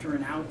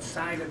lantern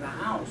outside of the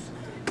house.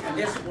 And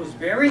this was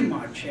very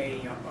much a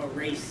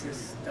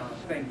racist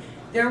thing.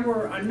 There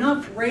were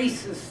enough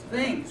racist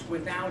things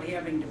without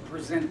having to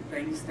present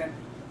things that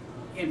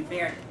in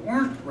fact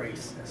weren't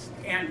racist.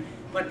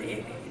 But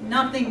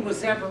nothing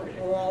was ever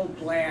all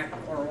black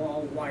or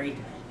all white.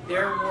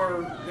 There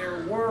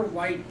were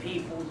white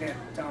people that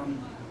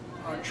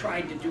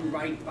tried to do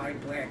right by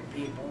black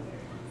people,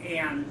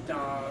 and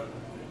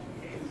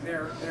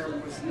there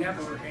was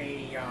never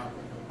a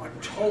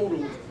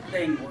total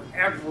thing where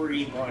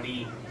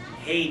everybody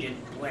hated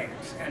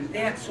blacks. And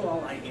that's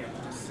all I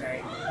have to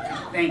say.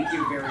 Thank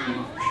you very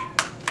much.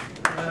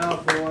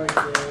 Oh, boy,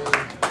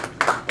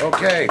 Dave.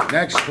 Okay,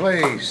 next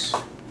please.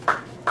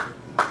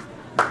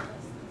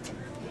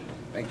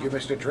 Thank you,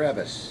 Mr.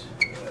 Travis.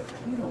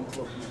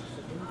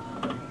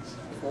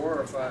 4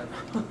 or 5?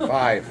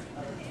 5.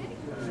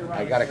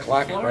 I got a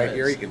clock right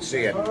here, you can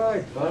see it. All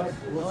right, bud,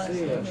 we'll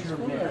see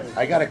it.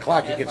 I got a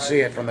clock, you can see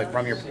it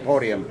from your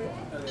podium.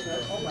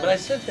 But I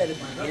said that at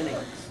the beginning.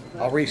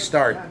 I'll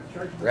restart.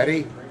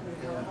 Ready?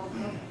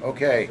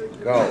 Okay,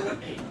 go.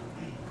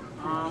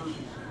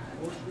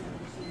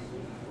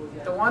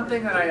 The one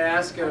thing that I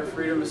ask at a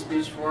freedom of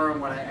speech forum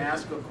when I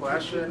ask a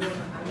question,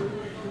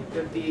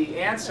 that the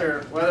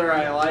answer, whether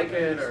I like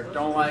it or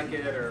don't like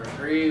it or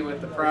agree with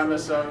the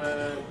premise of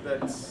it,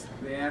 that's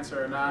the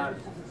answer or not,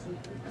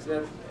 is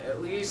that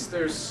at least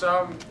there's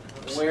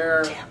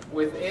somewhere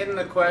within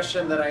the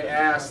question that I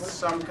asked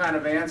some kind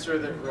of answer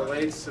that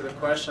relates to the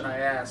question I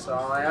asked. So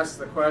I'll ask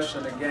the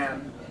question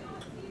again,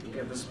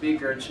 give the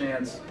speaker a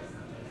chance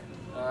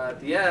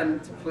at the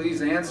end to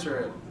please answer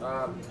it.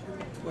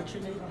 What's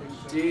your name?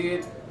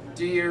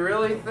 Do you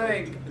really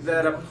think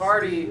that a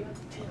party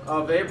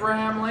of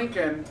Abraham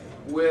Lincoln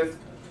with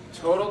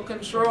total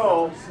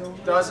control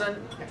doesn't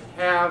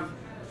have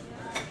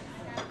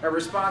a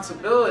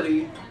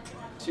responsibility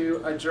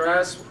to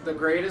address the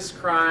greatest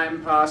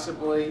crime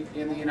possibly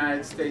in the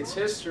United States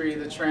history,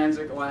 the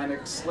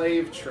transatlantic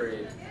slave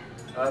trade,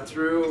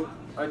 through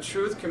a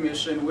truth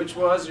commission, which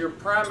was your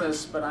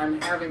premise, but I'm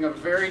having a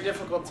very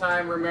difficult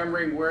time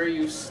remembering where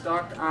you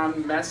stuck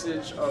on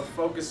message of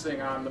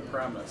focusing on the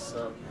premise.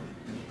 So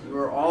you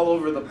were all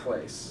over the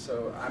place.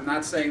 So I'm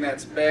not saying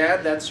that's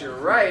bad, that's your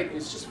right.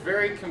 It's just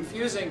very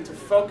confusing to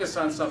focus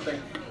on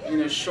something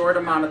in a short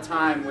amount of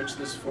time, which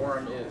this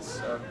forum is.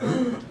 So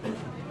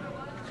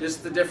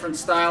just a different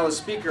style of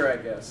speaker, I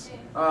guess.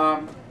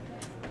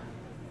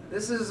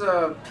 This is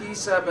a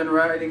piece I've been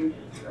writing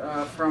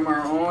from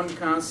our own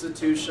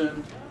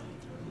Constitution,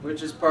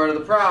 which is part of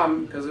the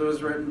problem because it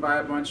was written by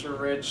a bunch of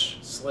rich,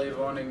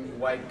 slave-owning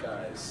white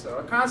guys. So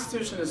our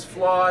Constitution is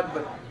flawed,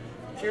 but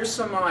here's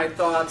some of my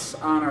thoughts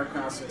on our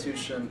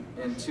Constitution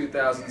in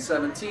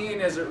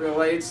 2017 as it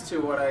relates to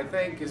what I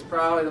think is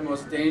probably the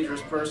most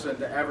dangerous person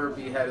to ever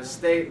be head of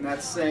state, and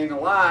that's saying a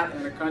lot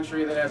in a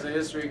country that has a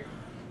history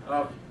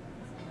of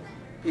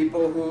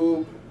people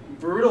who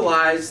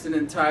brutalized an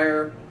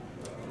entire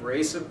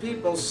race of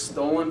people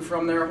stolen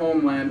from their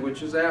homeland,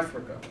 which is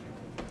Africa.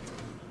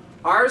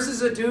 Ours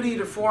is a duty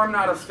to form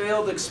not a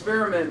failed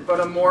experiment, but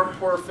a more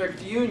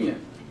perfect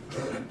union.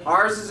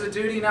 Ours is a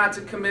duty not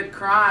to commit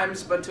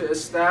crimes, but to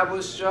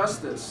establish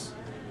justice.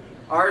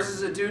 Ours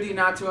is a duty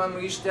not to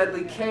unleash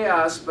deadly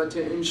chaos, but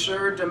to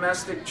ensure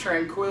domestic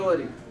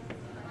tranquility.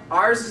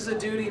 Ours is a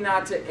duty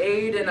not to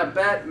aid and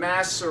abet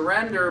mass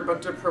surrender,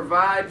 but to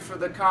provide for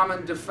the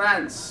common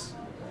defense.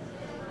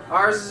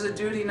 Ours is a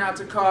duty not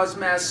to cause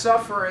mass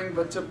suffering,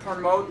 but to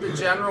promote the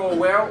general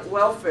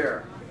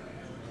welfare.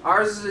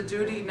 Ours is a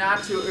duty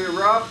not to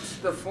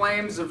erupt the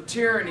flames of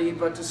tyranny,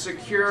 but to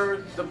secure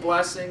the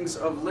blessings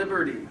of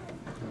liberty.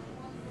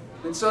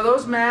 And so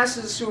those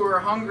masses who are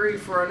hungry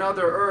for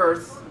another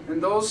earth,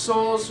 and those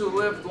souls who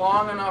lived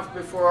long enough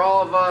before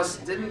all of us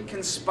didn't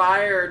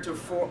conspire to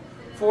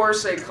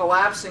force a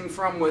collapsing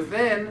from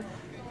within,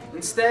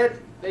 instead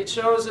they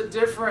chose a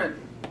different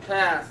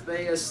path.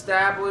 They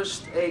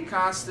established a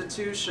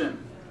constitution.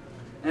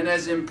 And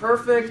as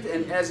imperfect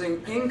and as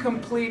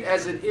incomplete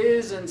as it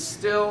is and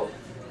still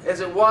as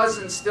it was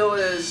and still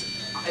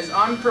is, as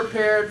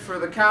unprepared for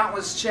the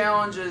countless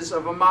challenges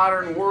of a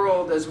modern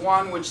world as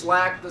one which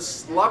lacked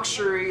the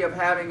luxury of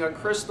having a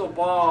crystal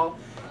ball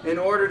in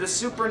order to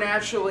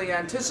supernaturally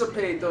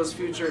anticipate those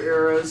future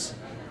eras,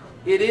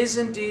 it is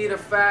indeed a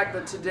fact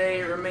that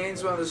today it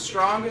remains one of the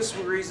strongest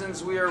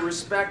reasons we are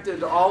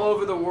respected all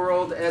over the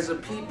world as a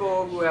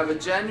people who have a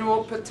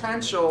genuine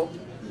potential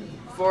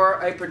for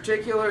a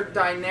particular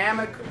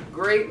dynamic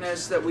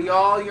greatness that we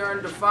all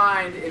yearn to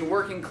find in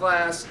working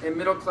class and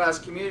middle class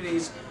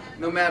communities,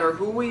 no matter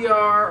who we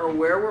are or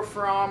where we're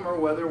from or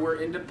whether we're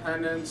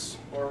independents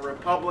or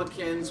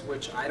Republicans,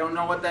 which I don't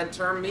know what that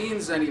term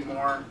means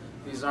anymore.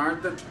 These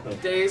aren't the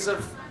days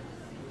of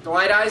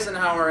Dwight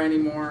Eisenhower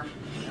anymore.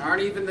 They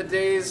aren't even the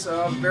days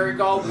of Barry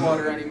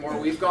Goldwater anymore.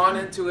 We've gone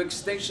into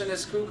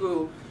extinctionist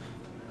cuckoo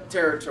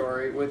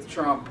territory with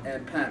Trump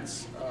and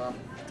Pence.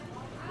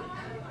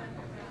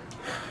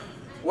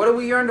 What do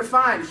we yearn to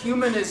find?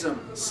 Humanism,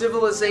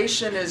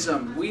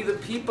 civilizationism, we the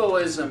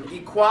peopleism,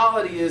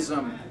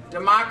 equalityism,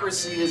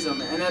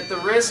 democracyism, and at the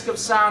risk of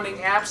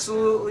sounding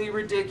absolutely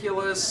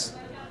ridiculous,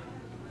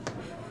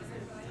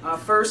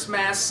 first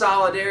mass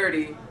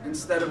solidarity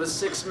instead of a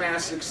sixth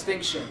mass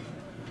extinction.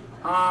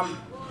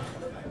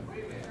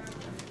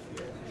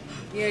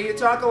 Yeah, you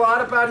talk a lot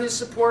about his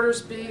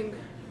supporters being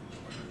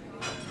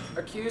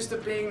accused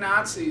of being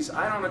Nazis.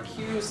 I don't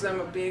accuse them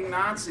of being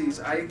Nazis.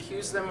 I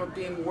accuse them of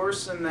being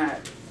worse than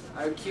that.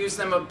 I accuse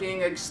them of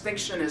being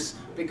extinctionists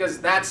because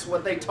that's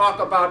what they talk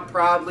about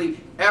proudly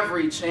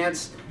every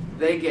chance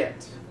they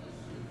get.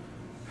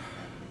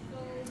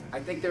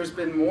 I think there's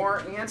been more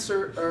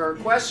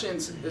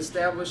questions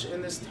established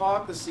in this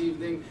talk this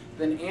evening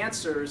than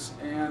answers,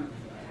 and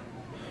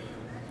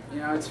you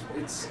know,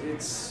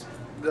 it's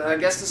I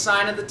guess the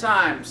sign of the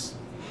times.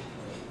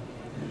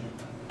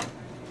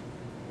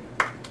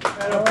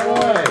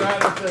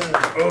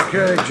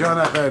 Okay,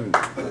 Jonathan.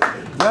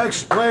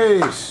 Next,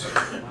 please.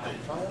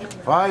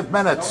 5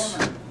 minutes.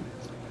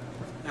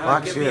 Now,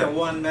 give me a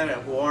 1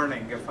 minute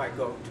warning if I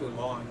go too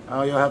long.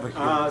 Oh, you'll have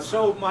a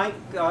So, Mike,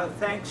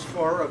 thanks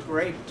for a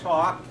great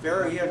talk.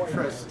 Very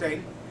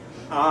interesting.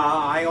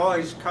 I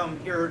always come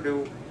here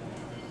to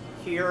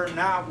hear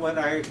not what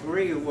I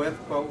agree with,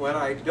 but what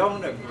I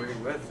don't agree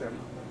with. And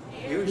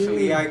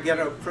usually I get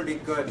a pretty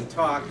good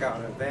talk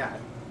out of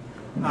that.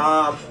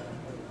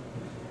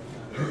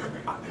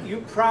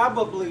 You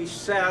probably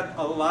said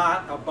a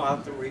lot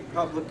about the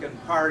Republican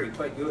Party,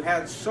 but you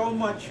had so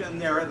much in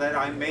there that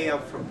I may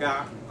have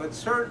forgotten. But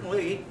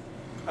certainly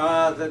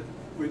the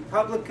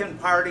Republican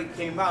Party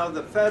came out of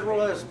the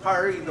Federalist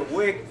Party, the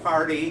Whig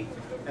Party,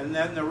 and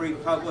then the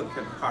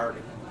Republican Party.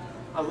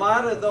 A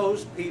lot of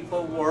those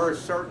people were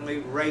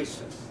certainly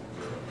racist.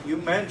 You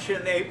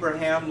mentioned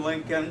Abraham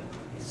Lincoln.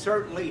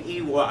 Certainly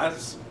he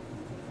was.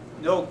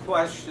 No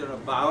question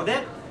about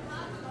it.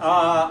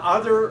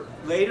 Other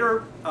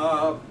later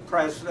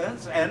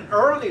presidents and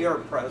earlier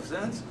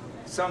presidents,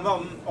 some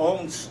of them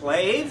owned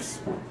slaves.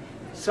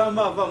 Some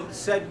of them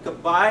said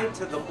goodbye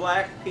to the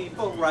black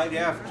people right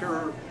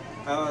after,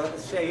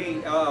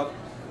 say,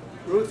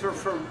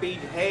 Rutherford B.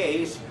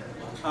 Hayes,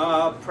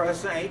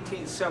 President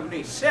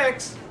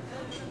 1876.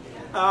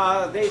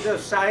 They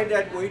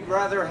decided we'd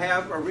rather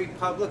have a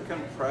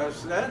Republican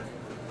president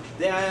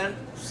than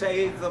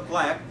save the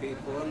black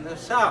people in the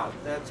South.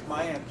 That's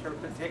my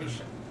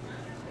interpretation.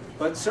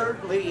 But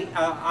certainly,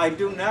 I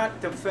do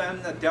not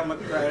defend the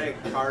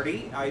Democratic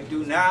Party. I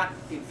do not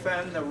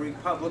defend the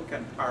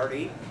Republican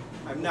Party.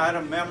 I'm not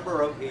a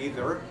member of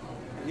either.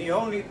 And the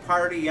only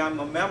party I'm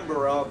a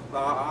member of,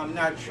 I'm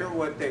not sure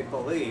what they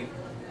believe,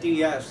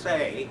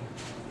 DSA.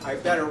 I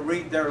better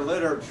read their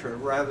literature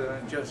rather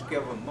than just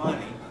give them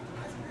money.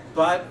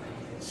 But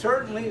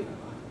certainly,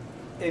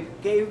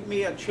 it gave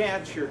me a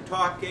chance, your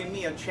talk gave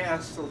me a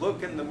chance to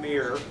look in the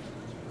mirror.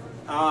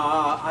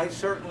 I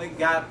certainly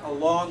got a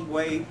long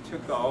way to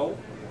go.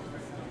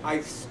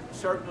 I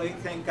certainly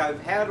think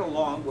I've had a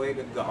long way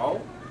to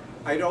go.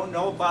 I don't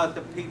know about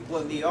the people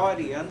in the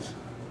audience,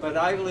 but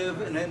I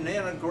live in an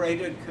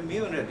integrated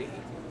community.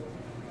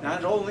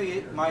 Not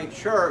only my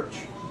church,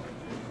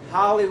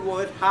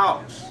 Hollywood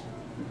House,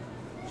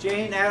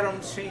 Jane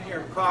Addams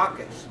Senior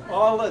Caucus,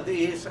 all of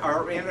these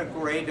are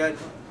integrated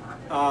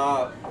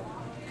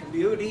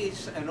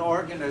communities and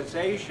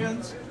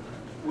organizations.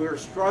 We're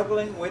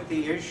struggling with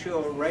the issue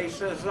of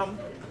racism.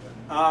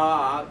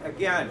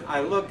 Again,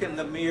 I look in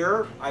the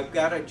mirror. I've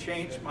got to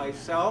change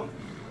myself.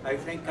 I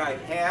think I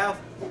have.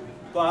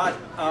 But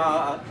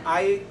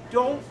I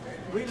don't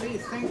really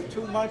think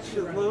too much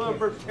of the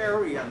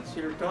libertarians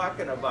you're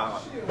talking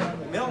about.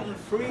 Milton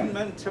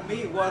Friedman, to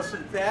me,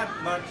 wasn't that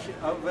much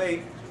of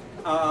a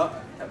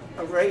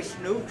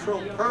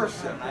race-neutral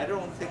person. I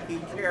don't think he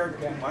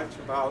cared too much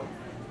about,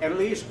 at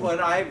least what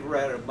I've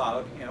read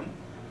about him,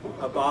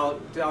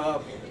 about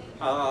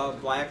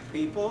black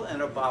people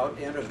and about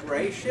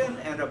integration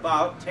and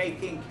about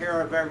taking care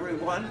of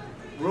everyone,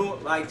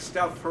 like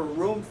stuff for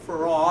room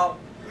for all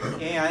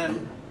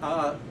and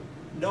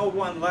no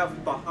one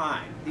left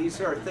behind.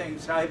 These are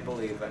things I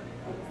believe in.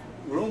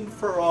 Room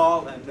for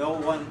all and no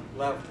one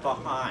left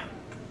behind.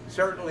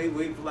 Certainly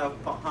we've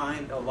left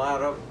behind a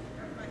lot of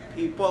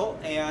people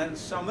and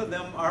some of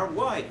them are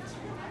white.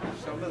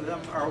 Some of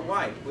them are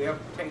white. We have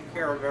to take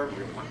care of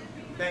everyone.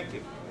 Thank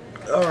you.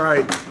 All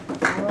right.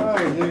 All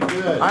right, you're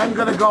good. I'm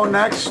going to go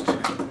next,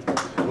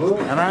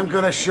 and I'm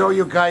going to show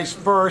you guys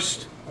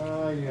first.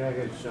 You're not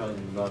going to show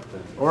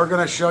nothing. We're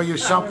going to show you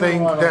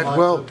something that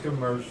will...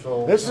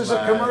 Commercial. This is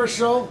a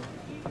commercial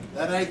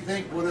that I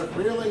think would have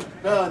really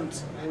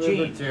bent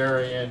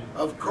libertarian.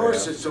 Of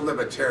course it's a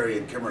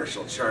libertarian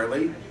commercial,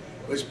 Charlie.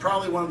 It was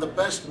probably one of the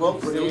best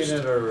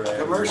well-produced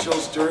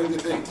commercials during the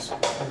things.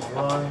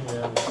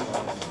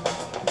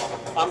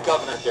 I'm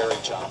Governor Gary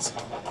Johnson.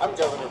 I'm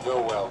Governor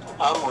Bill Weld.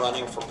 I'm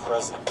running for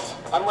president.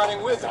 I'm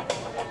running with him.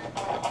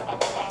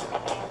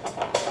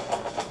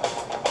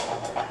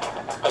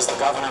 As the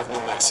governor of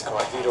New Mexico,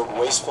 I vetoed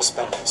wasteful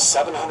spending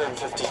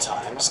 750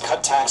 times,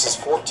 cut taxes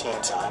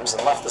 14 times,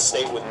 and left the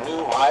state with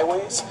new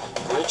highways,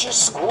 bridges,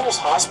 schools,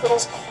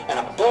 hospitals, and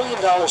 $1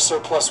 billion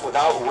surplus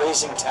without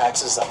raising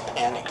taxes a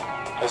penny.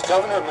 As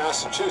governor of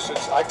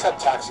Massachusetts, I cut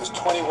taxes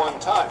 21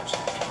 times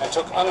and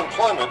took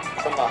unemployment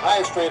from the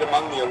highest rate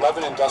among the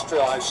 11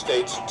 industrialized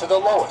states to the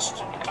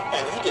lowest.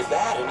 And he did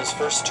that in his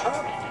first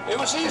term. It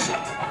was easy.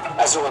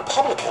 As a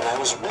Republican, I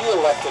was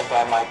re-elected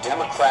by my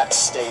Democrat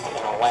state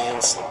in a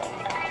landslide.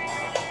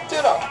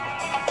 Ditto.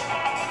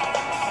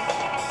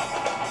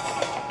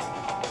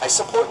 I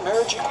support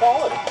marriage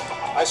equality.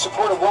 I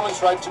support a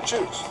woman's right to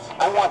choose.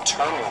 I want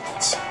term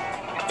limits.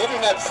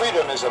 Internet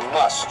freedom is a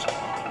must.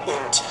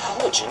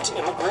 Intelligent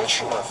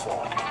immigration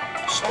reform.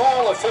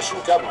 Small,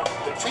 efficient government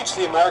that treats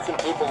the American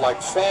people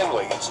like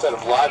family instead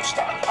of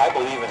livestock. I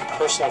believe in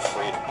personal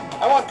freedom.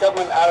 I want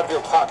government out of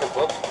your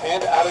pocketbook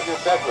and out of your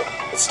bedroom.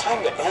 It's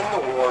time to end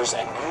the wars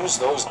and use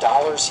those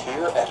dollars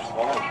here at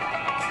home.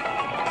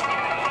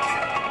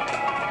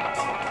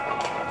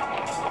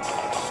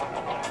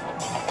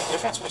 The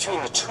difference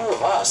between the two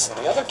of us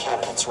and the other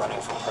candidates running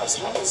for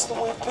president is that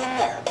we've been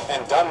there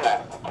and done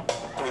that.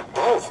 We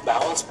both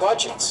balance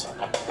budgets.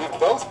 We've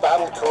both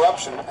battled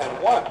corruption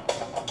and won.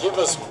 Give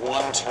us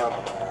one term,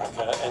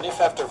 America, and if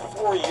after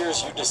 4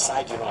 years you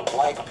decide you don't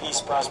like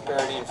peace,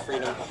 prosperity, and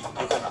freedom,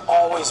 you can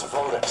always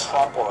vote a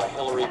Trump or a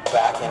Hillary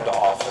back into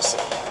office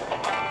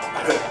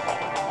again.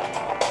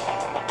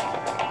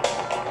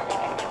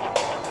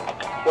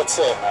 What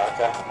say,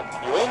 America?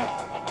 You in?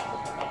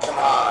 Come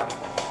on.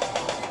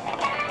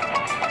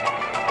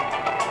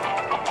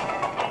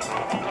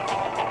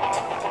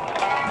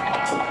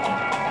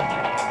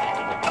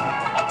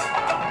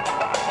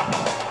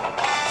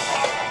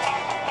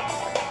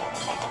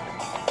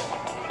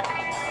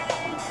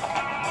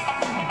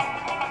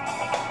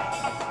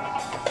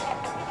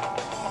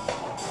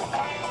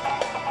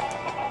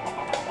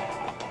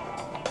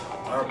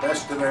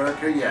 Best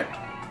America yet.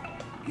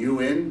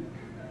 You in?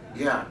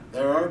 Yeah,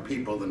 there are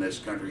people in this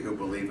country who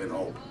believe in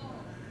hope.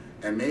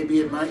 And maybe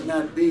it might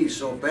not be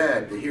so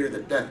bad to hear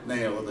the death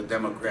knell of the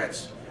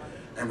Democrats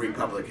and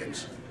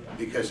Republicans,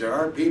 because there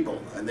are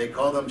people, and they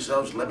call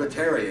themselves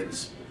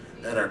libertarians,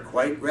 that are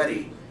quite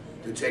ready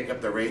to take up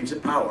the reins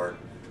of power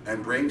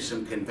and bring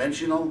some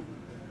conventional,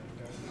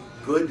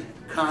 good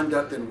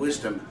conduct and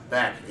wisdom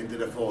back into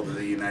the fold of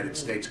the United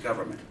States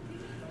government.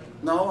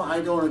 No, I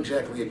don't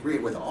exactly agree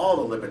with all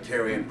the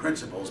libertarian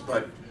principles,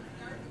 but,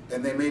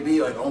 and they may be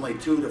at only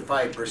 2 to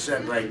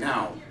 5% right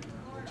now,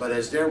 but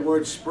as their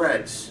word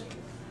spreads,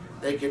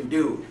 they can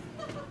do.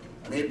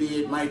 Maybe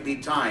it might be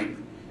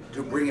time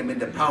to bring them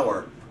into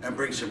power and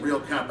bring some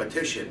real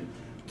competition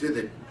to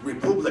the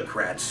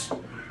Republicrats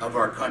of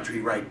our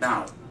country right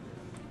now.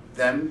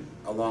 Them,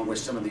 along with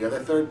some of the other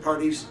third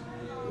parties,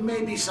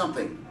 may be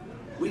something.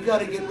 We got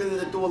to get rid of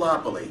the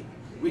duopoly.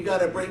 We got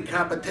to bring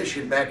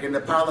competition back into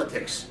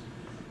politics.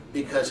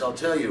 Because I'll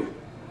tell you,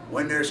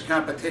 when there's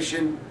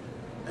competition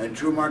and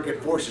true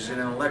market forces in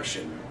an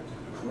election,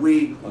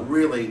 we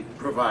really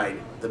provide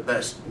the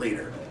best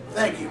leader.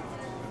 Thank you.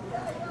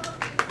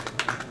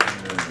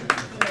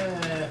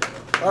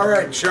 All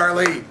right,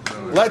 Charlie,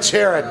 let's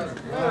hear it.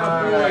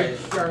 All right,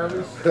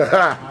 Charlie.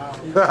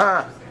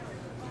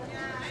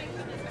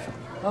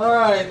 All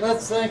right,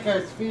 let's thank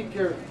our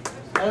speaker.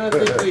 I don't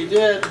think we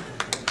did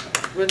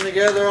putting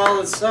together all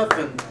this stuff,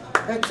 and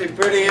actually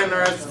pretty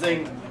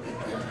interesting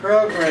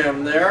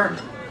program there.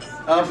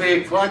 I'll be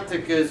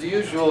eclectic as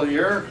usual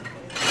here.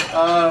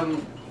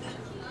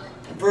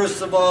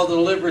 First of all, the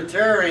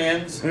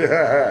libertarians,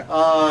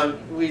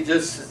 we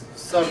just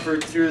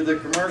suffered through the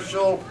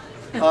commercial.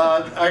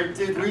 I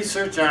did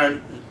research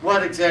on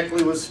what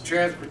exactly was the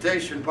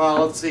transportation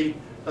policy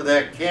of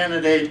that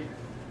candidate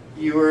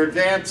you were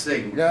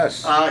advancing.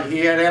 Yes. He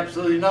had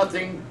absolutely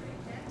nothing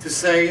to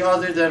say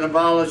other than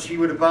he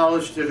would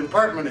abolish the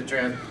Department of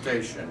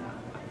Transportation.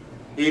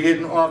 He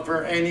didn't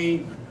offer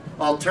any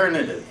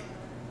alternative.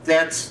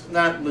 That's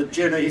not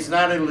legitimate. He's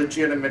not a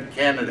legitimate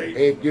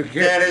candidate.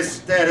 That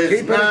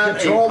is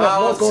not a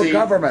policy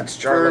governments,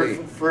 Charlie.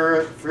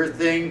 for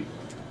thing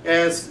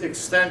as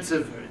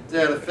extensive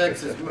that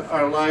affects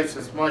our lives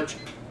as much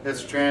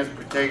as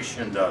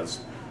transportation does.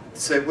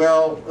 Say,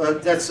 well,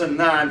 that's a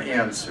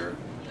non-answer.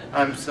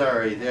 I'm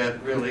sorry,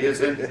 that really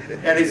isn't,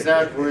 and he's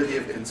not worthy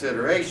of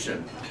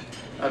consideration.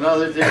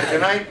 Another thing,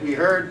 tonight we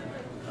heard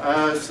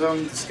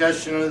some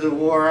discussion of the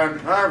war on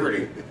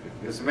poverty.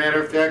 As a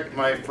matter of fact,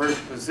 my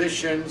first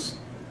positions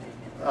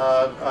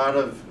out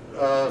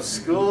of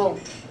school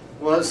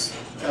was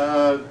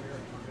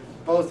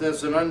both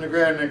as an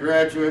undergrad and a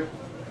graduate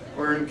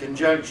were in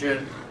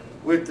conjunction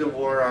with the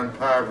war on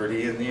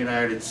poverty in the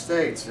United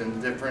States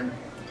and different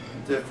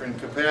different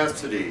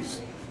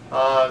capacities.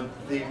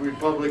 The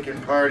Republican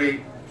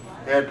Party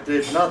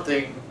did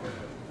nothing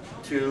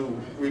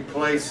to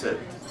replace it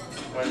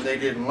when they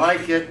didn't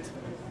like it,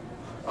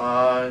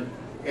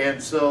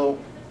 and so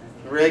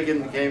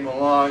Reagan came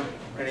along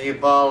and he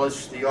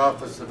abolished the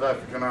Office of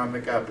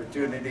Economic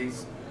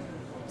Opportunities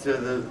to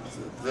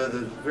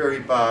the very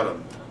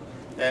bottom,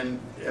 and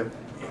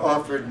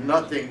offered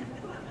nothing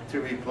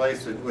to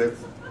replace it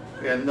with,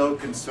 and no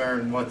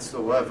concern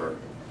whatsoever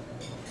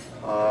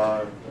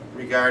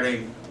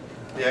regarding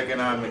the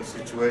economic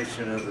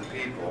situation of the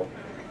people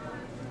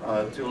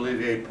to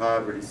alleviate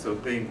poverty. So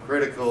being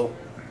critical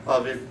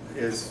of it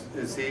is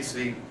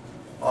easy.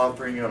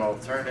 Offering an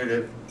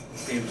alternative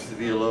seems to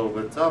be a little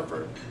bit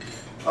tougher.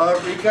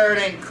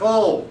 Regarding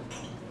coal,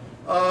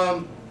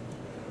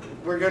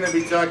 we're going to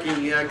be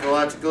talking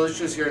ecological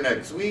issues here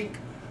next week.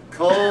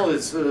 Coal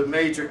is a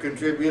major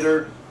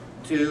contributor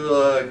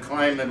to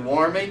climate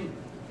warming.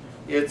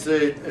 It's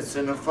a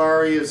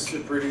nefarious,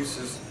 it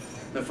produces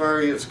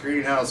nefarious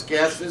greenhouse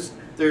gases.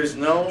 There's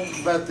no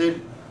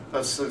method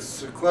of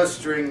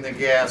sequestering the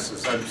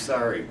gases. I'm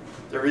sorry,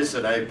 there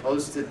isn't. I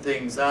posted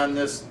things on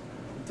this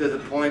to the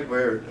point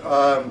where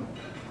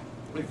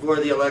before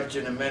the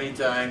election and many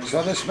times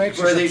So this makes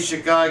for these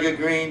Chicago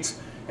Greens.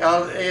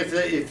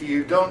 If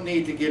you don't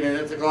need to get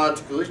into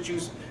ecological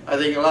issues, I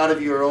think a lot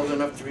of you are old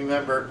enough to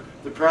remember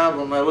the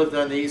problem. I lived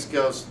on the East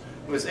Coast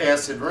was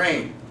acid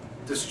rain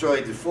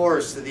destroyed the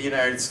forests of the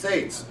United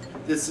States.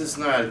 This is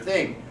not a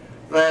thing.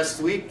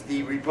 Last week,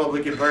 the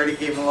Republican Party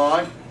came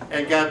along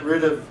and got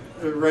rid of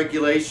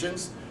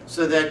regulations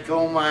so that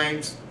coal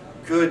mines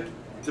could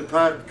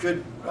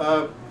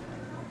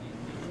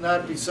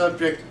not be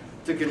subject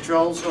to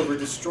controls over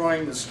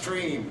destroying the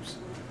streams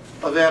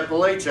of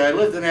Appalachia. I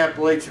lived in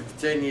Appalachia for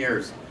 10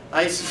 years.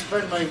 I used to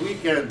spend my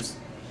weekends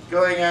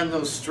going on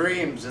those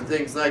streams and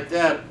things like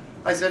that.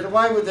 I said,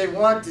 why would they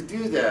want to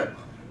do that?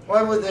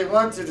 Why would they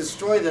want to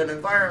destroy that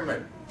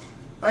environment?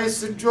 I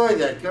used to enjoy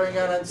that, going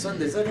out on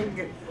Sundays. I didn't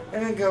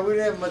go, we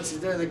didn't have much to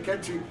do in the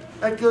country.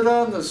 I'd go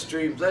down those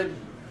streams. I'd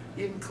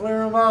even clear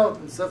them out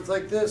and stuff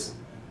like this.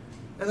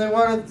 And they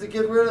wanted to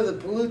get rid of the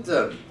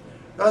pollutant.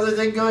 Other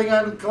than going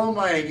on coal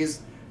mining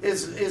is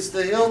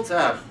the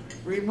hilltop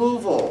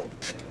removal.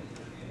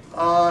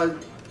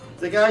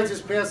 The guy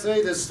just passed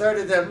away that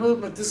started that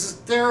movement. This is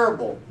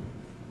terrible.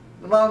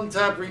 The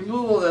mountaintop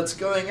removal that's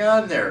going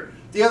on there.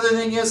 The other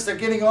thing is they're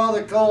getting all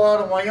the coal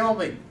out of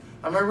Wyoming.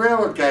 I'm a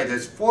railroad guy.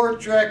 There's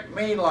 4-track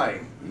main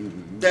line.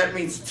 That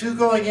means 2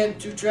 going in,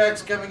 2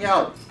 tracks coming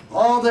out,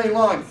 all day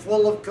long,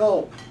 full of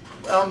coal.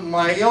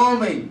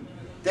 Wyoming,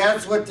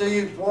 that's what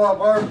the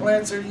power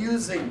plants are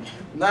using,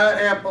 not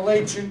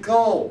Appalachian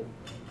coal.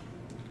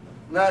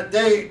 They're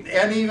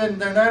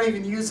not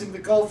even using the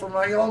coal from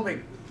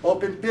Wyoming.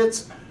 Open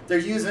pits, they're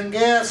using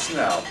gas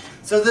now.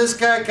 So this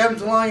guy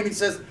comes along and he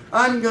says,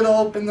 I'm going to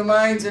open the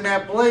mines in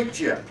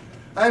Appalachia.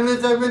 I've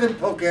been in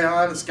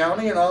Pocahontas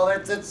County and all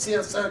that, that's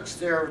CSX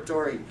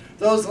territory.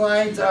 Those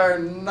lines are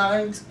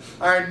not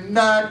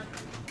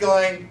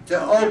going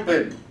to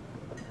open.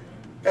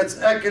 It's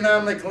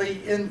economically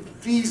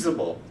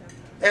infeasible.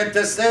 And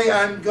to say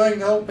I'm going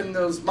to open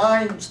those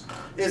mines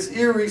is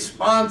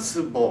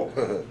irresponsible.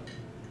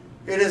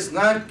 It is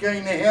not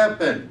going to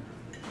happen.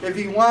 If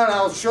you want,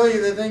 I'll show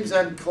you the things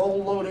on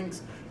coal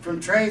loadings from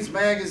Trains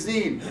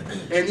Magazine.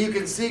 And you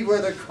can see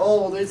where the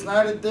coal is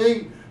not a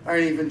thing,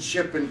 aren't even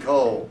shipping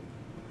coal.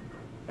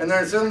 And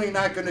they're certainly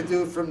not going to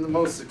do it from the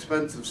most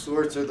expensive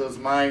source of those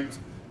mines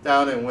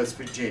down in West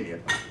Virginia.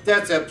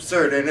 That's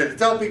absurd. And to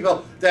tell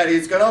people that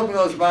he's going to open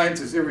those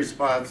mines is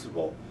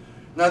irresponsible.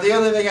 Now the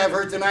other thing I've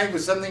heard tonight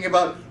was something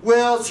about,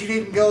 well, she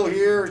didn't go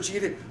here,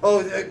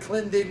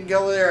 Clinton didn't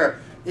go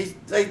there.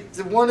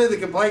 One of the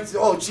complaints,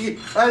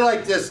 I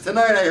like this.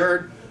 Tonight I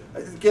heard,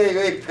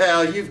 hey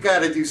pal, you've got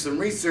to do some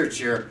research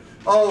here.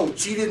 Oh,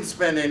 she didn't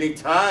spend any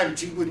time.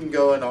 She wouldn't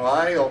go in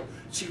Ohio.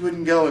 She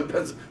wouldn't go in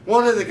Pennsylvania.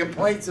 One of the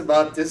complaints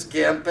about this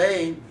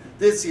campaign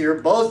this year,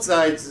 both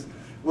sides,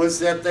 was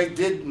that they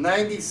did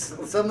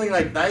something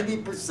like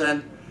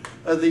 90%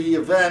 of the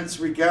events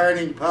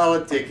regarding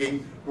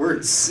politicking were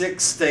in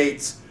 6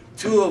 states,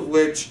 2 of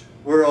which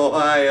were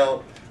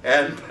Ohio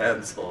and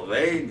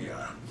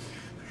Pennsylvania.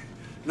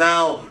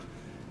 Now,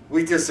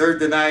 we just heard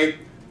tonight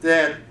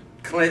that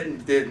Clinton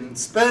didn't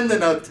spend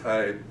enough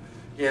time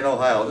in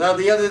Ohio. Now,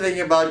 the other thing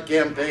about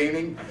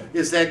campaigning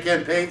is that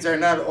campaigns are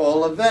not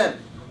all event.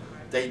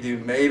 They do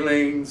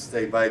mailings,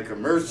 they buy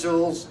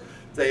commercials,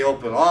 they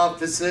open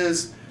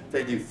offices,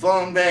 they do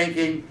phone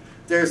banking.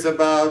 There's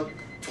about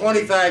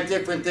 25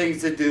 different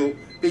things to do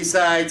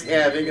besides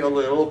having a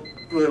little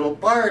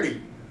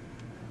party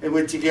in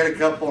which you get a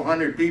couple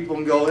hundred people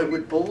and go in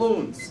with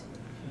balloons.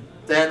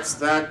 That's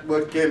not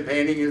what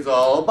campaigning is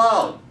all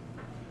about.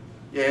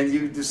 And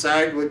you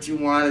decide what you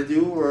want to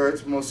do where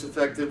it's most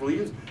effectively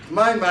used. In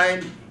my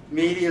mind,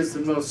 media is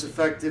the most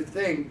effective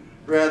thing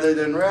rather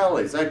than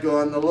rallies. I'd go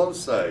on the low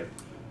side.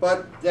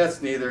 But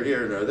that's neither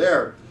here nor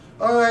there.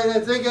 All right, I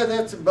think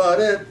that's about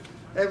it.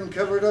 I haven't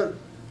covered it.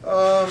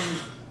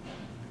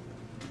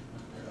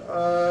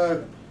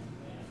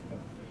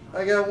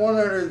 I got one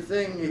other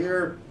thing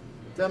here.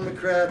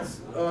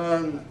 Democrats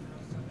on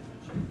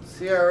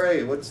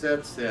CRA, what's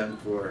that stand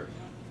for?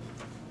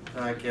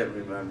 I can't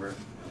remember.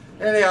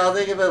 Anyhow, I'll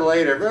think of it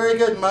later. Very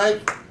good,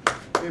 Mike.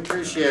 We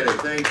appreciate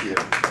it. Thank you.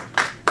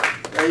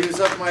 Did I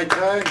use up my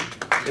time?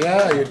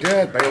 Yeah, you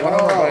did, but you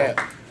went over by a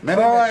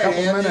minute, All right, a couple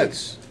Andy.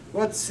 minutes.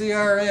 What's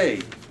CRA?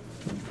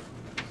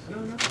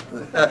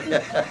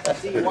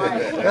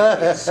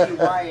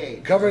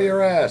 CYA. Cover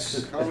your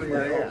ass. Cover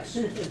your ass.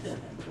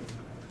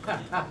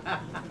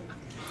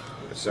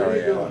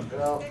 Sorry, Alan.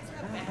 Well,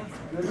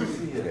 good to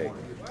see you. Okay.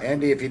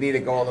 Andy, if you need to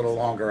go a little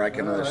longer, I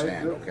can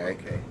understand, okay?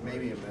 Okay,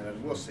 maybe a minute,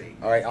 we'll see.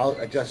 All right, I'll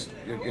adjust,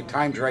 your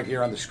time's right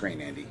here on the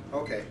screen, Andy.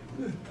 Okay.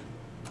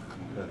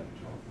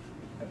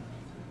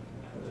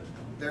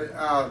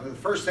 The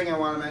first thing I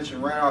want to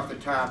mention right off the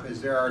top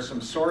is there are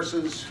some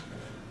sources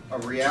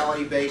of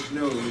reality-based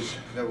news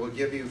that will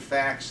give you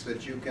facts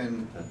that you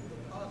can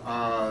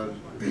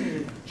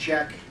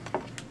check,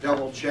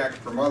 double-check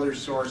from other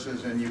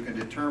sources, and you can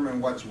determine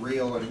what's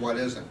real and what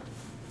isn't.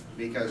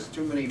 Because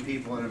too many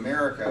people in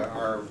America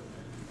are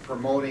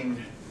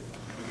promoting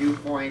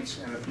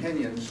viewpoints and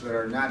opinions that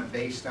are not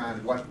based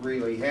on what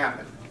really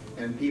happened,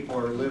 and people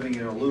are living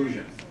in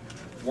illusion.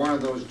 One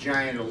of those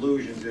giant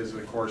illusions is,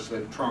 of course,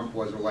 that Trump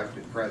was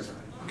elected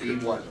president. He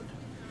wasn't.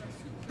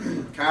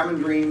 Common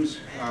Dreams,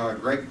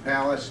 Greg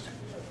Palast,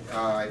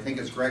 I think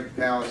it's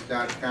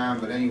gregpalast.com,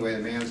 but anyway,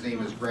 the man's name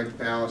is Greg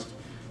Palast.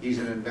 He's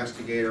an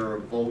investigator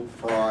of vote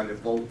fraud,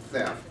 vote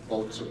theft,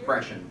 vote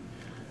suppression,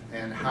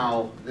 and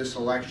how this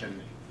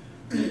election,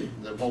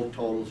 the vote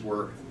totals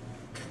were,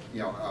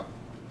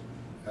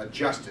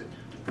 adjusted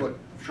to put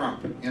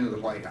Trump into the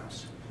White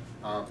House.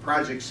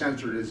 Project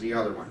Censored is the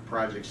other one,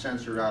 Project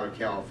Censored out of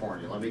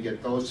California. Let me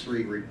get those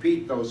three,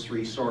 repeat those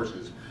three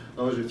sources.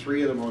 Those are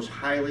three of the most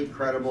highly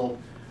credible,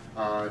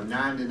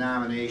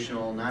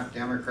 non-denominational, not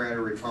Democrat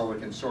or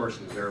Republican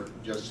sources. They're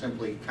just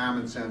simply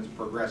common sense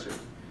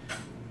progressive.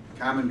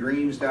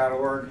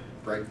 CommonDreams.org,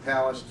 Greg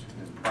Palast,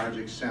 and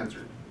Project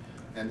Censored.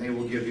 And they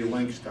will give you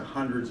links to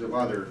hundreds of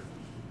other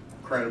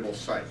credible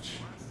sites.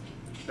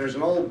 There's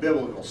an old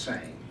biblical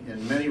saying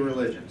in many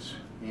religions,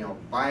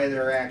 by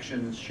their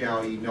actions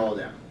shall ye know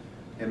them.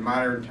 In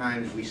modern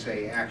times we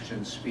say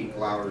actions speak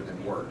louder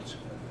than words.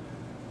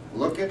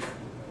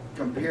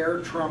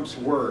 Compare Trump's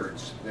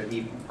words that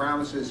he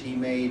promises he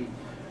made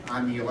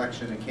on the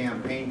election and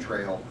campaign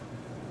trail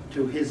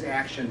to his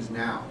actions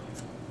now.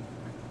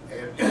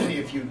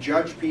 If you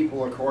judge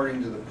people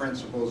according to the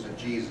principles that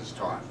Jesus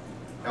taught,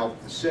 help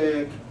the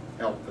sick,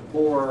 help the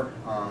poor,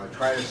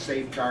 try to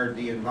safeguard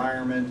the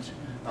environment,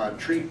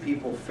 treat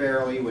people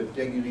fairly with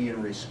dignity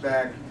and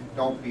respect,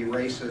 don't be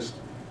racist.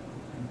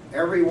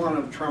 Every one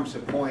of Trump's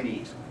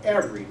appointees,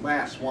 every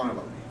last one of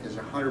them, is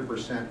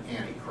 100%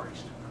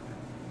 Antichrist.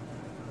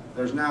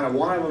 There's not a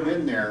one of them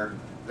in there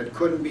that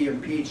couldn't be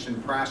impeached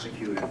and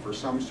prosecuted for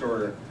some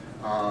sort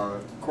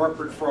of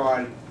corporate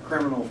fraud,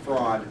 criminal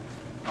fraud,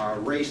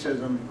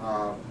 racism.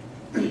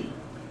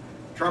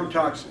 Trump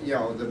talks,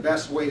 the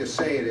best way to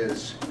say it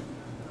is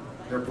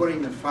they're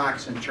putting the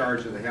fox in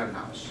charge of the hen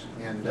house.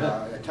 And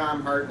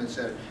Tom Hartman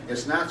said,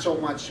 it's not so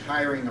much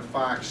hiring a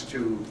fox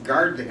to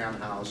guard the hen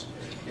house,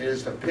 it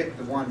is to pick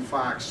the one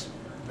fox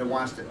that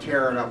wants to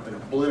tear it up and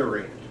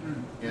obliterate it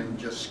and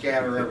just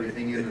scatter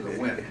everything into the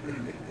wind.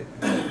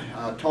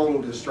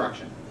 Total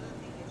destruction.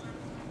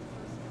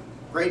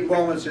 Great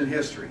moments in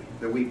history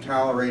that we've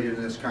tolerated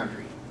in this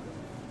country.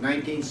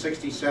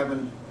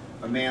 1967,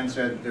 a man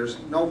said, there's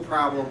no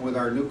problem with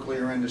our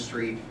nuclear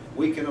industry.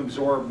 We can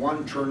absorb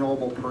 1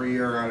 Chernobyl per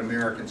year on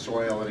American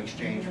soil in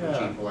exchange for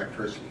cheap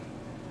electricity.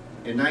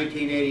 In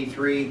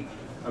 1983,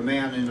 a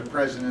man in the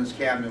president's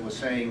cabinet was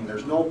saying,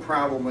 there's no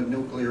problem with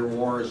nuclear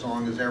war as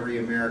long as every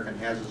American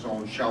has his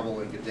own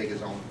shovel and can dig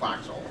his own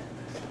foxhole.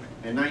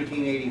 In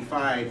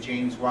 1985,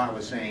 James Watt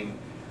was saying,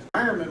 the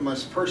environment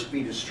must first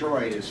be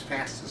destroyed as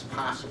fast as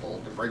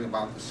possible to bring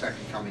about the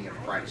second coming of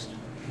Christ.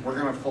 We're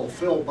going to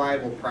fulfill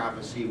Bible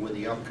prophecy with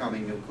the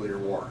upcoming nuclear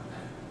war.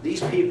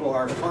 These people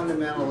are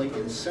fundamentally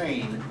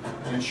insane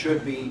and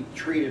should be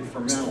treated for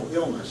mental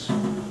illness,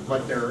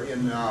 but they're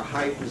in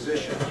high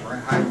positions,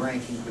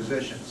 high-ranking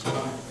positions.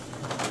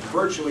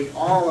 Virtually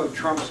all of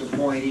Trump's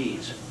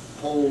appointees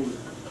hold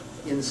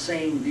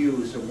insane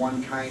views of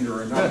one kind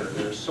or another.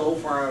 They're so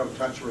far out of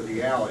touch with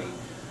reality,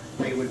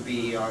 they would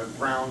be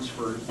grounds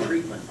for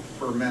treatment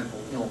for mental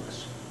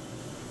illness.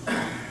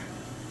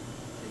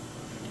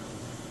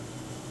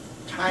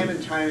 Time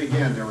and time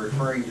again, they're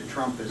referring to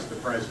Trump as the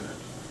president.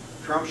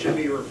 Trump should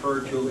be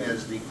referred to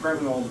as the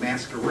criminal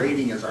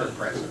masquerading as our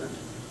president.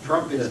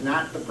 Trump is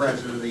not the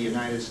president of the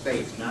United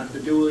States, not the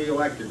duly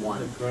elected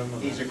one.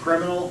 He's a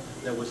criminal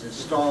that was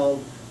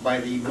installed by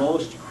the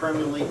most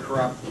criminally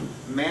corrupt,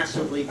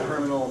 massively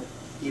criminal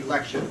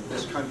election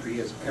this country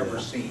has ever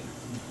seen.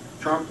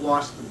 Trump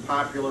lost the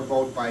popular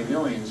vote by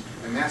millions,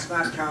 and that's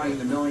not counting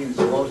the millions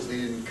of votes they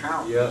didn't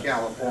count in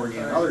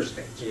California and other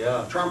states.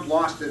 Trump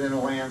lost it in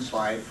a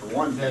landslide, for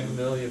one thing. 10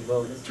 million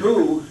votes.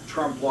 2,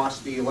 Trump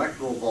lost the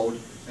electoral vote,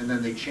 and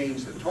then they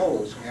changed the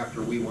totals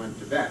after we went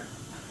to bed.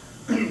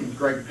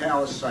 Greg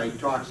Palast's site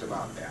talks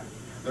about that.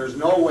 There's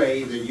no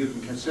way that you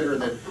can consider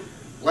that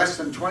less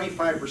than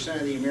 25%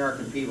 of the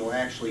American people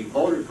actually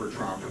voted for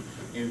Trump,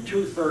 and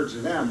 2/3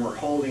 of them were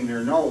holding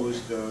their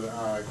nose to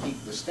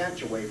keep the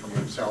stench away from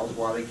themselves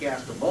while they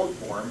cast a vote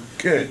for him.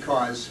 Okay.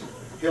 Because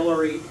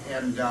Hillary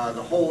and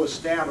the whole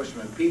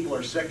establishment, people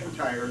are sick and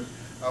tired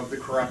of the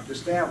corrupt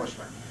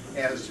establishment.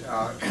 As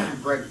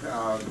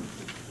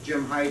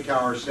Jim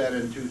Hightower said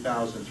in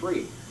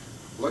 2003,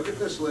 look at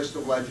this list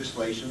of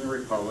legislation the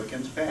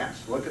Republicans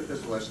passed. Look at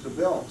this list of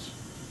bills.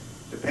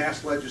 To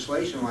pass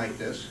legislation like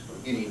this,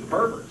 you need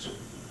perverts.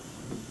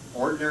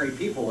 Ordinary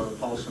people with a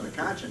pulse and a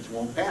conscience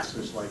won't pass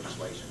this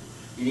legislation.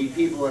 You need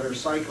people that are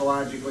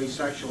psychologically,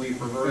 sexually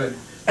perverted,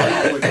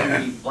 people that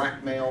can be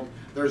blackmailed.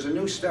 There's a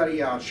new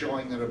study out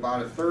showing that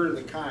about 1/3 of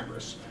the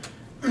Congress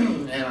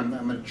and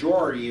a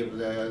majority of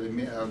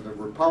the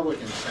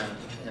Republican Senate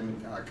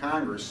and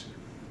Congress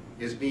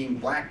is being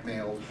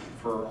blackmailed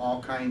for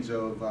all kinds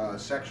of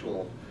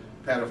sexual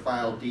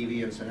pedophile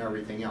deviance and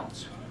everything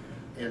else.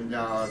 And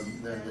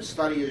the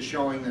study is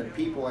showing that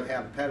people that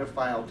have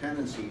pedophile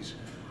tendencies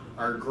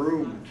are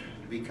groomed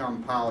to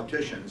become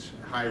politicians,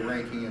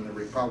 high-ranking in the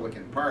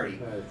Republican Party,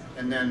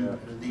 and then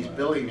these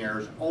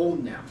billionaires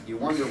own them. You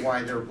wonder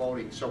why they're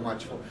voting so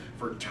much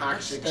for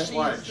toxic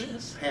sludge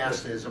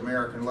passed as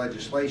American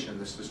legislation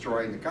that's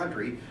destroying the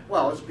country.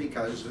 Well, it's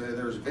because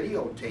there's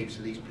videotapes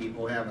of these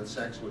people having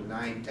sex with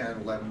 9, 10,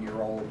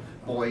 11-year-old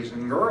boys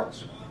and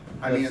girls.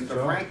 I mean, it's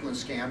the Franklin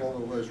scandal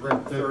that was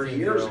written 30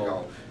 years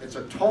ago. It's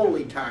a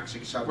totally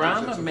toxic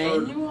subject. It's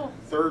a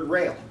third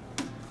rail.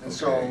 And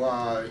so,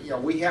 you know,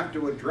 we have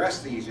to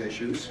address these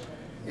issues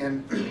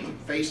and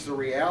face the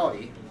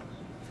reality.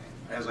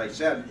 As I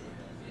said,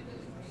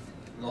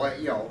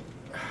 you know,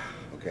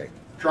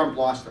 Trump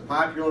lost the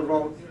popular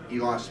vote, he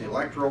lost the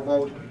electoral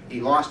vote, he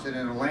lost it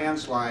in a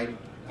landslide,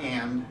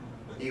 and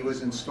he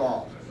was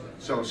installed.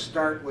 So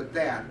start with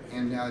that,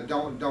 and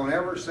don't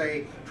ever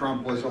say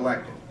Trump was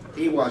elected.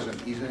 He wasn't.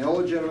 He's an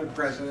illegitimate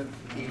president.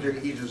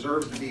 He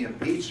deserves to be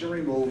impeached and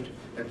removed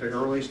at the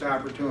earliest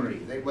opportunity.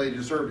 They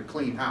deserve a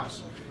clean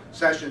house.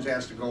 Sessions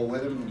has to go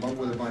with him, along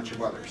with a bunch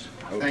of others.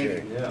 Thank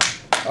you. Yeah.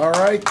 All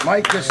right,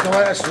 Mike gets the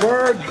last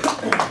word.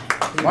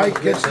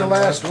 Mike gets the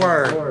last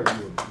word.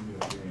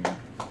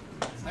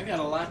 I got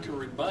a lot to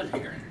rebut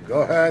here.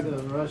 Go ahead.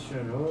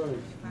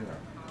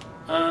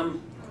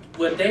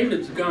 Well,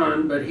 David's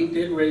gone, but he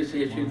did raise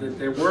the issue that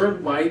there were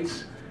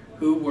whites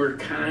who were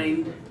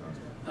kind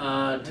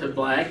to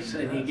blacks,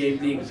 and he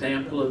gave the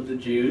example of the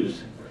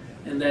Jews,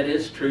 and that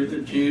is true. The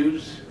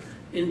Jews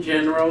in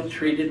general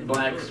treated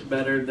blacks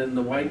better than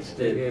the whites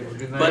did.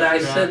 But I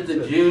said the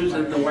Jews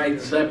and the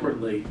whites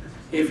separately.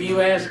 If you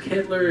ask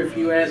Hitler, if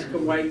you ask a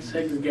white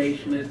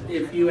segregationist,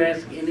 if you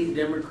ask any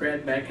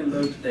Democrat back in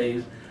those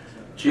days,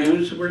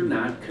 Jews were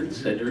not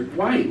considered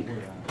white.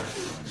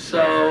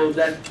 So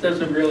that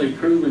doesn't really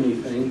prove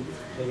anything.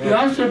 He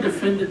also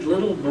defended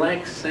Little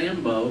Black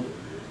Sambo.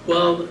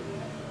 Well,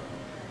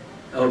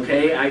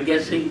 okay, I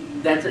guess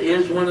that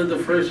is one of the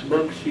first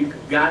books you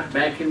got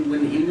back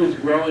when he was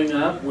growing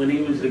up, when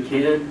he was a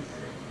kid,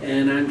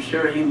 and I'm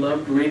sure he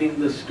loved reading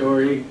the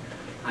story.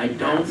 I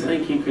don't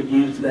think he could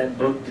use that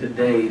book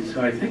today,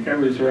 so I think I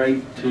was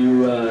right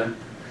to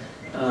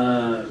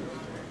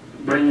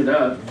bring it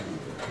up.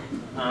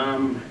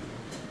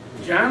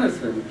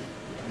 Jonathan.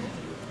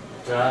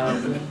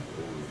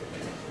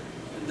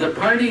 The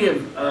party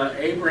of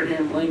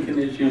Abraham Lincoln,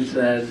 as you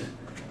said,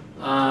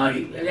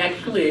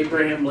 actually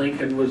Abraham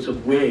Lincoln was a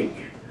Whig,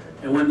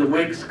 and when the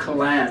Whigs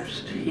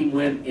collapsed, he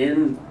went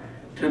in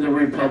to the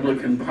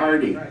Republican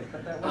Party.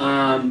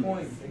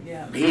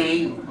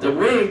 The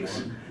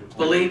Whigs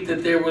believed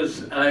that there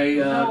was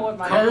a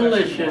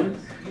coalition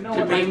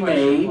to be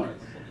made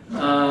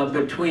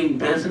between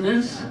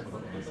business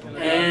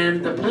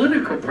and the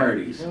political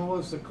parties.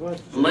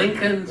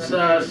 Lincoln's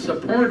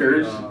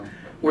supporters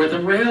were the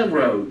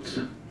railroads.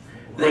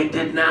 They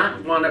did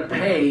not want to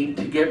pay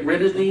to get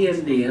rid of the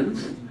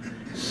Indians,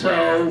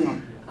 so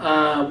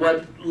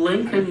what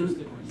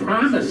Lincoln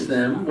promised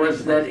them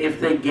was that if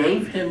they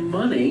gave him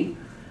money,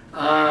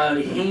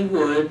 he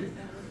would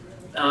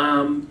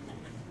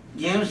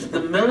use the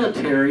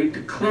military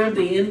to clear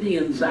the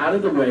Indians out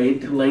of the way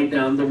to lay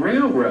down the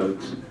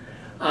railroads.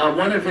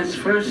 One of his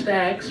first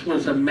acts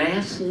was a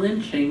mass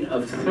lynching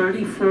of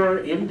 34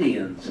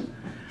 Indians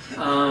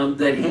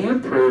that he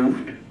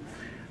approved,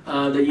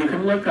 that you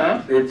can look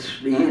up.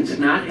 It's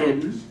not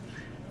hidden.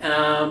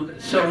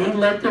 So he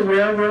let the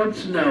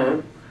railroads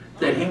know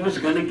that he was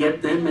going to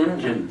get them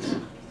engines.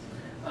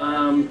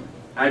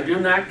 I do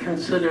not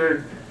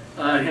consider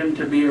him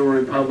to be a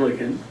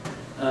Republican.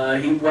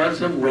 He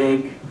was a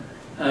Whig.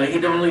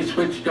 He'd only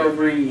switched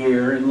over a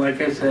year, and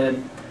like I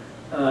said,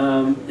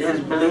 his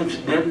beliefs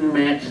didn't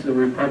match the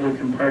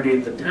Republican Party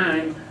at the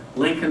time.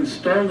 Lincoln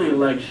stole the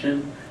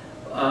election,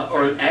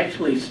 or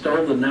actually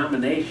stole the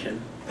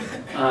nomination.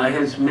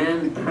 His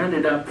men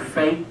printed up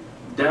fake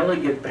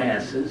delegate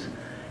passes,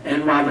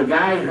 and while the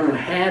guy who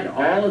had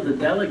all of the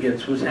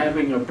delegates was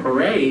having a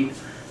parade,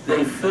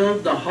 they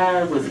filled the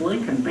hall with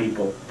Lincoln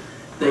people.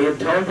 they had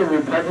told the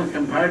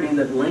Republican Party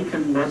that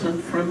Lincoln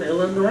wasn't from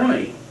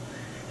Illinois.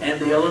 And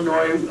the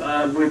Illinois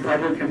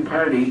Republican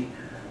Party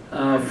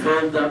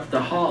filled up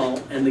the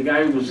hall, and the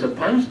guy who was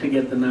supposed to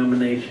get the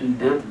nomination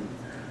didn't.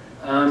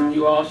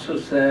 You also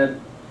said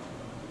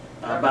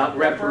about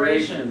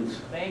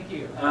reparations. Thank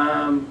you.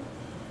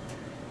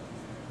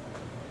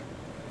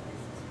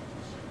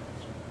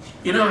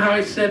 You know how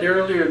I said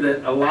earlier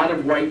that a lot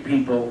of white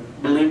people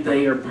believe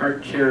they are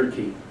part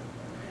Cherokee?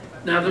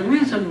 Now the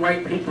reason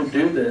white people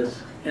do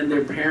this, and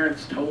their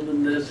parents told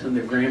them this, and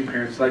their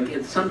grandparents, like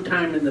it's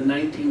sometime in the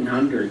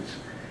 1900s,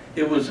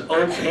 it was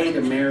okay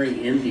to marry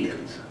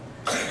Indians.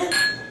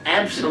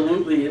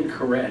 Absolutely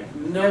incorrect.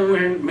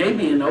 Nowhere,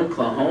 maybe in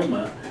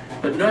Oklahoma,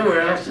 but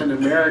nowhere else in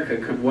America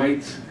could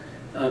whites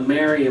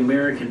marry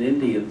American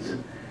Indians.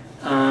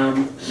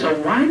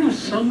 So why do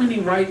so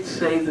many whites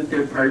say that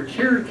they're part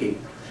Cherokee?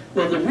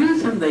 Well, the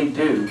reason they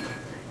do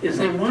is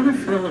they want to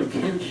feel a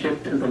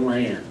kinship to the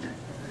land.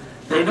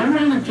 They don't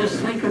want to just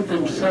think of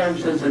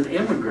themselves as an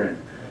immigrant.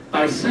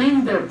 By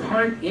saying they're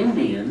part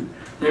Indian,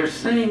 they're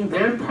saying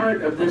they're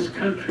part of this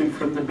country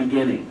from the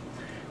beginning.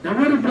 Now,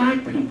 what do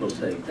black people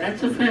say?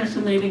 That's a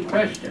fascinating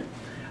question.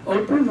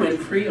 Oprah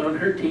Winfrey, on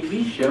her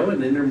TV show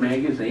and in her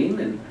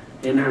magazine and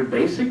in her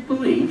basic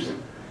beliefs,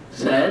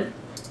 said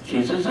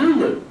she's a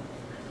Zulu,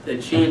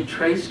 that she had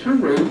traced her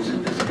roots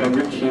and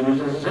discovered she was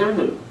a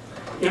Zulu.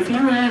 If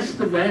you ask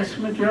the vast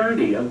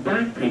majority of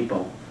black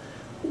people,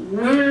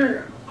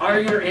 where are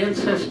your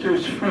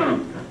ancestors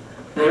from?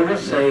 They will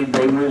say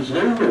they were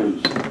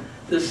Zulus.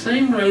 The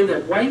same way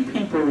that white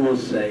people will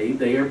say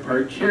they are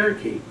part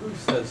Cherokee. Who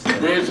says that?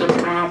 There's a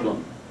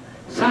problem.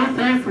 South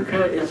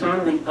Africa is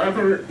on the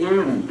other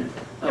end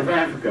of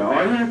Africa.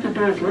 All you have to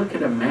do is look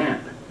at a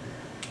map.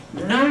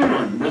 No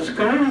one was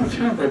going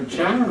through the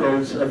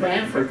jungles of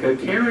Africa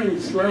carrying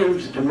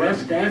slaves to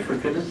West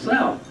Africa to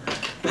sell.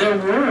 There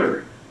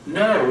were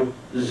no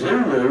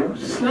Zulu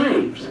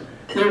slaves.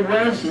 There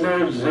was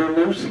no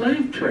Zulu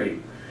slave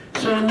trade.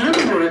 So in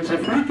other words,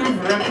 if we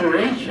give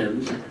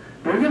reparations,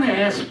 we're going to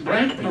ask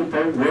black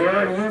people, where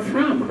are you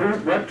from?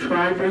 What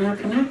tribe are you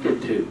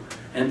connected to?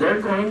 And they're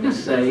going to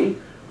say,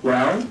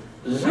 well,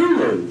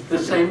 Zulu. The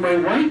same way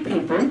white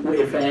people,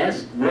 if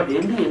asked what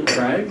Indian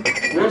tribe,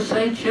 will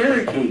say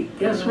Cherokee.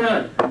 Guess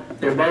what?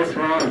 They're both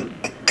wrong.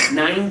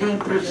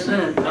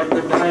 90% of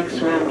the blacks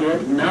will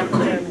get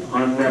nothing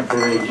on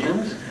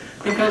reparations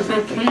because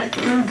they can't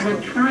prove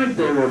what tribe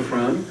they were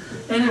from.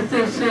 And if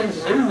they said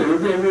Zulu,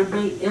 they would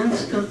be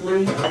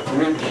instantly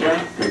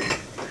rejected.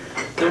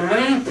 The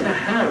way to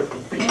help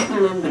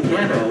people in the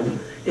ghetto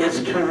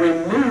is to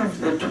remove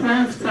the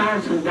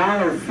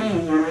 $12,000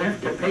 fee you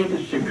have to pay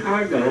to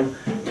Chicago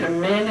to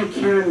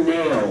manicure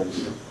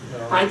nails.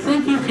 I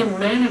think you can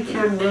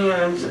manicure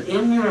nails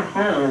in your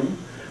home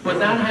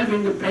without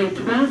having to pay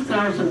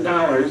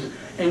 $12,000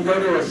 and go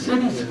to a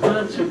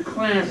city-sponsored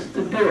class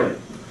to do it.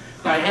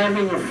 By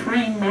having a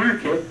free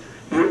market,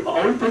 you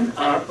open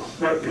up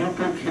what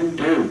people can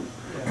do.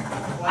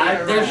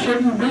 There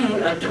shouldn't be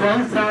a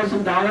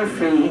 $12,000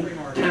 fee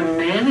to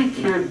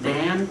manicure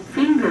damn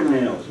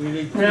fingernails.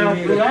 Now,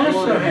 we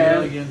also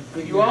have,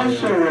 you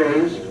also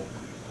raised,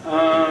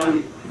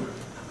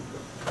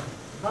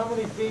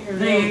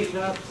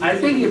 I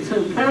think it's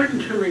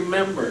important to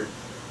remember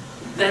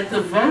that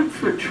the vote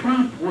for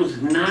Trump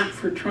was not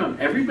for Trump.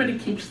 Everybody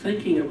keeps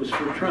thinking it was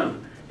for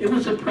Trump. It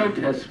was a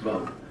protest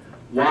vote.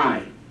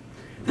 Why?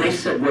 They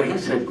said, well, he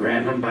said,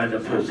 grab him by the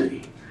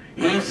pussy.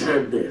 He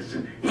said this.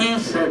 He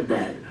said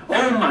that.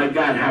 Oh my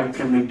God, how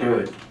can we do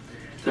it?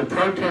 The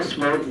protest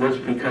vote was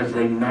because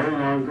they no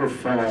longer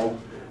fall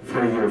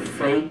for your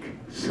fake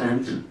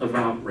sense of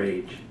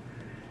outrage.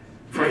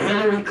 For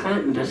Hillary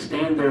Clinton to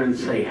stand there and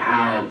say,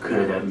 how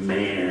could a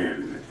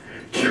man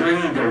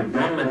treat a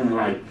woman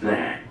like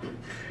that?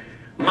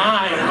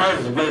 My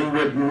husband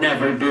would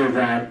never do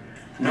that.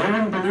 No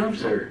one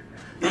believes her.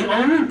 The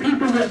only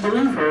people that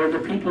believe her are the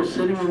people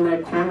sitting in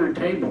that corner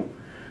table.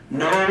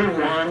 No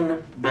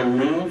one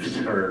believes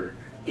her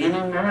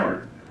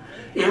anymore.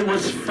 It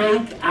was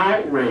fake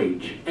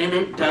outrage, and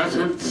it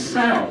doesn't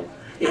sell.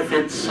 If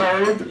it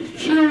sold,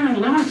 she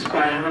only lost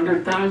by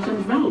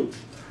 100,000 votes.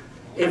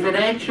 If it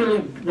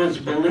actually was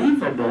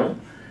believable,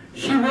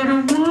 she would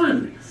have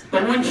won.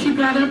 But when she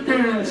got up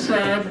there and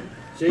said,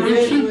 She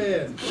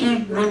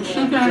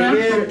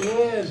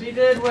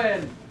did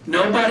win.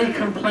 Nobody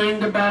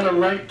complained about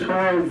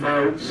electoral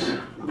votes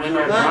when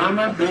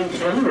Obama beat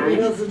Hillary.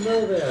 Who doesn't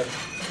know that?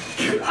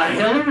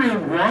 Hillary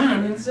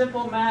won. In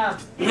simple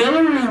math.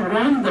 Hillary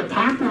won the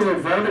popular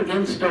vote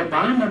against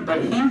Obama,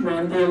 but he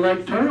won the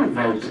electoral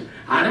votes.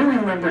 I don't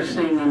remember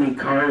seeing any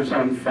cars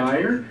on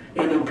fire,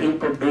 any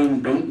people being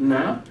beaten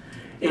up,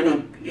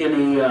 any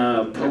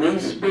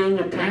police being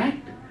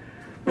attacked.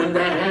 When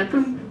that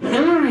happened,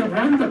 Hillary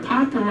won the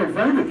popular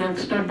vote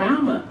against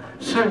Obama.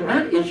 So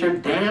what is your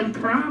damn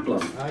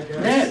problem?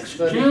 Next,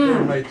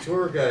 Jim. My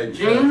tour guide.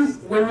 Jim,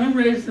 when you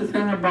raised the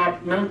thing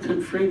about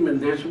Milton Friedman,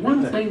 there's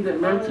one thing that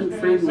Milton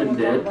Friedman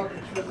did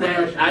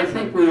that I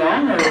think we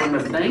all owe him a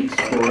thanks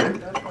for.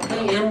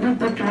 He ended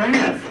the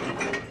draft.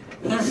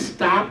 He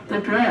stopped the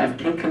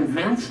draft. He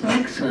convinced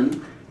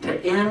Nixon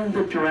to end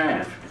the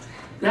draft.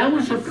 That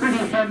was a pretty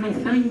heavy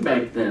thing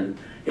back then.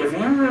 If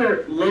you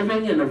were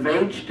living and of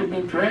age to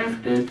be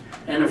drafted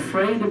and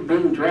afraid of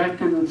being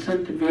drafted and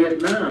sent to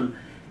Vietnam,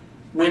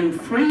 when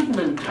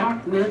Friedman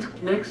talked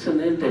Nixon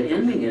into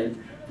ending it,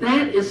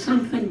 that is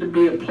something to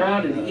be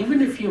applauded,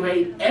 even if you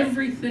hate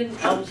everything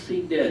else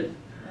he did.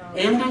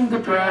 Ending the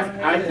draft,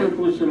 I think,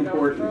 was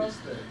important.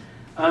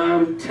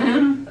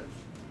 Tim?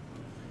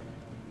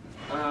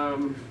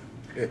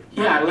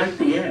 Yeah, I like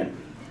the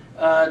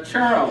ad.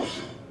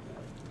 Charles,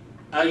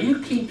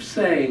 you keep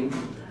saying,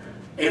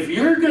 if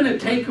you're going to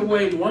take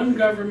away one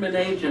government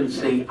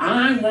agency,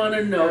 I want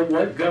to know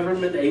what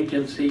government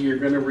agency you're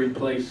going to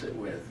replace it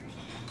with.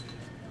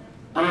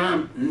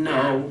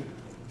 No.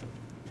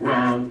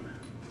 Wrong.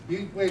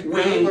 We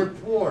were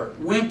poor.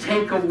 We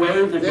take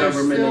away the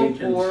government agency. They're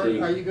still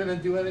poor. Are you going to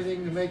do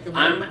anything to make them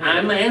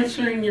I'm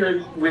answering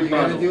your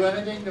rebuttal. Are you going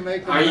to do anything to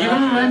make them Are you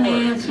going to let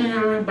me answer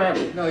your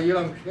rebuttal? No, you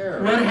don't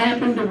care. What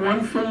happened to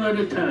one fool at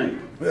a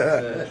time?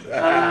 You're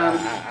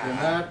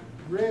not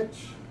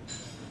rich.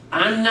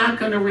 I'm not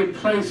going to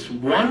replace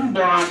one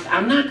block.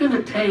 I'm not going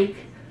to take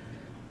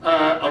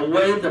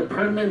away the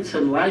permits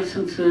and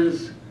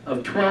licenses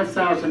of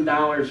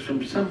 $12,000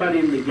 from somebody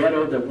in the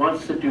ghetto that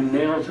wants to do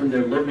nails in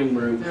their living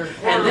room. There are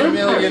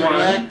 250,000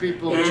 black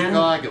people in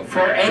Chicago. For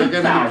 $8,000. They're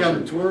going to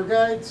become tour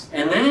guides?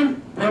 And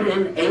then put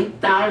in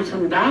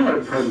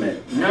 $8,000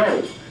 permit.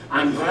 No,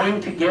 I'm going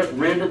to get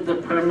rid of the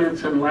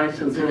permits and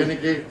licenses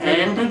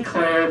and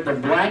declare the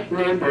black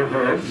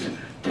neighborhoods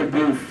to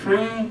be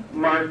free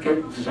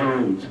market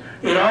zones.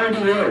 It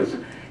already is.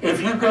 If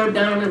you go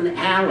down an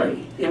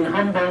alley in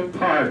Humboldt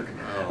Park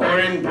or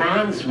in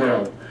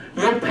Bronzeville,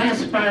 you'll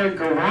pass by a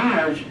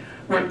garage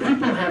where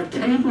people have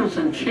tables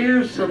and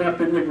chairs set up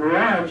in the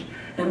garage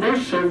and they're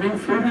serving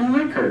food and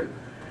liquor.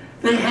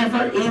 They have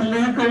an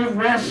illegal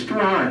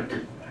restaurant.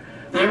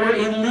 There were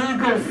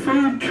illegal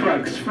food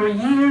trucks for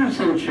years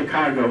in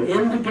Chicago,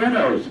 in the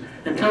ghettos,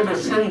 until the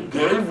city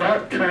gave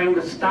up trying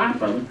to stop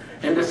them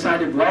and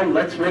decided, well,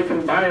 let's make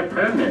them buy a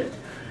permit.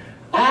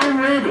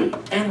 Already,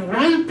 and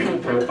white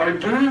people are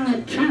doing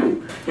it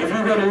too. If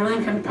you go to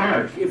Lincoln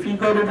Park, if you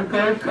go to the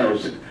Gold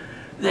Coast,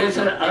 there's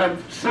a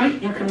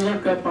site you can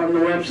look up on the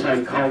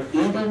website called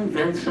Eating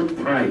Vincent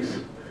Price.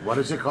 What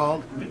is it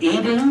called?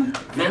 Eating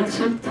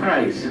Vincent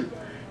Price.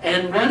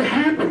 And what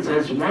happens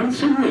is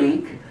once a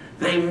week,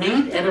 they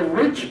meet at a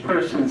rich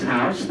person's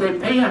house. They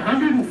pay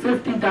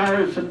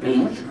 $150 a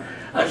piece.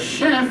 A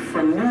chef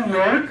from New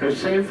York or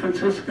San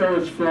Francisco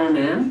is flown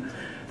in.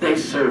 They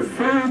serve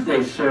food,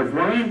 they serve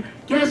wine.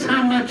 Guess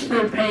how much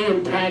they pay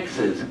in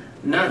taxes?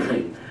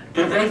 Nothing.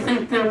 Do they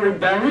think they're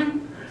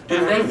rebelling?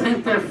 Do they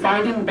think they're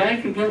fighting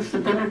back against the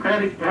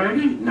Democratic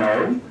Party?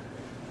 No.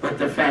 But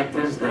the fact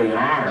is they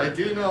are. I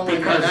do know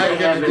because they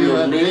have an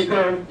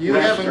illegal You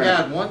haven't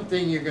got one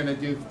thing you're going to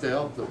do to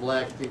help the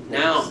black people in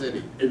the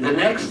city. The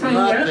next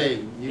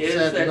thing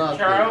is that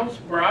Charles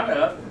brought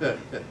up.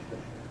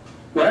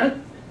 What?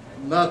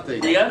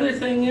 Nothing. The other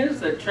thing is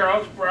that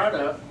Charles brought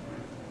up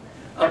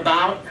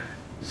about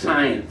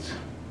science.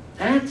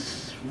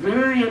 That's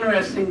very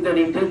interesting that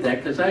he did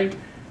that, because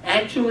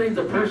actually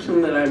the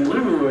person that I'm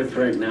living with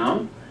right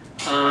now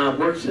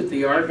works at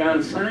the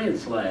Argonne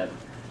Science Lab.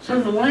 So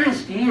the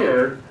last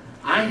year,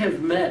 I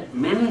have met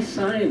many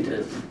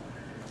scientists.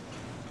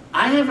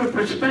 I have a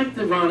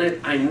perspective on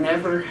it I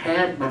never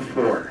had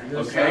before. You're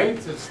okay?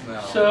 scientists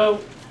now. So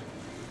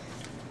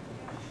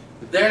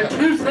there are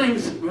two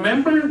things.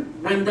 Remember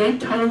when they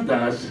told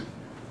us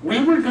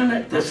we were going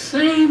to, the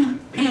same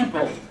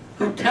people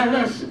who tell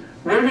us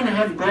we're going to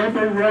have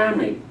global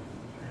warming,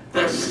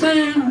 the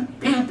same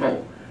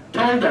people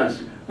told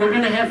us we're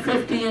going to have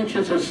 50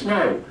 inches of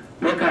snow.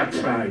 Look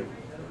outside.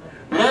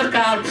 Look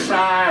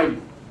outside.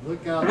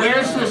 Look outside.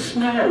 Where's the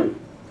snow?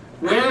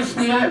 Where's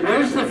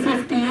the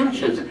 50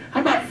 inches?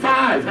 How about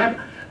 5?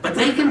 But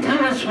they can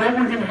tell us what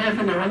we're going to have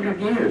in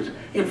 100 years,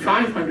 in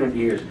 500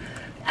 years.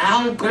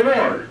 Al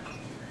Gore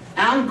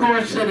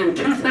said in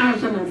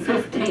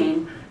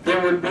 2015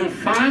 there would be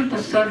 5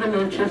 to 7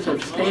 inches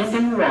of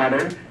standing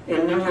water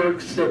in New York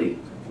City.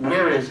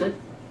 Where is it?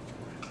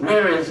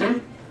 Where is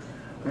it?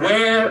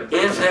 Where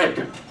is it?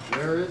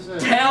 Where is it?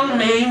 Tell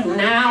me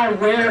now,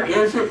 where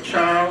is it,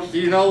 Charles? Do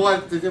you know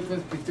what the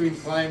difference between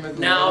climate and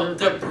Now,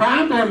 weather? the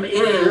problem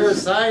You're a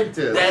is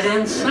scientist. that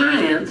in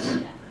science,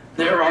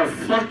 there are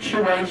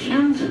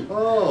fluctuations,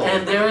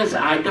 and there is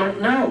I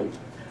don't know.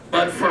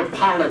 But for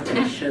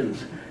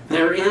politicians,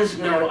 there is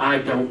no I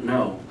don't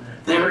know.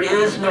 There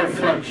is no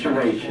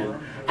fluctuation.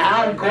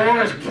 Al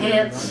Gore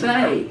can't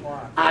say,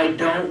 I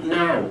don't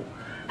know.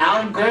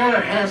 Al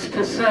Gore has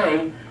to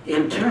say,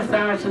 in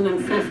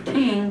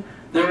 2015,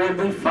 there will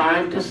be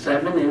 5 to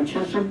 7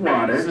 inches of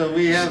water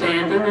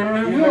standing in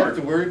New York. You don't have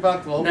to worry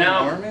about global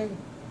warming?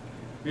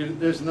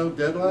 There's no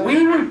deadline?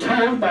 We were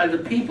told by the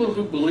people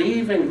who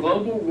believe in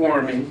global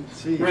warming,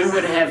 we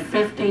would have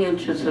 50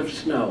 inches of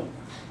snow.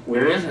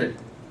 Where is it?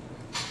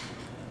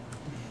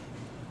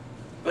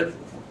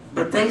 But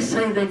But they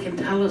say they can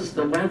tell us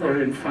the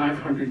weather in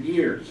 500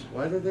 years.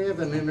 Why do they have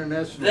an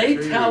international They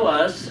treaty? tell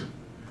us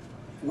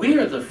we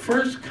are the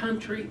first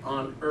country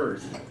on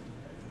earth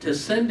to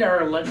send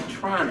our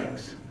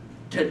electronics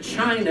to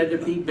China to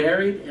be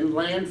buried in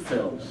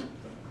landfills.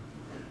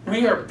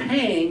 We are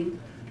paying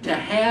to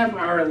have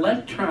our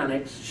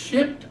electronics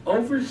shipped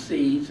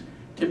overseas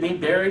to be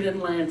buried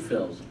in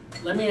landfills.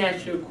 Let me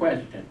ask you a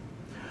question.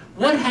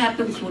 What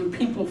happens when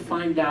people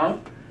find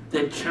out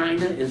that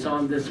China is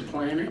on this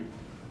planet?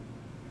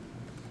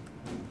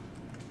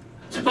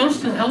 It's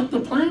supposed to help the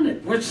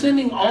planet. We're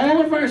sending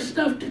all of our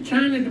stuff to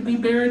China to be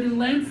buried in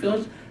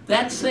landfills.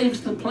 That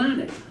saves the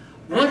planet.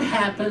 What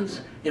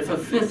happens if a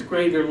 5th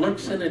grader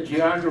looks in a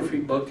geography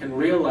book and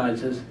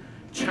realizes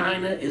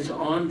China is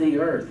on the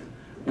earth?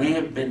 We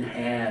have been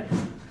had.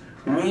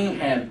 We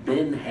have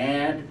been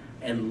had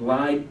and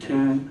lied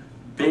to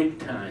big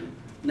time.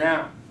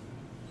 Now,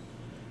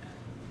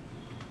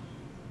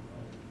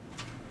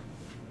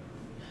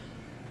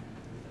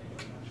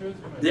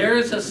 there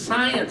is a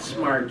science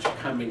march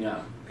coming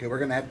up. Okay, we're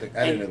gonna have to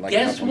edit it And like a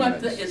guess couple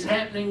what minutes. is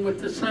happening with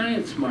the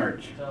science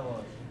march?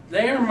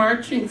 They are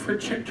marching for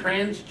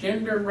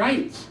transgender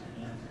rights.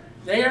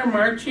 They are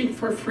marching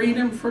for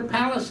freedom for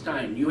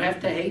Palestine. You have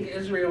to hate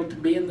Israel to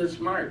be in this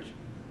march.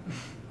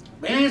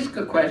 May I ask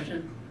a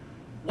question?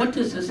 What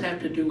does this have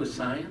to do with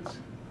science?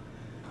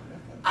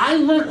 I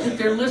looked at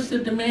their list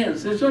of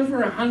demands. There's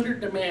over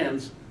 100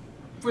 demands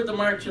for the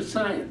March of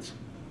Science.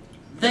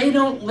 They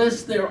don't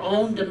list their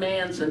own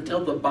demands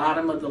until the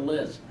bottom of the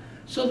list.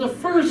 So the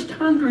first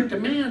 100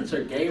 demands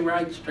are gay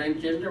rights,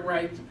 transgender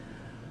rights.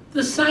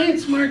 The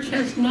Science March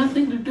has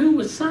nothing to do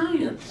with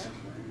science.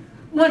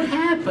 What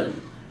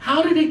happened?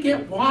 How did it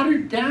get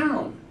watered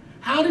down?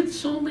 How did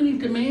so many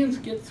demands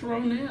get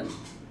thrown in?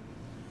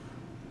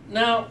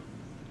 Now,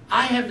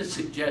 I have a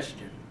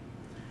suggestion.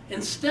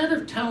 Instead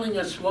of telling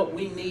us what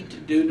we need to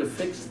do to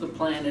fix the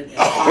planet in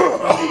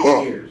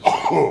 500 years,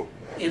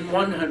 in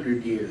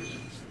 100 years,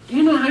 do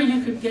you know how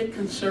you could get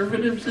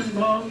conservatives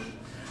involved?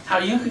 How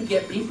you could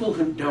get people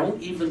who don't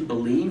even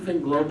believe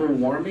in global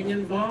warming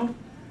involved?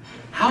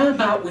 How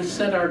about we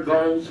set our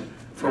goals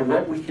for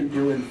what we can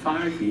do in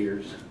 5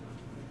 years,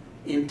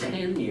 in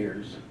 10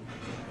 years,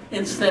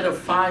 instead of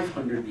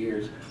 500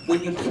 years,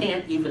 when you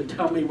can't even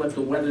tell me what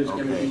the weather's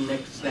going to be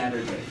next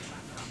Saturday?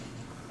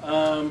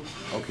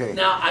 Okay.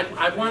 Now,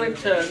 I wanted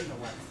to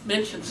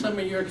mention some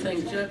of your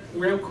things just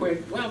real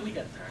quick. Well, we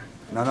got time.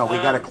 No, we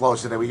gotta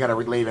close today. We gotta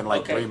leave in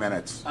like okay. 3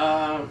 minutes.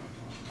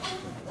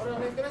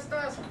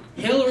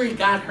 Hillary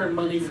got her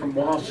money from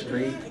Wall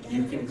Street.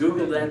 You can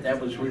Google that. That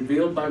was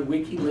revealed by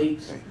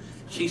WikiLeaks.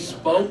 She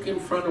spoke in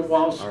front of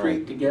Wall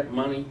Street to get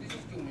money.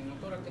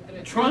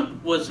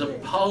 Trump was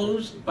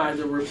opposed by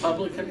the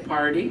Republican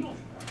Party.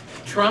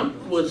 Trump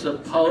was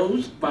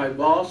opposed by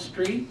Wall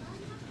Street.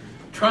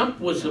 Trump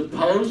was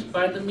opposed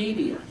by the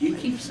media. You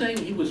keep saying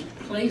he was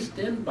placed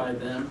in by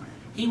them.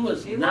 He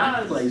was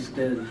not placed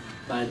in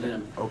by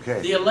them. Okay.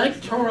 The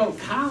Electoral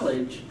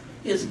College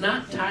is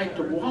not tied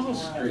to Wall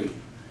Street.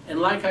 And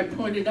like I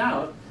pointed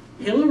out,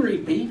 Hillary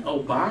beat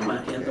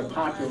Obama in the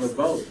popular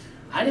vote.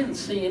 I didn't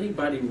see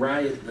anybody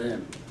riot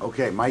then.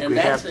 Okay, Mike, And we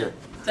have that's to. it.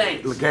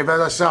 Thanks. Give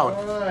us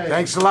out. right.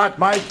 Thanks a lot,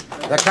 Mike.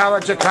 The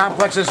College of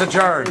Complex is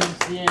adjourned.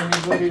 Didn't see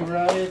anybody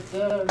riot.